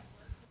Reaper.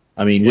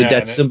 I mean, would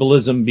that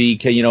symbolism be,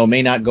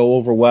 may not go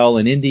over well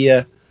in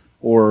India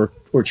or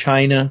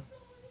China?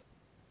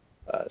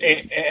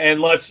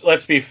 And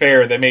let's be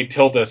fair, they made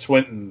Tilda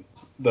Swinton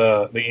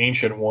the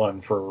Ancient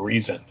One for a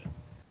reason.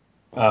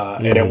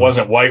 And it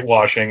wasn't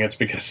whitewashing. It's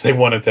because they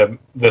wanted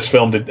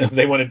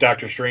they wanted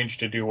Doctor Strange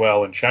to do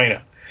well in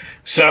China.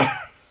 So,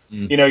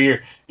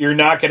 you're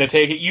not going to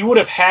take it. You would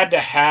have had to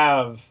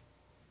have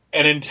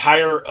an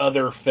entire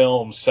other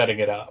film setting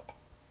it up.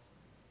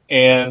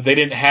 And they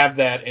didn't have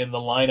that in the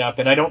lineup.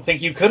 And I don't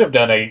think you could have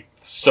done a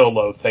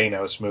solo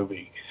Thanos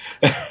movie.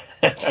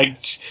 I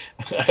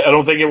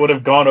don't think it would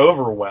have gone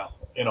over well,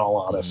 in all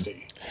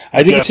honesty.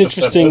 I think it's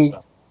interesting.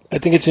 I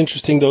think it's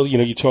interesting, though,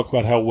 you talk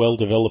about how well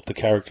developed the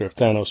character of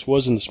Thanos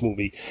was in this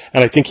movie,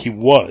 and I think he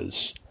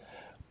was.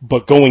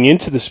 But going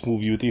into this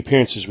movie with the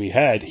appearances we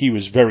had, he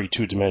was very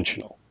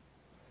two-dimensional.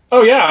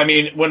 Oh, yeah. I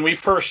mean, when we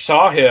first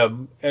saw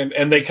him,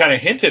 and they kind of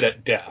hinted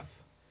at death,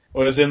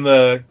 was in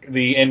the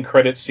end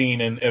credit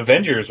scene in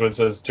Avengers, was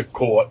says to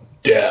call it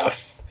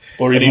death.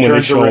 Or even when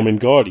they show him in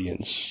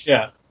Guardians.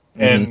 Yeah.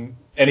 And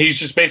he's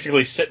just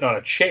basically sitting on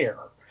a chair.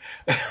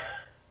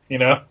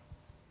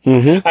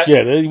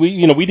 Mm-hmm.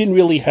 We didn't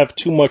really have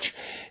too much.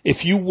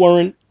 If you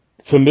weren't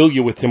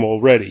familiar with him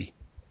already,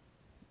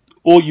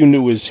 all you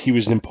knew is he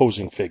was an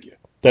imposing figure.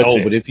 That's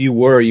it. But if you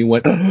were, you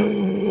went.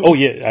 Oh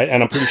yeah,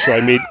 and I'm pretty sure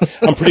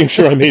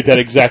I made that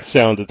exact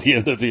sound at the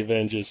end of the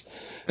Avengers.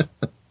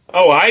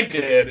 Oh, I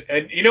did.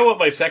 And you know what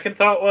my second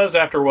thought was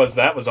after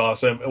that was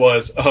awesome? It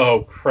was,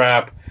 oh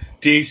crap,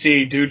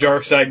 DC, do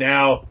Darkseid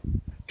now.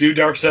 Do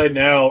Darkseid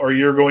now, or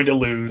you're going to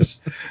lose.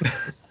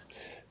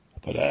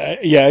 But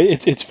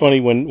it's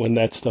funny when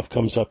that stuff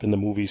comes up in the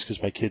movies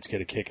because my kids get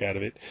a kick out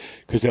of it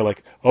because they're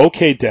like,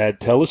 "Okay, Dad,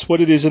 tell us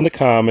what it is in the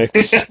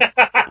comics."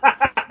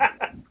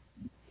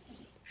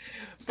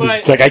 But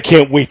it's like I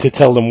can't wait to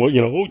tell them what do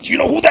you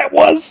know who that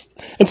was?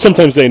 And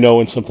sometimes they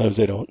know, and sometimes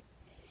they don't.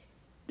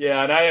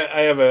 Yeah, and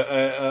I have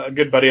a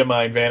good buddy of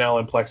mine, Van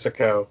Allen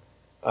Plexico,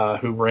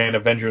 who ran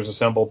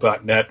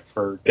AvengersAssemble.net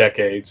for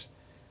decades.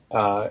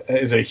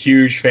 Is a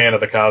huge fan of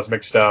the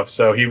cosmic stuff,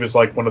 so he was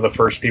like one of the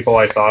first people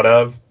I thought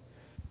of.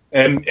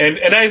 And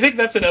I think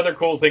that's another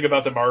cool thing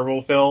about the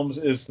Marvel films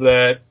is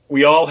that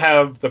we all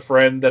have the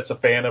friend that's a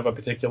fan of a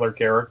particular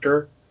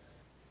character.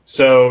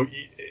 So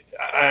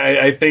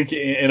I think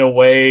in a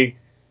way,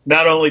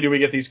 not only do we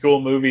get these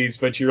cool movies,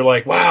 but you're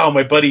like, wow,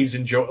 my buddy's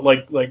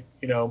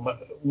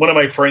one of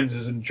my friends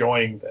is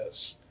enjoying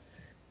this.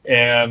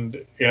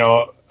 And,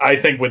 I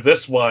think with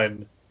this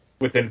one,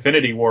 with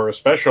Infinity War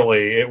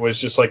especially, it was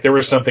just like there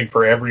was something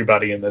for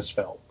everybody in this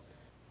film.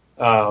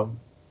 I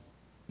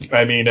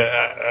mean,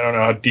 I don't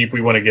know how deep we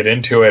want to get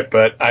into it,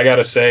 but I got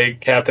to say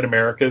Captain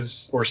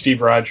America's or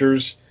Steve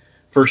Rogers'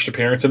 first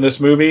appearance in this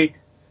movie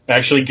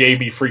actually gave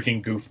me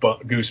freaking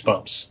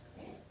goosebumps.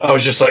 I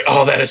was just like,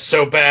 oh, that is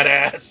so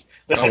badass.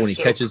 When he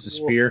catches the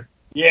spear?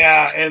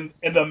 Yeah, and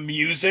the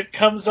music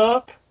comes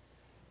up.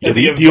 Yeah,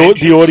 the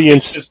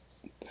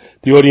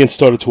audience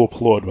started to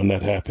applaud when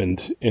that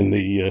happened in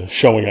the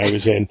showing I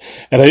was in.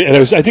 And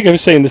I think I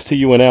was saying this to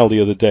you and Al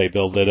the other day,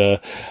 Bill,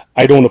 that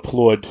I don't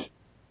applaud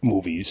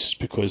movies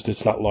because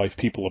it's not live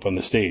people up on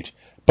the stage,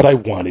 but I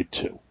wanted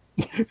to.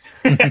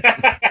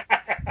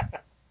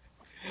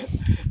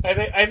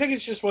 I think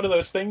it's just one of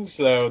those things,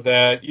 though,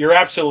 that you're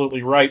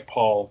absolutely right,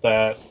 Paul,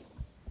 that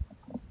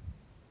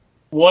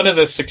one of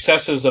the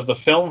successes of the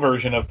film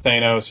version of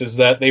Thanos is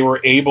that they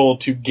were able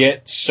to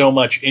get so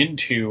much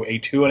into a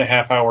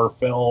 2.5-hour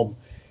film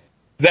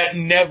that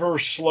never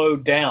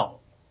slowed down.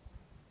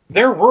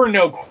 There were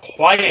no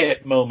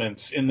quiet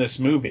moments in this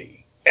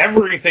movie.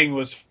 Everything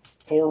was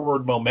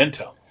forward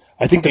momentum.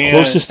 I think the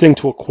closest thing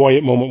to a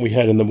quiet moment we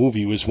had in the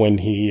movie was when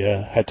he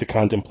had to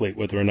contemplate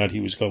whether or not he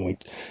was going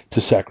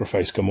to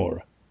sacrifice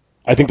Gamora.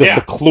 I think that's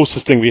the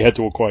closest thing we had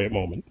to a quiet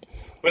moment.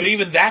 But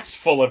even that's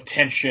full of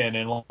tension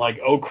and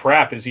like, oh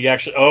crap, is he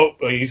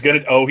actually? He's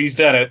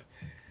done it,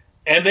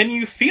 and then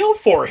you feel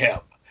for him.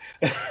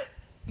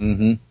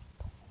 Mm-hmm.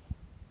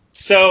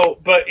 So,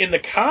 but in the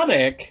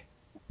comic,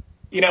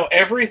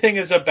 everything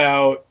is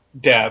about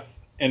death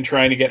and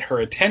trying to get her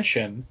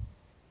attention.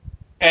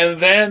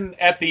 And then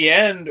at the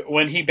end,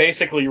 when he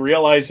basically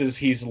realizes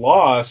he's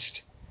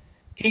lost,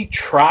 he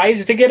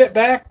tries to get it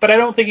back, but I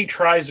don't think he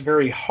tries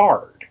very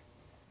hard.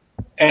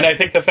 And I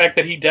think the fact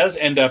that he does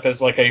end up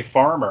as like a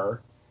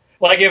farmer,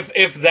 like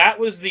if that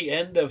was the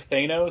end of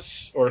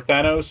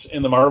Thanos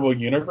in the Marvel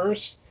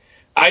Universe,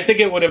 I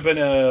think it would have been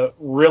a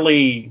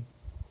really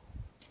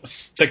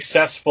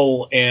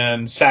successful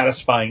and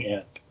satisfying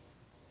end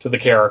to the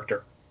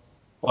character.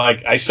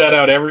 Like, I set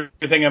out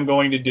everything I'm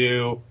going to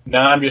do.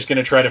 Now I'm just going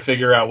to try to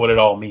figure out what it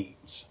all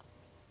means.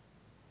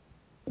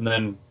 And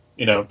then,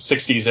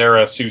 60s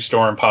era Sue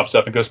Storm pops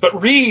up and goes, but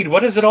Reed,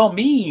 what does it all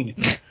mean?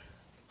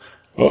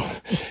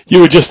 Oh, you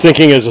were just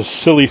thinking as a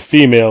silly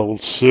female,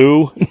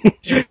 Sue.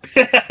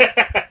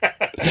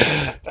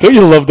 Don't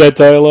you love that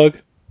dialogue?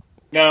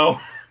 No,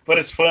 but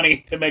it's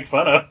funny to make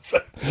fun of.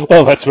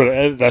 Well, that's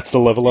the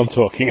level I'm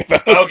talking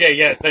about. Okay,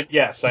 yeah,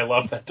 yes, I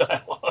love that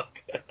dialogue.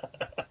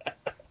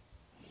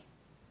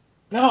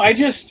 No, I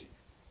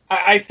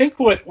think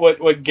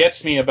what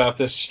gets me about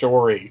this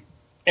story,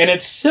 and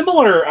it's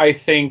similar, I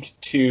think,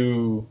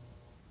 to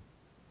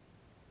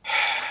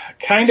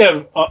kind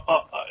of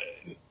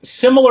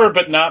similar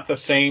but not the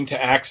same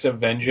to Acts of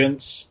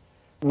Vengeance,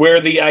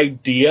 where the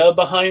idea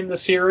behind the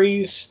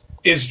series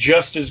is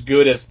just as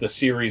good as the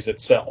series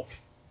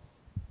itself.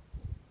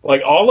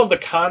 Like, all of the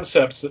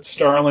concepts that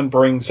Starlin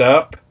brings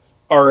up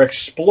are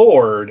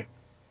explored,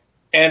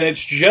 and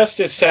it's just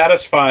as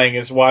satisfying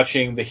as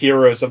watching the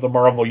heroes of the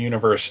Marvel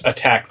Universe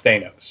attack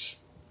Thanos.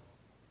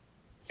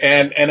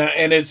 And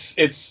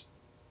it's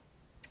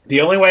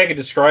the only way I can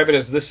describe it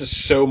is this is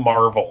so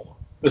Marvel.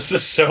 This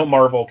is so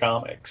Marvel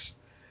Comics.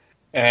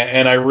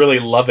 And I really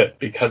love it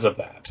because of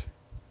that.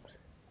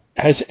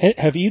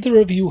 Have either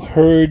of you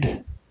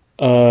heard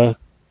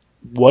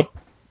what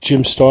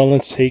Jim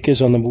Starlin's take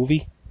is on the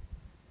movie?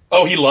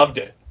 Oh, he loved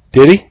it.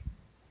 Did he?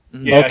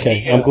 Yeah,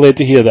 okay, I'm glad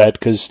to hear that,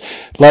 because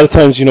a lot of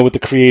times, with the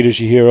creators,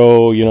 you hear,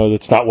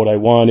 that's not what I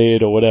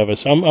wanted or whatever.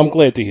 So I'm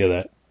glad to hear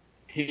that.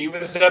 He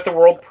was at the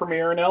world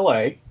premiere in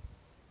L.A.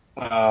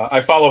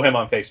 I follow him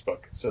on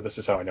Facebook, so this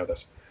is how I know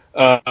this.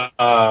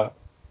 I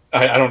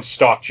don't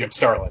stalk Jim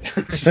Starlin. I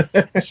just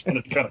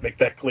wanted to kind of make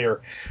that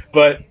clear.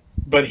 But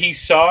he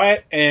saw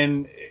it,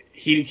 and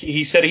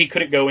he said he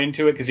couldn't go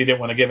into it because he didn't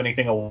want to give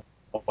anything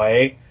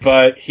away.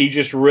 But he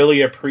just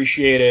really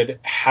appreciated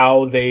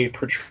how they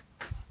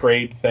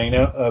portrayed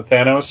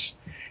Thanos.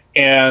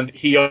 And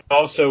he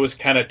also was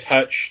kind of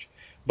touched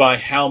by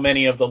how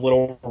many of the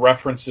little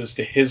references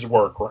to his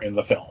work were in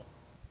the film.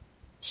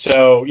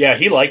 So, yeah,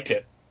 he liked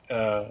it.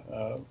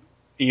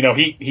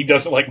 He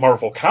doesn't like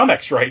Marvel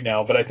Comics right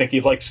now, but I think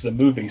he likes the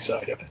movie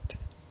side of it.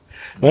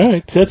 All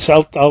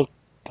right,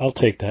 I'll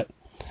take that.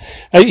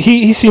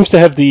 He seems to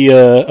have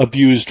the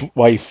abused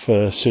wife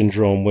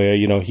syndrome, where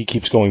he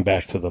keeps going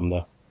back to them,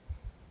 though.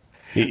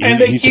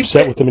 He's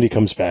upset with them, and he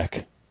comes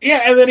back. Yeah,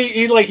 and then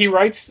he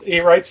writes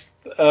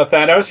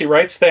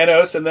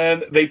Thanos, and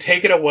then they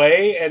take it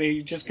away, and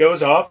he just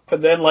goes off,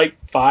 and then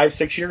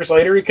 5-6 years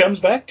later, he comes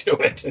back to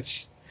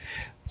it.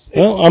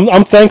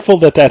 I'm thankful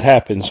that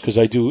happens, because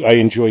I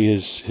enjoy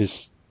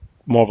his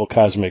Marvel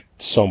Cosmic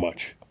so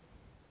much.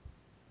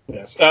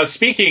 Yes.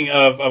 Speaking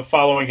of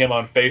following him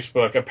on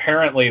Facebook,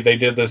 apparently they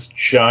did this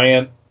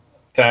giant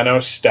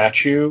Thanos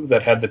statue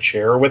that had the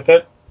chair with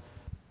it,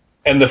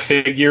 and the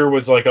figure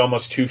was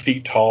almost 2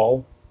 feet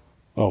tall.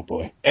 Oh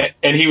boy!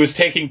 And he was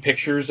taking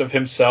pictures of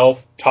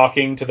himself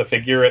talking to the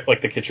figure at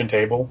the kitchen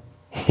table.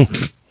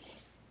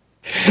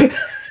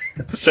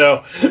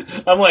 So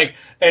I'm like,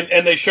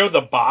 and they showed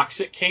the box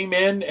it came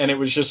in, and it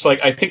was just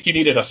I think you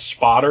needed a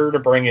spotter to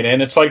bring it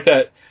in. It's like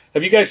that.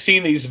 Have you guys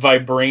seen these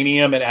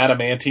vibranium and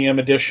adamantium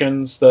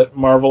editions that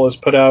Marvel has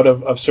put out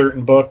of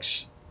certain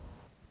books?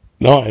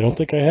 No, I don't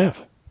think I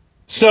have.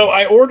 So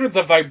I ordered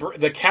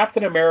the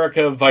Captain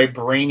America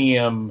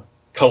Vibranium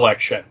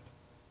collection,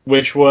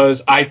 which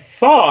was, I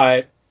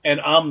thought, an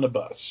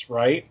omnibus,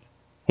 right?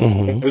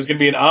 Mm-hmm. It was going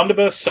to be an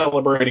omnibus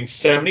celebrating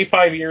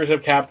 75 years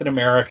of Captain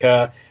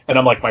America, and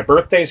I'm like, my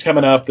birthday's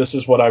coming up, this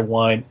is what I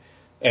want,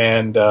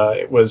 and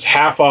it was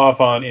half off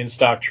on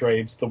in-stock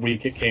trades the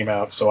week it came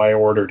out, so I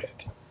ordered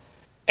it.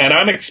 And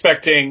I'm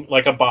expecting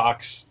a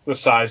box the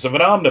size of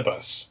an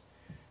omnibus.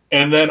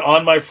 And then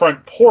on my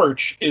front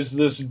porch is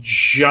this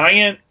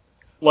giant,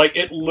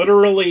 it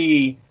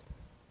literally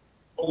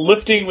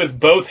lifting with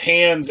both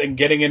hands and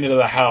getting into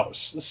the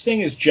house. This thing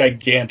is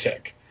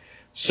gigantic.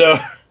 So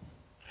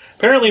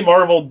apparently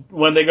Marvel,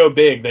 when they go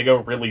big, they go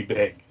really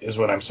big, is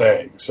what I'm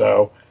saying.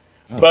 So,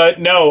 but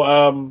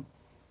no,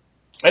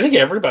 I think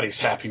everybody's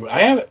happy.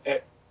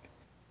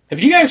 Have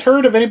you guys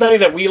heard of anybody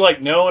that we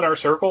know in our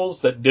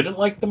circles that didn't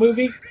like the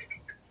movie?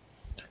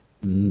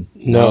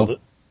 No.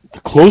 The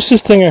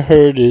closest thing I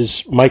heard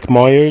is Mike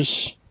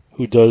Myers,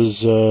 who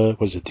does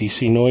was it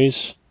DC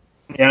Noise?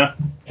 Yeah.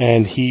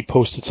 And he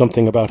posted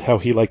something about how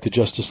he liked the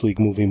Justice League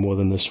movie more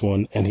than this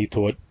one, and he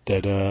thought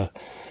that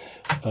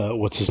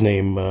what's his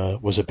name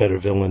was a better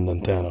villain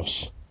than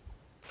Thanos.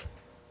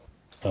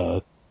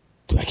 I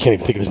can't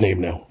even think of his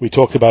name now. We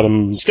talked about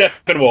him.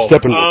 Steppenwolf.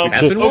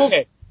 Steppenwolf.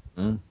 Okay.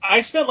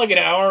 I spent an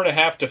hour and a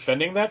half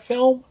defending that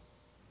film.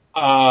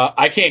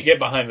 I can't get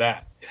behind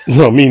that.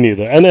 No, me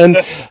neither. And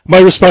my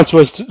response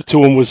was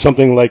to him was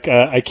something like,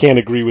 I can't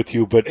agree with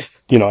you, but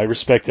I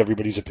respect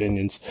everybody's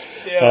opinions.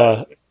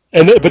 Yeah.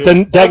 But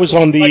then that was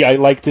on the I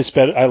like this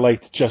better. I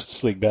liked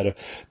Justice League better.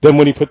 Then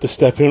when he put the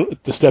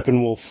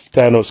Steppenwolf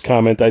Thanos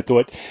comment, I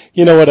thought,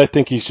 you know what? I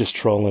think he's just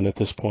trolling at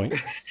this point.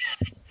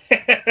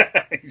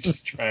 He's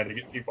just trying to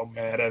get people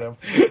mad at him.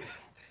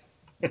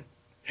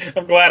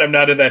 I'm glad I'm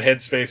not in that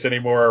headspace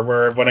anymore,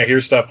 where when I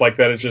hear stuff like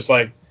that, it's just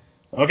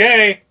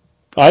okay.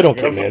 I don't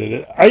get mad at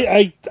it.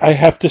 I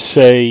have to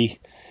say,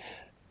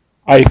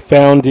 I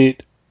found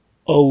it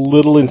a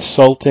little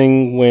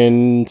insulting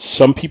when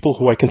some people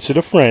who I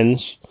consider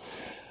friends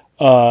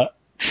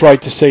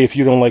tried to say if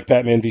you don't like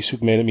Batman v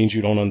Superman, it means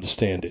you don't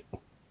understand it.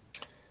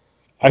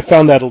 I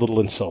found that a little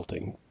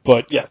insulting.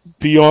 But yes.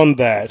 Beyond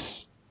that,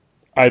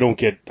 I don't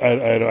get.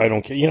 I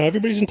don't care.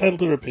 Everybody's entitled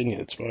to their opinion.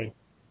 It's fine.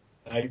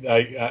 I'm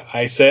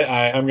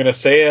going to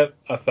say it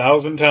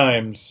 1,000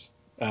 times,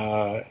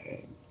 and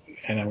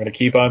I'm going to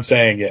keep on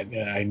saying it.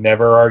 I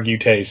never argue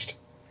taste,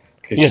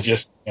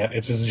 because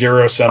it's a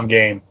zero-sum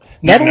game.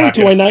 Not only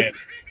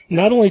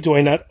not only do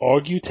I not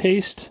argue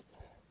taste,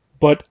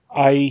 but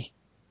I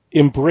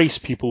embrace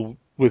people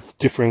with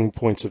differing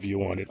points of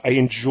view on it. I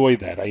enjoy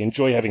that. I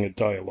enjoy having a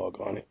dialogue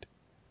on it.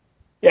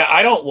 Yeah,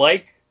 I don't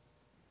like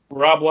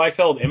Rob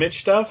Liefeld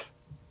image stuff,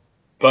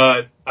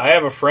 but I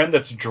have a friend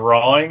that's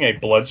drawing a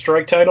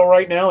Bloodstrike title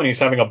right now, and he's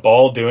having a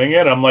ball doing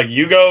it. I'm like,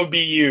 you go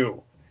be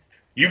you.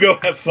 You go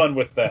have fun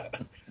with that.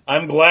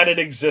 I'm glad it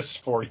exists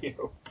for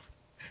you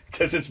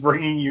because it's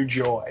bringing you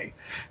joy.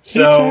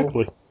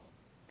 Exactly.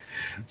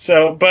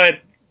 But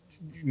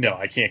no,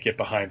 I can't get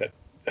behind it.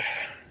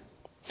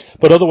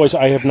 But otherwise,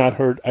 I have not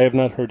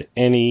heard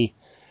any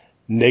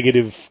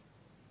negative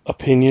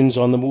opinions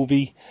on the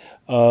movie.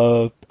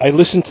 I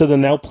listened to the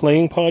Now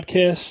Playing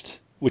podcast,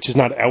 which is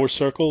not Our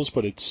Circles,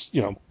 but it's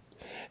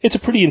a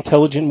pretty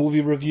intelligent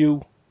movie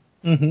review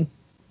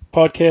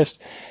podcast,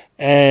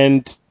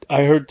 and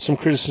I heard some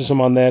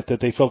criticism on that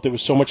they felt there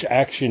was so much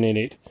action in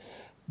it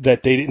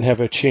that they didn't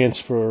have a chance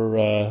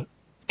for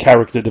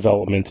character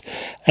development,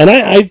 and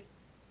I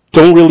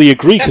don't really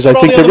agree because I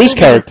think there is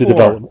character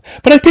development.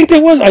 But I think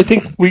there was. I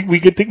think we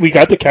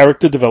got the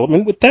character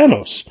development with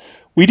Thanos.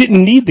 We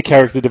didn't need the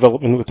character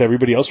development with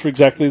everybody else for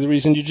exactly the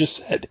reason you just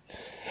said.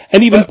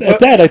 And even at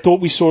that, I thought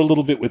we saw a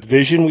little bit with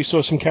Vision. We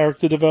saw some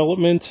character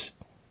development.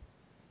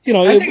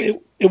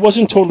 It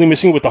wasn't totally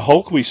missing with the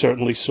Hulk. We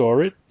certainly saw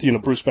it.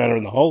 Bruce Banner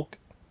and the Hulk.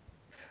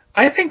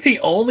 I think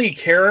the only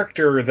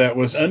character that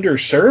was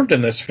underserved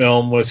in this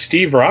film was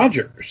Steve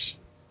Rogers.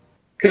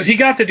 Because he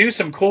got to do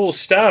some cool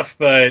stuff,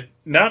 but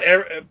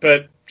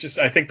just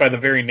I think by the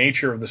very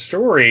nature of the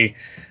story,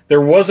 there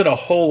wasn't a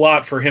whole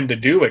lot for him to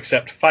do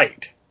except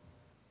fight.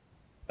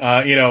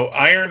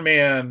 Iron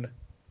Man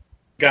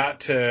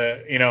got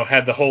to,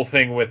 had the whole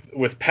thing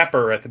with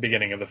Pepper at the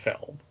beginning of the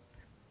film.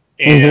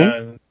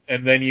 And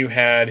then you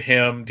had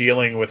him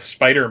dealing with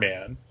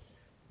Spider-Man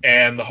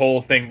and the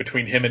whole thing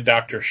between him and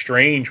Doctor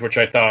Strange, which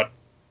I thought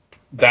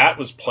that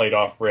was played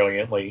off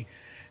brilliantly.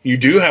 You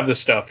do have the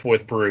stuff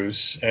with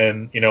Bruce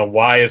and,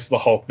 why is the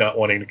Hulk not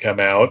wanting to come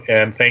out?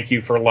 And thank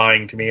you for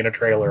lying to me in a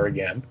trailer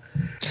again.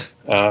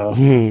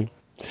 Well,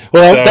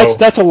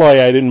 that's a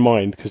lie I didn't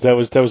mind because that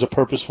was a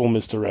purposeful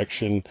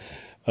misdirection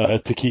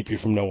to keep you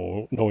from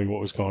knowing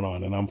what was going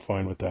on, and I'm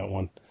fine with that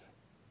one.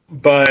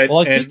 I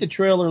think the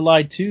trailer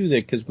lied too,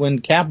 because when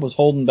Cap was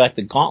holding back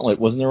the gauntlet,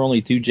 wasn't there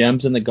only 2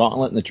 gems in the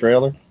gauntlet in the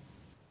trailer?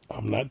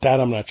 I'm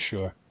not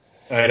sure.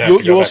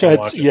 You also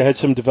had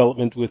some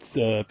development with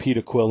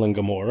Peter Quill and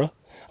Gamora.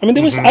 I mean,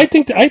 there was. I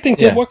think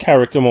there were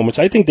character moments.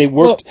 I think they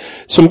worked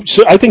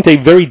I think they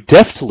very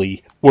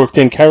deftly worked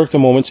in character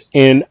moments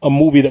in a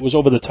movie that was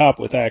over the top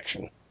with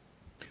action.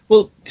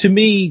 Well, to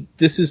me,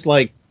 this is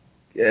like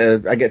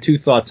I got 2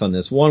 thoughts on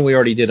this. One, we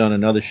already did on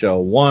another show.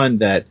 One,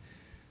 that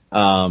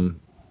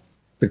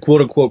the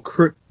quote unquote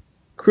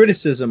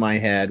criticism I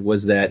had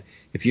was that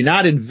if you're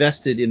not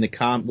invested in the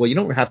you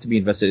don't have to be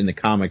invested in the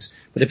comics,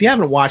 but if you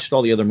haven't watched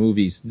all the other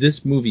movies,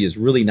 this movie is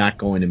really not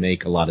going to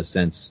make a lot of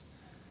sense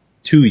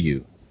to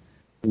you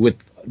with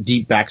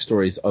deep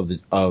backstories of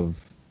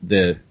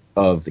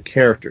the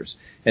characters.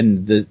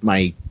 And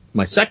my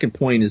second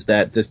point is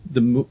that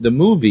the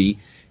movie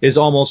is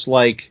almost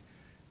like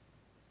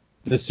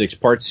the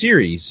 6-part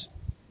series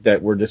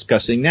that we're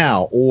discussing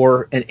now,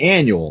 or an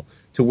annual,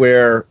 to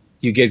where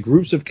you get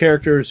groups of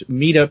characters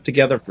meet up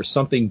together for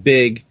something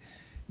big.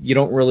 You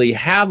don't really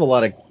have a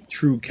lot of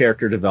true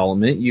character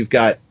development. You've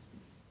got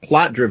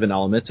plot-driven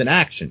elements and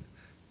action,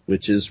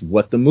 which is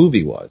what the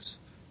movie was.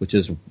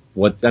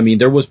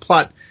 There was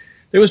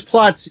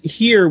plots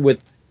here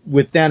with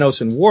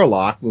Thanos and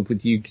Warlock.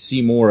 You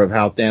see more of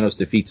how Thanos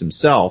defeats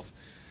himself.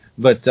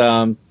 But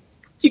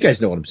you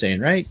guys know what I'm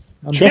saying, right?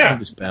 I'm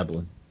just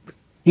babbling.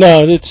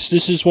 No,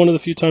 this is one of the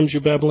few times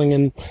you're babbling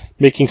and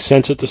making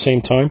sense at the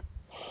same time.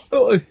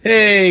 Oh,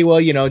 hey,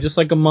 well, just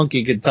like a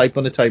monkey could type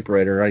on a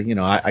typewriter,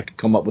 I could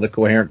come up with a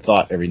coherent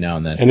thought every now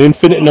and then. An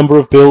infinite number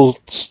of Bills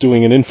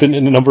doing an infinite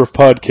number of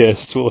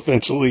podcasts will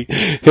eventually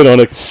hit on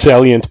a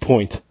salient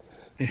point.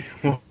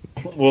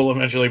 We'll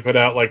eventually put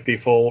out like the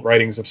full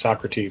writings of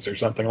Socrates or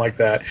something like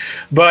that.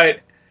 But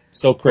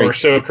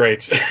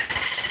Socrates.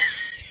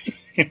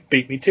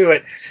 Beat me to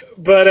it.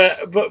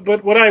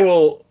 But what I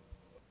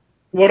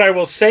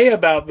will say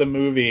about the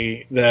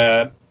movie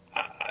that.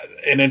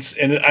 And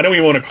I don't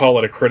even want to call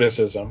it a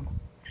criticism,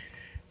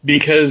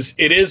 because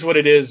it is what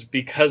it is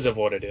because of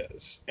what it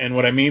is. And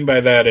what I mean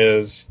by that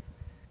is,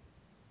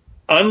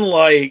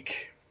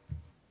 unlike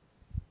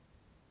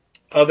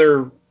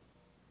other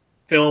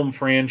film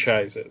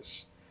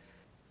franchises,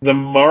 the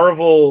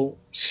Marvel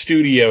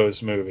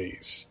Studios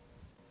movies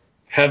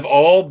have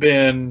all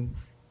been...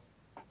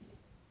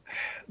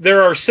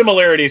 There are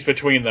similarities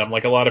between them,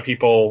 like a lot of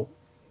people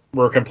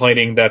were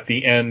complaining that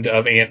the end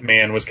of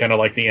Ant-Man was kind of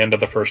like the end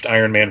of the first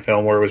Iron Man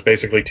film, where it was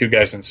basically 2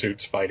 guys in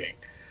suits fighting.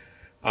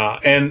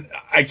 And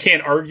I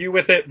can't argue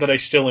with it, but I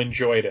still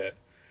enjoyed it.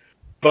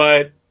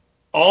 But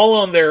all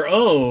on their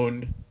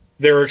own,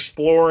 they're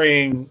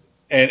exploring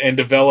and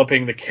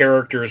developing the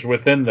characters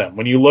within them.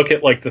 When you look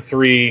at like the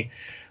 3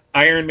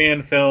 Iron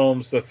Man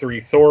films, the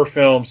 3 Thor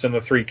films, and the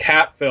 3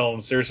 Cap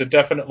films, there's a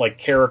definite like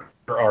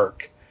character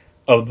arc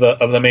of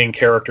the main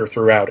character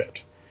throughout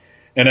it.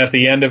 And at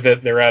the end of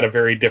it, they're at a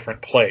very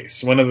different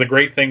place. One of the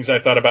great things I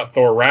thought about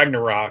Thor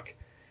Ragnarok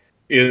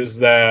is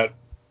that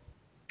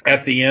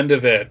at the end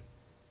of it,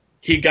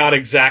 he got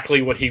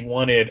exactly what he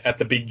wanted at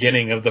the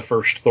beginning of the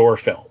first Thor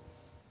film.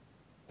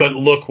 But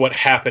look what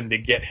happened to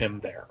get him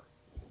there.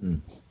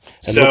 And,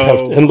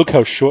 look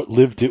how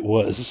short-lived it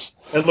was.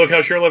 And look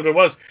how short-lived it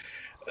was.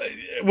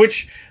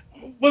 Which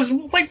was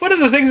like one of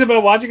the things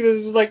about watching this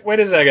is like, wait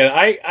a second,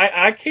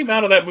 I came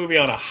out of that movie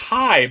on a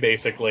high,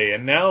 basically,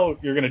 and now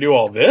you're going to do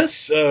all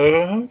this?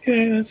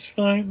 Okay, that's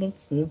fine.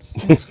 Let's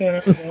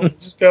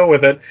just go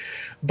with it.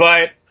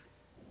 But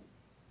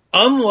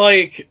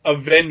unlike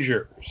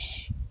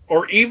Avengers,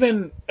 or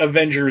even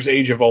Avengers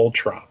Age of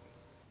Ultron,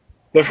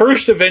 the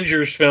first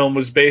Avengers film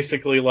was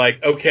basically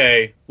like,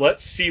 okay,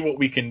 let's see if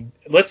we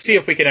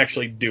can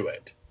actually do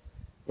it.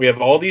 We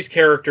have all these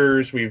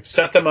characters, we've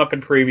set them up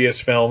in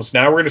previous films,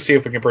 now we're going to see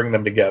if we can bring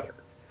them together.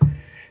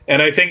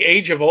 And I think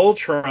Age of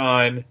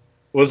Ultron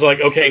was like,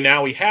 okay,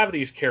 now we have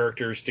these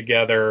characters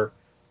together,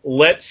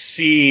 let's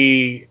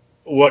see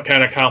what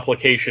kind of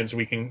complications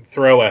we can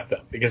throw at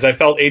them. Because I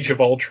felt Age of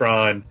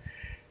Ultron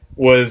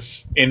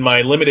was, in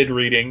my limited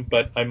reading,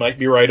 but I might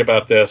be right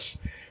about this,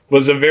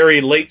 was a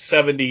very late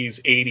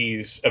 70s,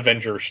 80s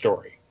Avengers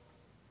story.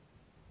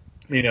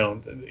 You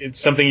know, it's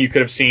something you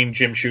could have seen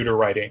Jim Shooter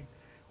writing,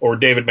 or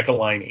David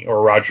Michelinie,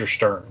 or Roger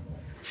Stern.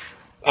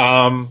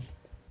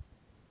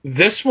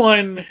 This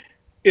one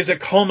is a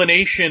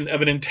culmination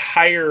of an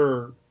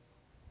entire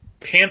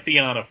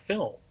pantheon of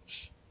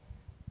films.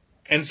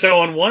 And so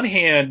on one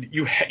hand,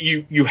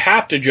 you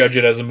have to judge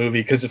it as a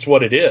movie because it's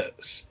what it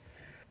is.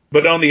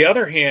 But on the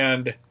other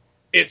hand,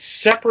 it's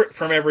separate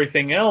from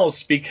everything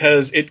else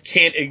because it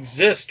can't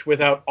exist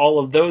without all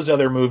of those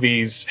other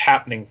movies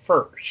happening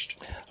first.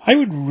 I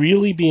would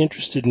really be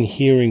interested in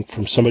hearing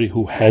from somebody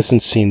who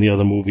hasn't seen the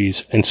other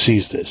movies and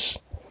sees this.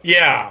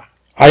 Yeah.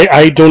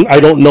 I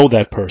don't know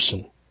that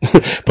person,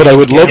 but I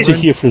would love to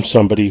hear from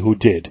somebody who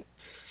did.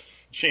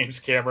 James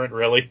Cameron,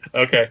 really?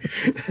 Okay.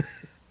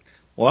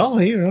 Well,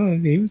 he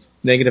was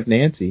Negative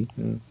Nancy.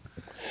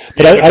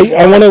 But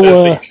I want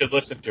to. You should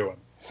listen to him.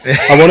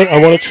 I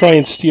want to try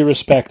and steer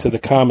us back to the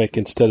comic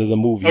instead of the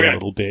movie a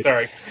little bit.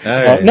 Sorry.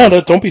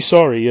 No, don't be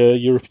sorry.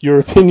 Your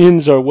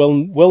opinions are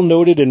well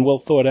noted and well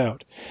thought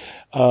out.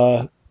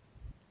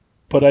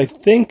 But I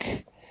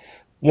think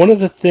one of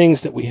the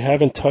things that we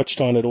haven't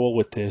touched on at all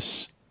with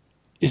this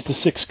is the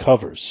 6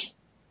 covers,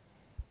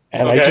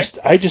 and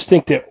I just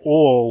think they're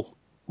all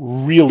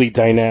really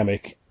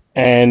dynamic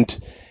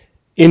and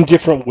in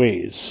different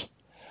ways.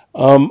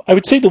 I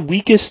would say the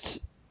weakest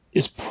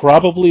is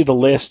probably the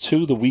last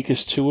 2, the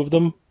weakest 2 of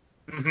them.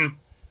 Mm-hmm.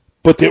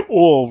 But they're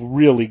all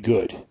really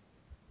good.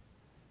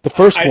 The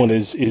first one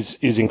is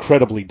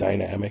incredibly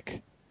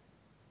dynamic.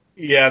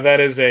 Yeah,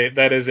 that is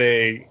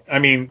a. I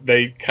mean,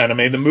 they kind of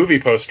made the movie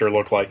poster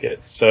look like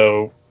it,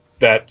 so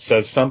that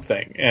says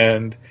something.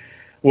 And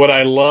what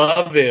I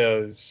love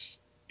is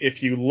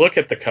if you look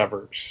at the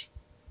covers,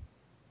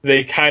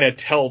 they kind of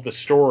tell the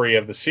story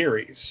of the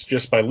series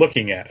just by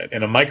looking at it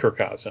in a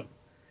microcosm.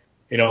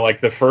 You know, like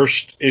the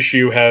first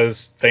issue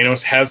has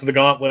Thanos has the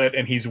gauntlet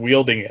and he's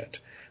wielding it.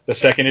 The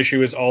second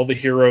issue is all the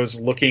heroes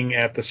looking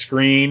at the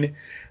screen.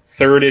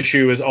 Third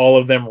issue is all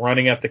of them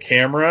running at the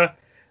camera.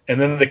 And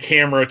then the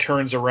camera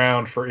turns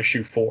around for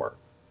issue 4.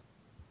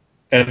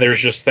 And there's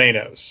just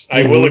Thanos. Mm-hmm.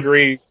 I will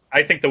agree.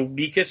 I think the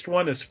weakest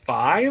one is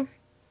 5.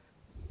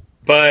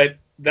 But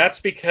that's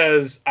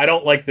because I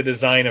don't like the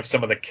design of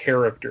some of the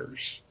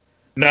characters.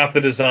 Not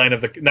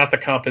the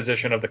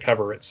composition of the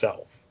cover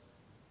itself.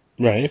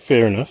 Right,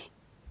 fair enough.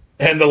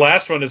 And the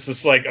last one is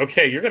just like,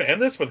 okay, you're going to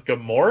end this with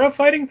Gamora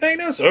fighting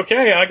Thanos?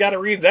 Okay, I got to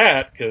read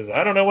that, because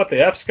I don't know what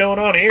the F's going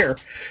on here.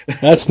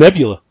 That's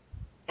Nebula.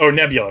 Oh,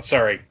 Nebula,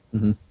 sorry.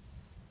 Mm-hmm.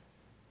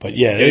 But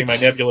yeah, getting my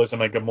Nebulas and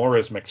my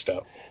Gamoras mixed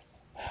up.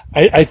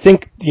 I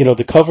think,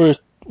 the cover,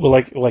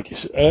 well,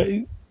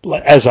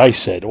 as I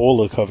said, all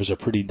the covers are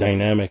pretty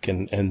dynamic,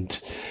 and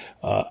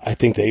I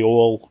think they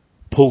all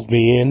pulled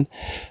me in.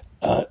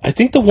 I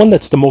think the one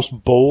that's the most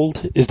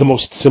bold is the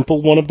most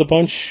simple one of the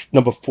bunch,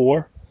 number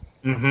 4.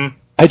 Mm-hmm.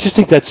 I just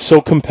think that's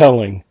so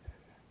compelling.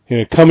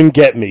 Come and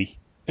get me.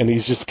 And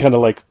he's just kind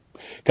of like,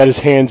 got his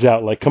hands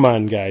out like, come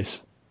on,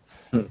 guys.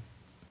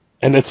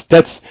 And that's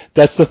the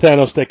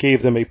Thanos that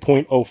gave them a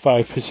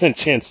 0.05%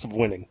 chance of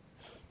winning.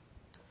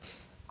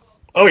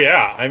 Oh,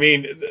 yeah. I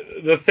mean,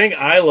 the thing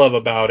I love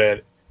about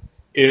it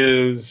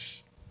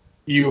is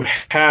you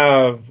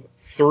have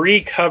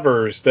 3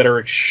 covers that are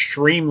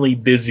extremely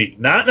busy.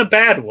 Not in a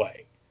bad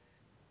way.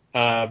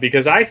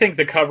 Because I think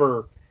the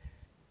cover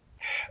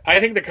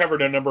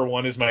to number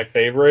 1 is my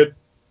favorite,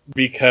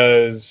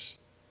 because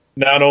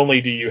not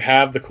only do you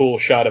have the cool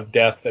shot of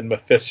Death and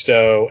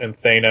Mephisto and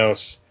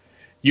Thanos,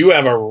 you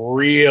have a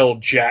real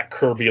Jack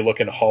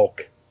Kirby-looking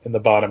Hulk in the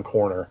bottom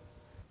corner,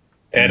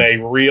 and a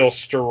real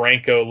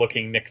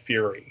Steranko-looking Nick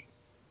Fury.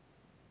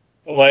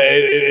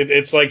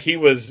 It's like he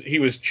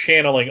was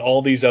channeling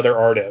all these other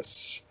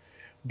artists,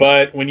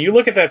 But when you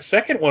look at that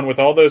second one with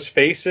all those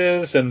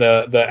faces and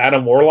the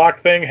Adam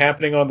Warlock thing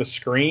happening on the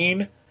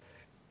screen,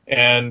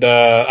 and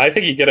I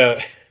think you get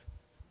a.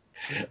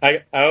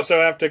 I also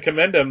have to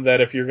commend him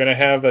that if you're going to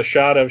have a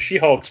shot of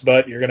She-Hulk's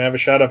butt, you're going to have a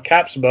shot of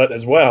Cap's butt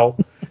as well.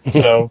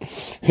 So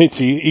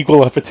it's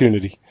equal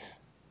opportunity.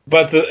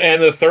 But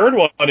the third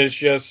one is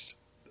just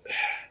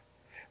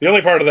the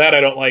only part of that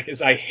I don't like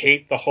is I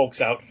hate the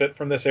Hulk's outfit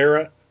from this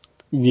era.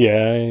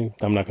 Yeah,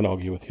 I'm not going to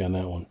argue with you on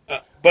that one.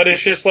 But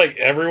it's just like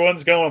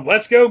everyone's going,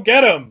 let's go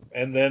get him.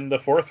 And then the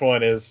fourth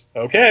one is,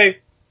 okay,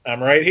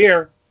 I'm right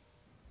here.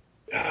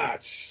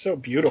 It's so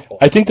beautiful.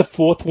 I think the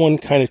fourth one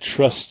kind of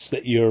trusts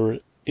that you're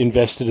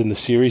invested in the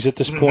series at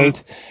this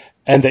point,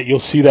 and that you'll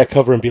see that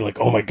cover and be like,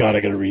 oh my God, I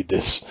got to read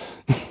this.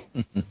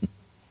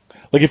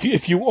 Like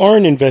if you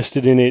aren't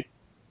invested in it,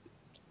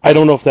 I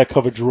don't know if that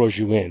cover draws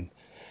you in.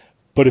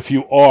 But if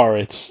you are,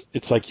 it's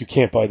like you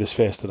can't buy this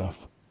fast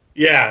enough.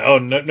 Yeah,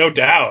 no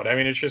doubt. I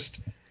mean,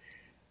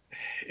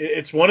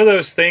 it's one of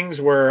those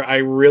things where I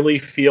really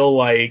feel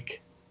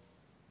like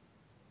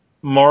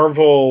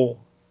Marvel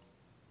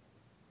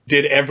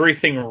did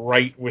everything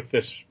right with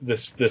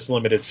this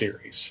limited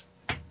series.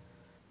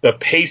 The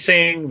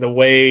pacing, the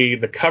way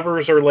the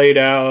covers are laid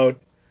out,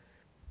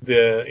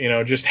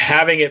 just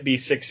having it be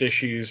 6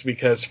 issues,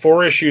 because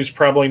 4 issues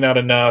probably not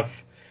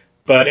enough,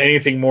 but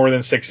anything more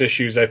than 6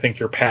 issues, I think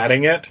you're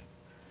padding it.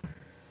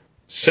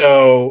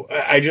 So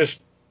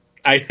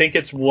I think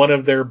it's one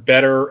of their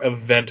better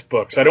event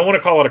books. I don't want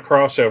to call it a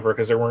crossover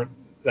because there weren't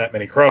that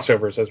many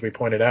crossovers, as we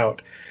pointed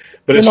out.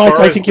 But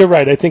I think you're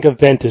right. I think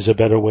event is a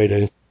better way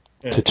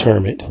to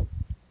term it.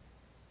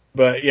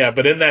 But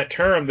in that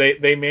term,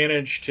 they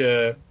managed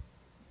to,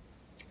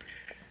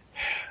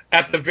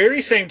 at the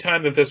very same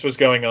time that this was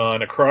going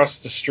on,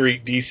 across the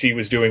street, DC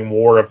was doing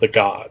War of the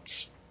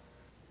Gods,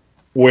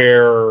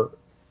 where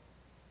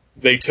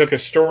they took a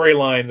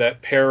storyline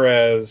that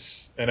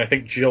Perez and I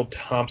think Jill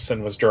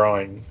Thompson was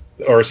drawing,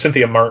 or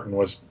Cynthia Martin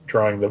was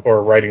writing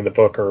the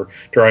book or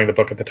drawing the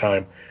book at the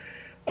time,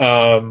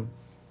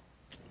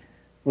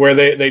 where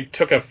they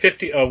took a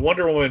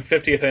Wonder Woman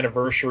 50th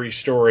anniversary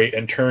story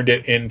and turned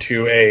it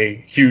into a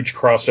huge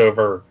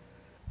crossover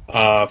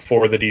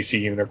for the DC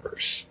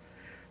universe.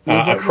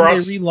 Was that when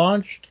they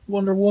relaunched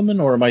Wonder Woman,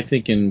 or am I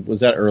thinking, was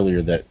that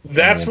earlier?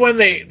 That's when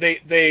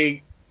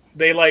they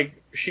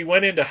she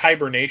went into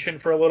hibernation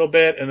for a little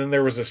bit, and then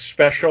there was a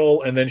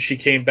special, and then she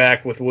came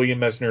back with William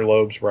Messner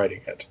Loebs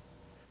writing it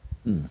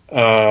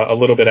a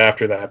little bit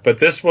after that. But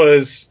this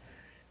was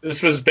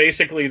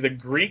basically the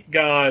Greek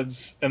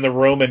gods and the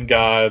Roman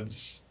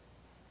gods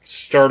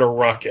start a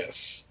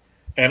ruckus,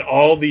 and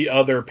all the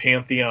other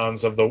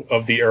pantheons of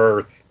the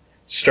earth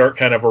start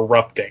kind of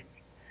erupting.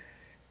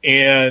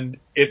 And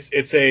it's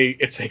a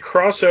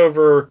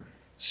crossover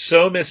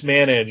so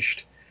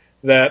mismanaged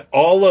that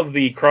all of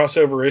the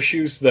crossover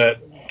issues that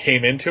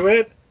came into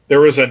it, there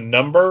was a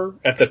number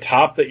at the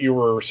top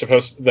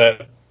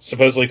that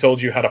supposedly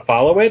told you how to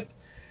follow it,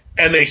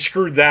 and they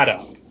screwed that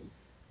up.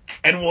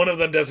 And one of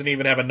them doesn't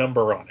even have a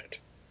number on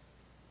it.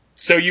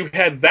 So you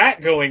had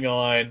that going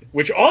on,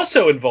 which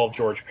also involved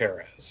George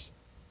Perez,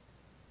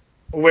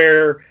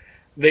 where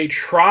they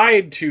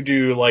tried to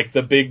do like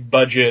the big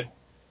budget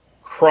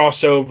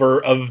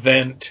crossover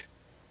event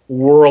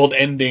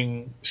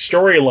world-ending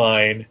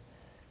storyline,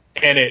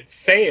 and it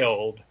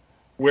failed.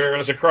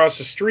 Whereas across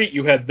the street,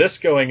 you had this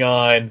going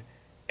on,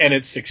 and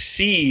it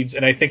succeeds,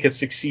 and I think it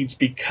succeeds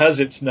because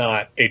it's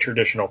not a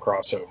traditional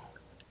crossover.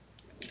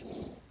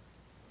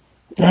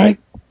 I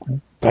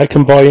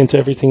can buy into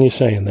everything you're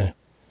saying there.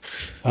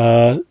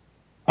 I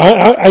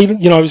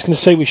was going to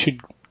say we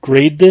should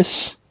grade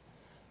this,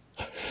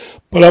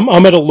 but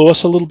I'm at a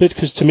loss a little bit,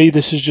 because to me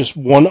this is just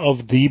one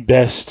of the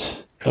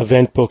best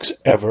event books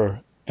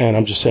ever, and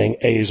I'm just saying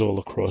A's all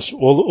across,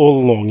 all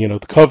along. The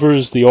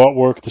covers, the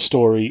artwork, the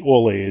story,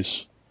 all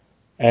A's,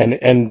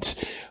 and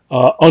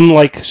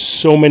unlike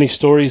so many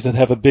stories that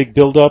have a big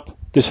build-up,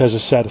 this has a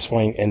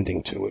satisfying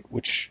ending to it,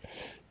 which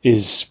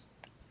is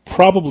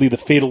probably the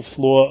fatal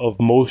flaw of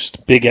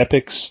most big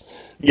epics.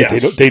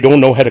 Yes. They don't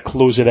know how to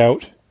close it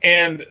out.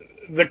 And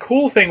the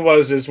cool thing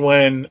is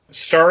when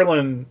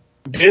Starlin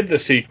did the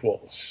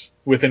sequels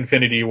with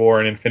Infinity War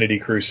and Infinity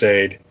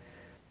Crusade,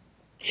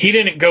 he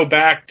didn't go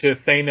back to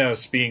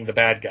Thanos being the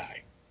bad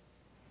guy.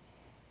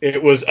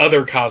 It was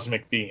other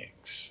cosmic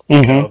beings.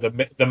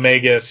 Mm-hmm. The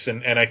Magus,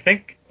 and I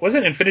think,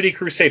 wasn't Infinity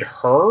Crusade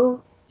her?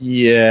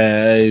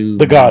 Yeah.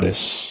 The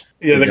goddess.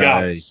 Yeah, the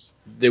goddess.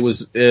 It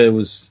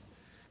was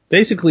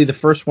basically the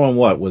first one,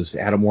 was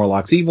Adam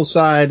Warlock's evil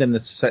side, and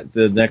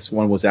the next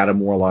one was Adam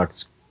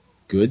Warlock's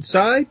good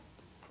side?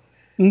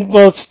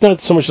 Well, it's not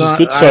so much his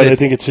good side. I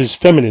think it's his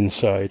feminine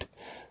side.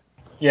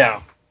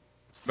 Yeah.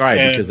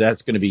 Right, because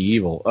that's going to be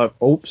evil.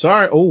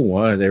 Sorry.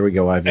 There we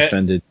go. I've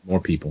offended more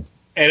people.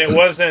 And it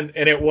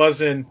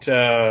wasn't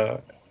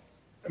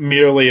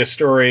merely a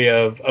story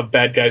of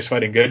bad guys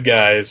fighting good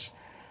guys,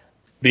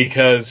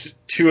 because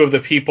 2 of the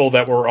people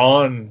that were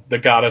on the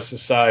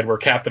goddess's side were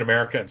Captain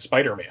America and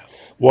Spider-Man.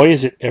 Why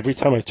is it every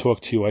time I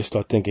talk to you, I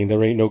start thinking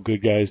there ain't no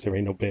good guys, there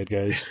ain't no bad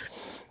guys?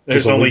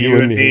 There's only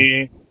you and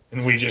me,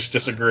 and we just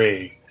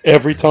disagree.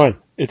 Every time.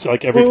 It's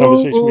like every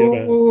conversation we have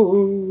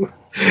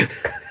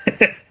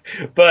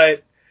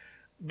had.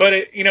 But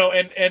it, you know,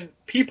 and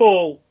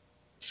people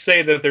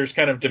say that there's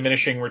kind of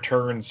diminishing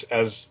returns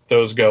as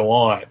those go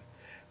on.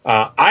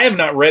 I have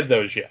not read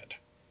those yet.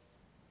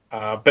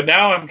 But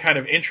now I'm kind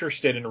of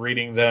interested in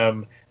reading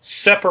them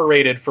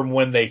separated from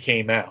when they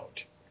came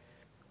out.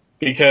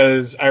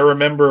 Because I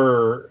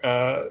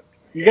remember,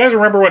 you guys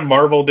remember when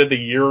Marvel did the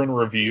Year in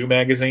Review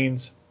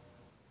magazines?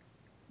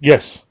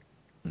 Yes.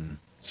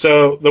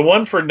 So the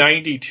one for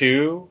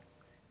 92,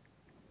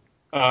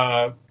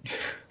 it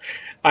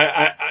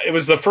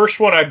was the first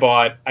one I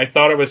bought. I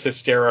thought it was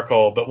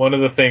hysterical, but one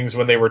of the things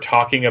when they were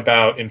talking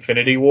about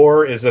Infinity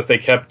War is that they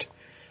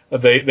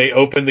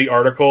opened the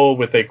article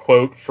with a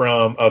quote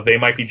from a They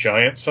Might Be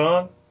Giants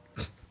song,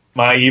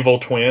 My Evil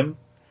Twin.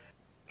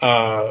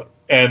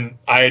 And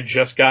I had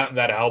just gotten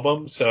that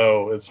album,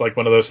 so it's like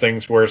one of those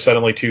things where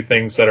suddenly two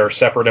things that are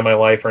separate in my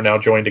life are now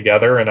joined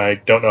together, and I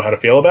don't know how to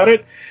feel about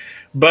it.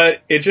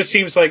 But it just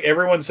seems like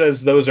everyone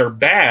says those are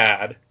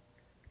bad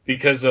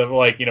because of,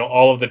 like, you know,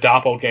 all of the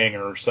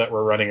doppelgangers that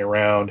were running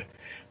around.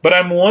 But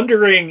I'm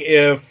wondering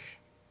if,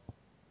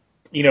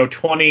 you know,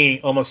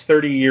 20, almost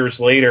 30 years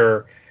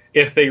later,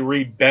 if they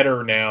read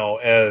better now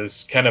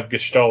as kind of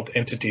gestalt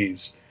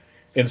entities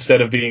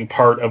instead of being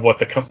part of what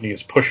the company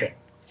is pushing.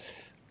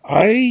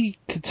 I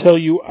could tell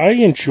you I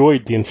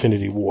enjoyed the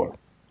Infinity War.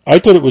 I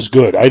thought it was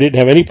good. I didn't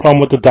have any problem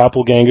with the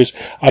doppelgangers.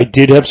 I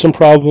did have some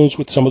problems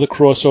with some of the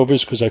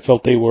crossovers because I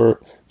felt they were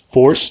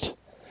forced.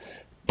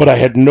 But I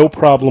had no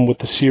problem with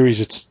the series.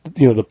 It's,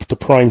 you know, the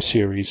Prime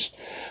series.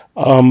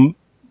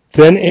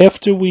 Then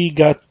after we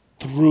got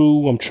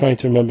through, I'm trying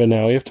to remember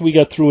now, after we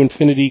got through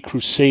Infinity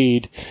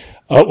Crusade,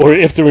 or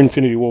after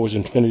Infinity War was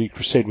Infinity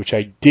Crusade, which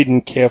I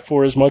didn't care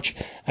for as much,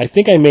 I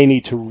think I may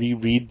need to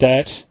reread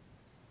that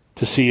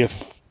to see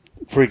if,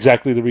 for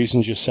exactly the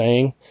reasons you're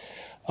saying.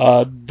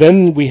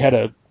 Then we had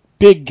a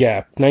big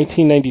gap.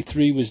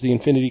 1993 was the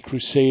Infinity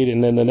Crusade,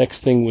 and then the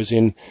next thing was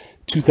in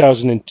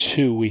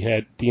 2002. We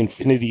had the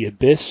Infinity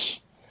Abyss.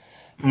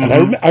 Mm-hmm.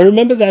 And I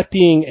remember that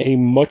being a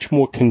much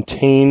more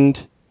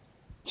contained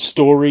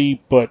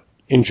story, but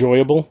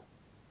enjoyable.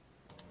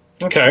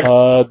 Okay.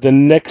 The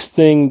next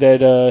thing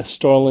that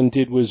Starlin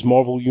did was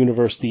Marvel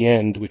Universe The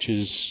End, which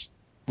is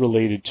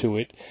related to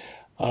it.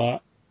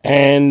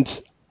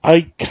 And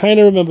I kind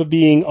of remember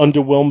being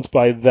underwhelmed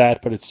by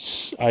that,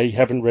 but I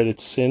haven't read it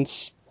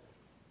since.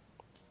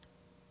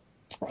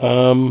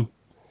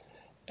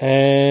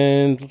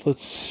 And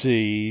let's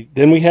see.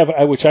 Then we have,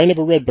 which I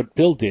never read, but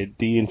Bill did,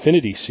 the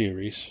Infinity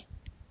series.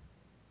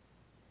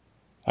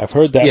 I've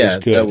heard that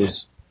was good. Yeah, that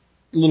was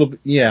a little bit.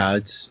 Yeah,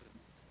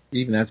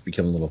 even that's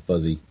become a little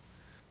fuzzy.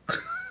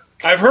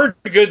 I've heard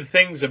good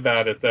things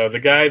about it, though. The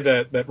guy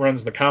that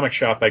runs the comic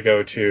shop I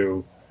go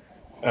to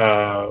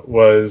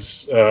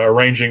was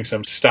arranging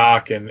some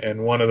stock,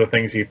 and one of the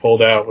things he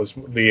pulled out was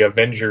the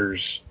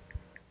Avengers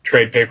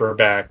trade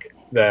paperback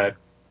that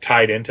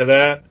tied into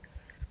that.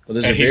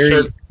 Well,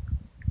 there's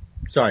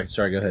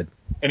Sorry, go ahead.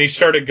 And he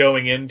started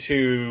going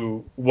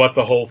into what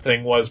the whole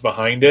thing was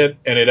behind it,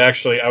 and it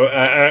actually,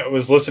 I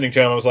was listening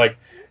to him, I was like,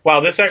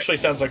 wow, this actually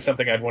sounds like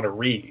something I'd want to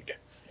read.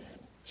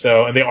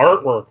 So, and the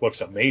artwork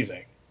looks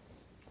amazing.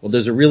 Well,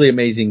 there's a really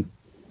amazing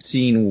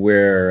scene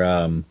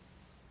where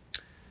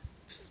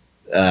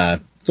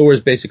Thor is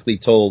basically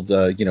told,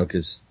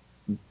 because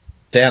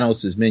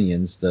Thanos'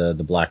 minions, the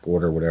Black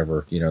Order,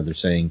 whatever, they're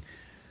saying,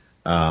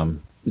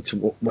 it's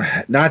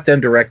not them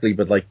directly,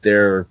 but like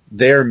their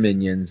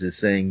minions is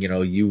saying,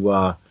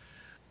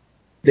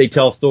 they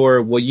tell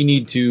Thor, well, you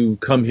need to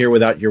come here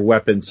without your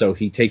weapon. So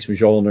he takes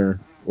Mjolnir,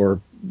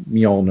 or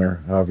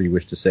Mjolnir, however you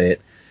wish to say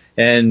it,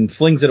 and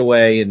flings it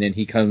away. And then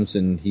he comes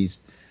and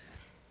he's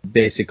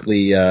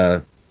basically,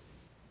 this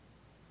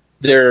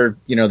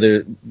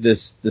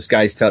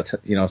guy's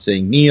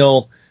saying,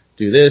 kneel,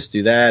 do this,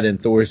 do that.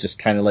 And Thor's just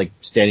kind of like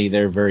standing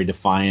there very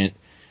defiant.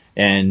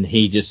 And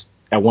he just,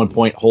 at one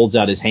point, holds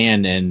out his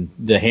hand, and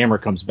the hammer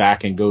comes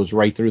back and goes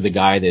right through the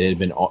guy that had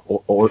been,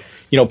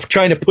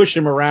 trying to push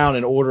him around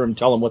and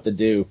tell him what to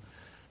do.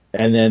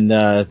 And then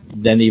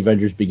the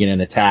Avengers begin an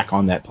attack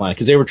on that planet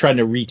because they were trying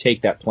to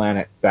retake that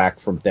planet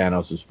back from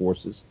Thanos'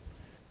 forces.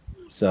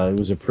 So it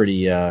was a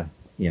pretty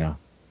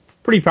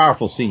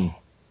powerful scene.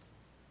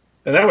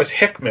 And that was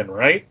Hickman,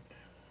 right?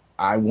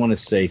 I want to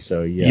say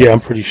so. Yeah. Yeah,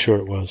 I'm pretty sure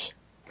it was.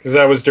 Because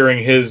that was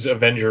during his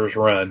Avengers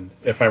run,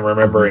 if I'm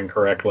remembering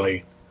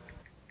correctly.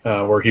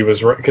 Where he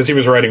was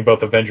writing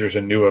both Avengers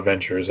and New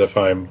Avengers, if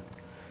I'm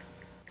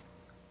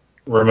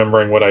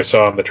remembering what I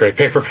saw in the trade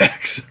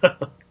paperbacks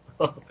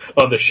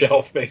on the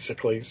shelf,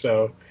 basically.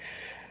 So,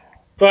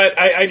 but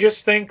I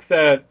just think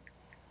that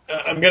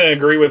I'm going to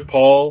agree with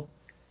Paul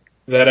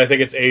that I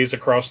think it's A's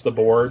across the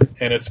board,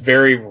 and it's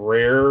very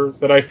rare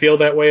that I feel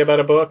that way about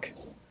a book,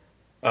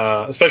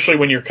 especially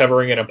when you're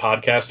covering it in a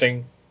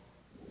podcasting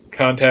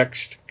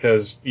context,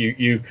 because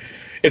you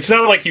it's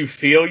not like you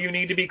feel you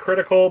need to be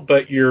critical,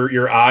 but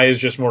your eye is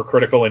just more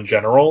critical in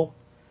general.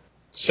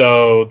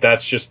 So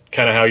that's just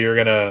kind of how you're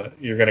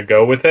gonna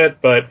go with it.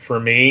 But for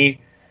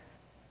me,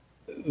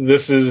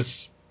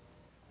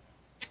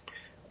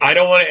 I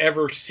don't want to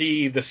ever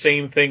see the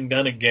same thing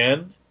done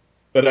again,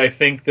 but I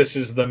think this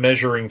is the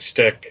measuring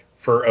stick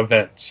for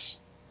events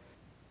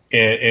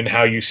in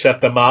how you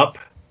set them up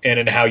and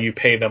in how you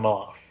pay them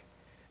off.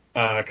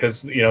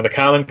 Because, the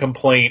common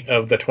complaint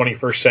of the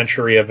 21st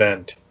century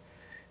event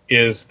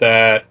is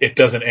that it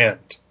doesn't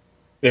end.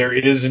 There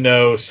is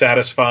no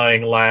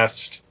satisfying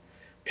last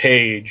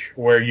page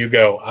where you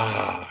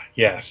go,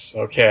 yes,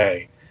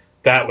 okay,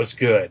 that was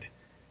good.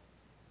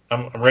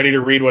 I'm ready to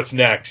read what's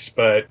next,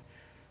 but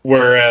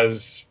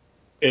whereas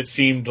it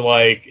seemed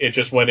like it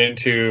just went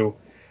into,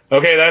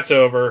 okay, that's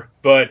over,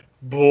 but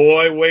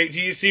boy, wait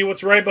till you see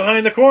what's right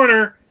behind the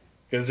corner,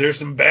 because there's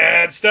some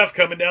bad stuff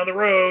coming down the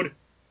road.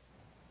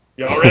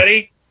 Y'all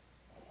ready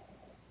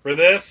for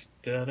this?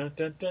 One of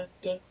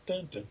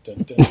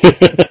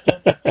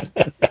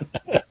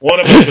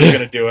us was going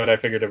to do it. I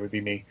figured it would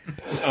be me.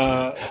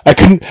 I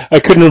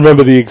couldn't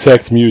remember the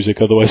exact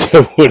music, otherwise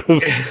I would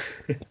have.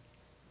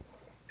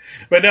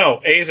 But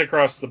no, A's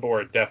across the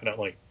board,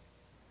 definitely.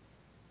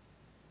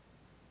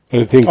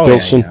 I think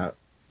Bilson.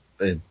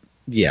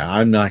 Yeah,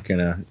 I'm not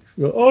gonna.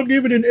 I'll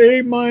give it an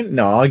A minus.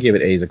 No, I'll give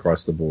it A's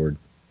across the board.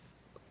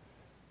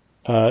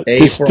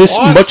 This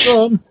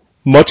awesome.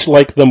 much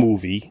like the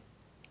movie,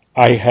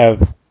 I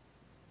have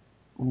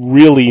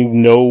really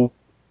no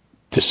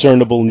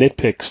discernible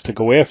nitpicks to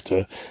go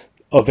after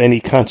of any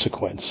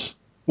consequence.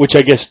 Which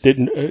I guess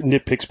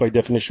nitpicks by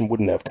definition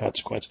wouldn't have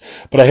consequence,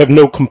 but I have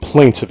no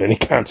complaints of any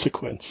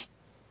consequence.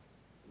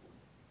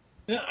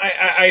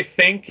 I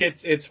think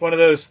it's one of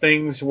those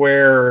things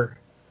where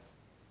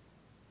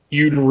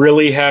you'd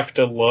really have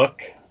to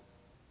look.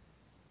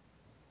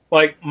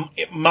 Like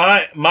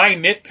my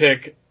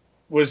nitpick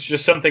was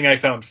just something I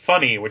found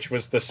funny, which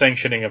was the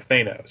sanctioning of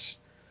Thanos.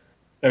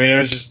 I mean,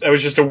 it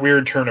was just a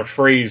weird turn of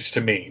phrase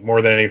to me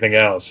more than anything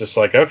else. Just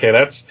like, okay,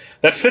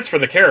 that fits for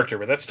the character,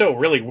 but that's still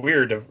really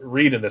weird to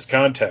read in this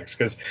context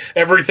because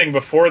everything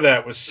before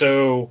that was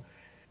so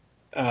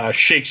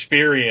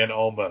Shakespearean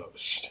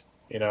almost.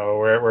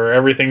 Where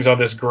everything's on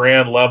this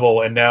grand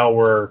level, and now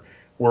we're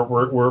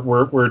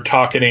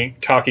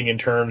talking in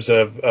terms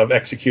of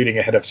executing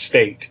a head of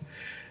state,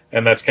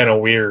 and that's kind of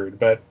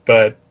weird.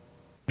 But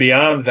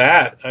beyond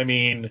that, I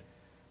mean,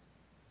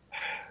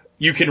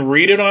 you can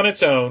read it on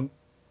its own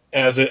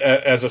as a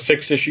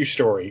 6-issue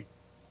story,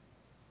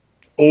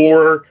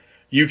 or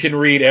you can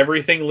read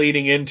everything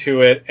leading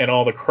into it and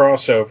all the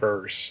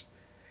crossovers.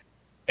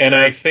 And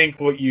I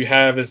think what you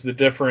have is the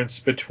difference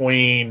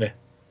between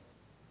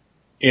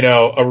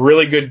a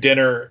really good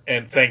dinner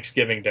and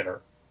Thanksgiving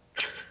dinner.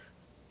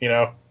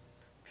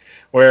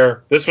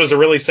 Where this was a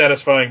really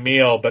satisfying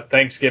meal, but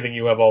Thanksgiving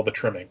you have all the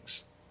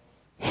trimmings.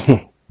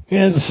 Yeah,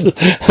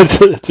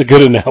 it's a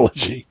good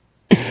analogy,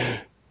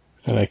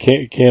 and I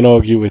can't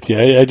argue with you.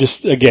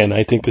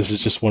 I think this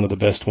is just one of the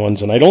best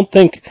ones, and I don't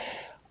think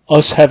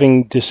us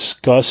having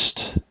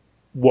discussed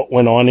what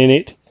went on in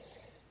it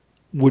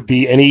would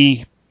be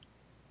any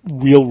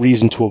real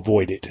reason to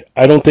avoid it.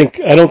 I don't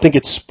think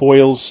it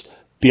spoils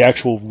the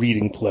actual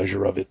reading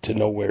pleasure of it to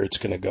know where it's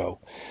going to go.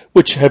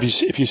 Which,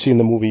 if you've seen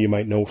the movie, you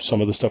might know some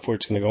of the stuff where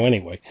it's going to go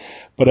anyway.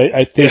 But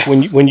I think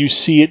when you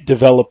see it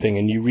developing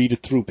and you read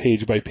it through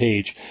page by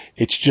page,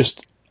 it's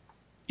just,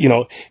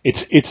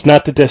 it's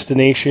not the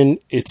destination,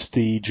 it's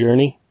the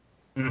journey.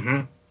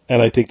 Mm-hmm.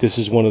 And I think this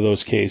is one of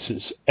those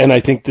cases. And I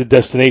think the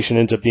destination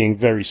ends up being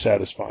very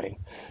satisfying.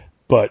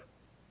 But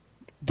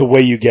the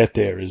way you get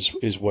there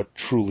is what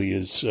truly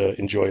is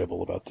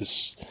enjoyable about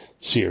this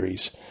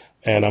series.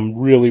 And I'm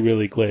really,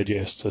 really glad you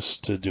asked us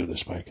to do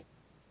this, Mike.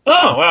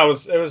 Oh, wow,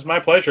 it was my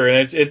pleasure,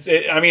 and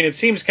it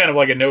seems kind of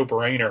like a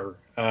no-brainer,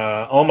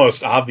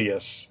 almost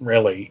obvious,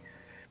 really.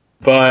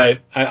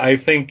 But I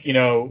think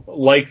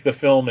like the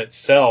film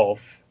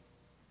itself,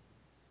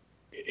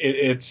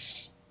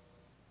 it's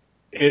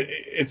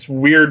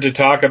weird to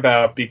talk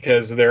about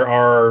because there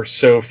are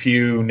so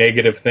few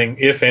negative things,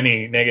 if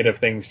any, negative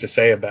things to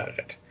say about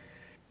it.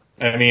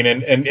 I mean,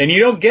 and you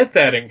don't get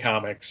that in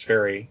comics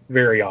very,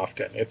 very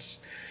often.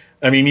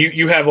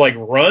 You have like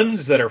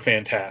runs that are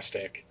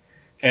fantastic,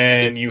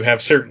 and you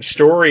have certain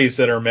stories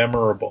that are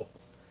memorable.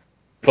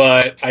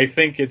 But I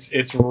think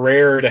it's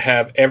rare to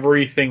have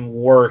everything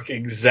work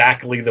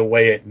exactly the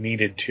way it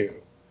needed to,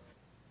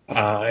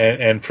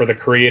 and for the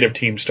creative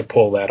teams to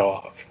pull that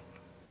off.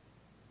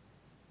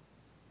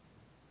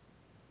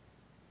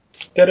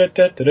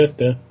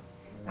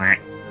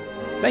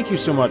 Thank you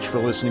so much for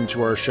listening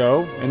to our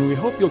show, and we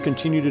hope you'll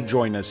continue to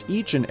join us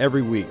each and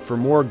every week for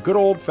more good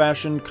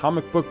old-fashioned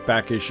comic book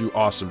back issue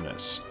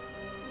awesomeness.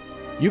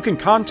 You can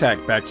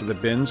contact Back to the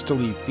Bins to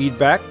leave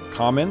feedback,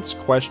 comments,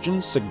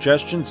 questions,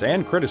 suggestions,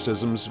 and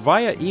criticisms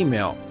via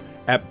email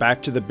at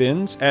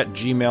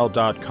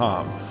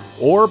backtothebins@gmail.com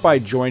or by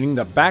joining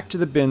the Back to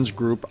the Bins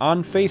group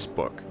on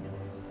Facebook.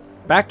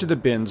 Back to the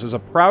Bins is a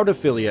proud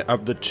affiliate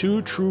of the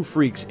Two True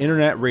Freaks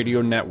Internet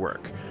Radio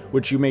Network,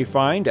 which you may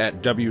find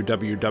at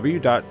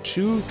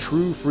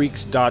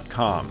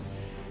www.twotruefreaks.com.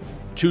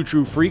 Two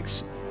True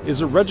Freaks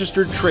is a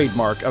registered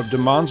trademark of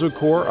DiManzo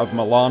Corp of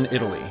Milan,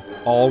 Italy.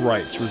 All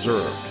rights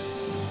reserved.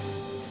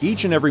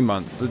 Each and every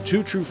month, the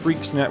Two True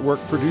Freaks Network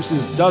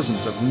produces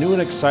dozens of new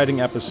and exciting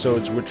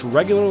episodes which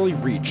regularly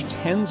reach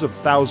tens of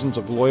thousands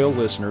of loyal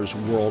listeners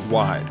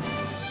worldwide.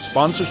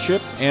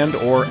 Sponsorship and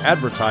or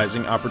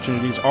advertising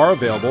opportunities are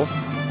available.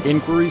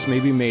 Inquiries may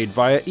be made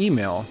via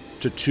email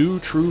to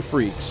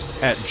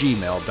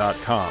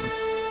twotruefreaks@gmail.com.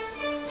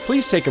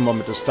 Please take a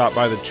moment to stop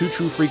by the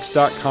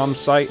twotruefreaks.com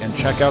site and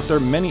check out their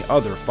many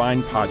other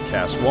fine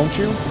podcasts, won't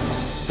you?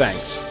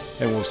 Thanks,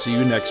 and we'll see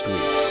you next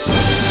week.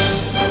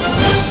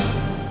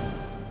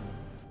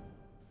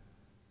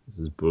 This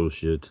is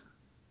bullshit.